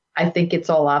I think it's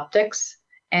all optics.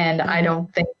 And I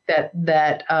don't think that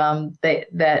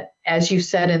as you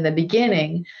said in the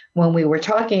beginning, when we were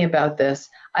talking about this,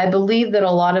 I believe that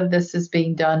a lot of this is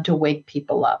being done to wake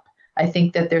people up. I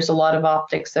think that there's a lot of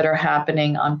optics that are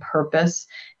happening on purpose,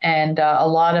 and a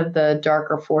lot of the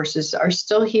darker forces are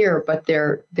still here, but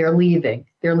they're leaving.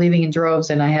 They're leaving in droves,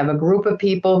 and I have a group of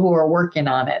people who are working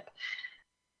on it.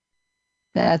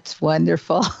 That's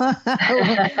wonderful.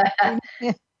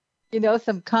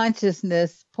 Some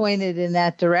consciousness pointed in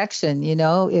that direction.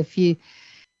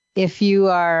 If you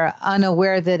are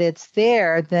unaware that it's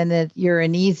there, then you're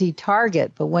an easy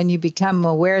target. But when you become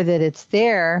aware that it's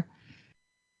there,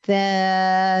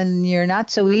 then you're not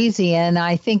so easy. And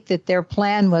I think that their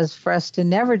plan was for us to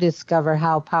never discover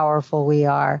how powerful we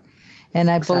are.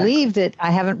 And I believe that,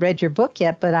 I haven't read your book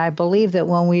yet, but I believe that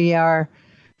when we are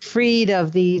freed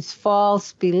of these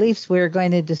false beliefs, we're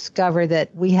going to discover that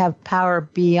we have power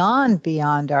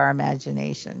beyond our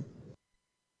imagination.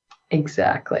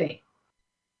 Exactly.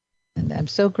 And I'm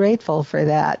so grateful for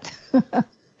that.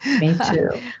 Me too.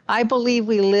 I believe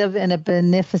we live in a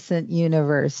beneficent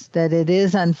universe, that it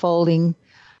is unfolding.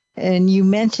 And you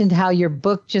mentioned how your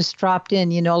book just dropped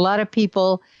in. A lot of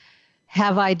people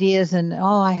have ideas and,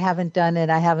 I haven't done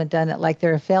it, like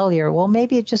they're a failure. Well,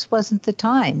 maybe it just wasn't the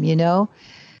time,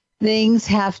 Things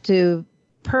have to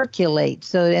percolate.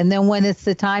 So, and then when it's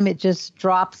the time, it just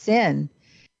drops in.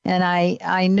 And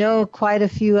I know quite a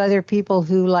few other people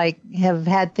who have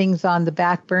had things on the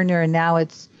back burner and now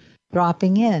it's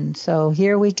dropping in. So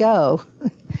here we go,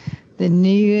 the new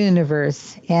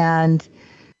universe. And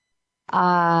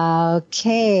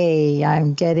okay,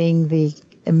 I'm getting the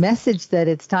message that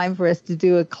it's time for us to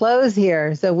do a close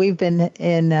here. So we've been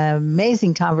in an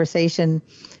amazing conversation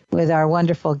with our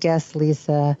wonderful guest,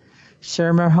 Lisa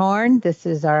Schermerhorn. This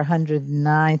is our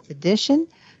 109th edition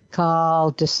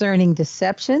called Discerning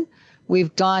Deception.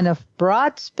 We've gone a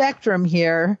broad spectrum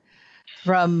here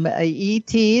from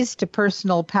ETs to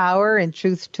personal power and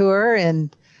truth tour.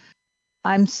 And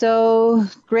I'm so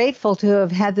grateful to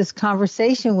have had this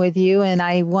conversation with you. And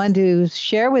I want to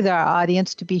share with our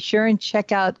audience to be sure and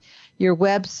check out your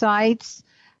websites.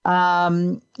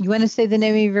 You want to say the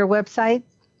name of your website?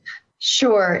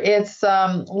 Sure. It's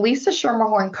Lisa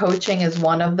Schermerhorn Coaching is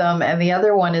one of them, and the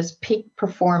other one is Peak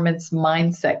Performance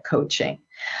Mindset Coaching.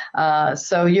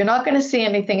 So you're not going to see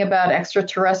anything about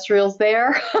extraterrestrials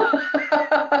there,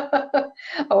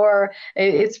 or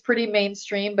it's pretty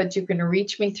mainstream, but you can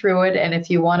reach me through it. And if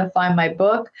you want to find my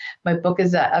book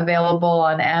is available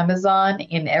on Amazon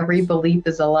in Every Belief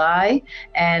is a Lie.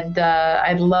 And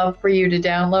I'd love for you to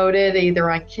download it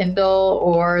either on Kindle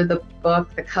or the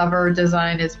book. The cover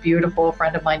design is beautiful. A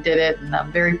friend of mine did it, and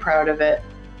I'm very proud of it.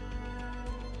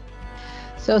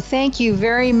 So thank you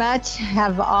very much.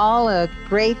 Have all a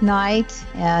great night,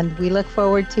 and we look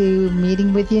forward to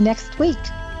meeting with you next week.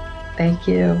 Thank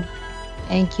you.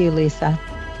 Thank you, Lisa.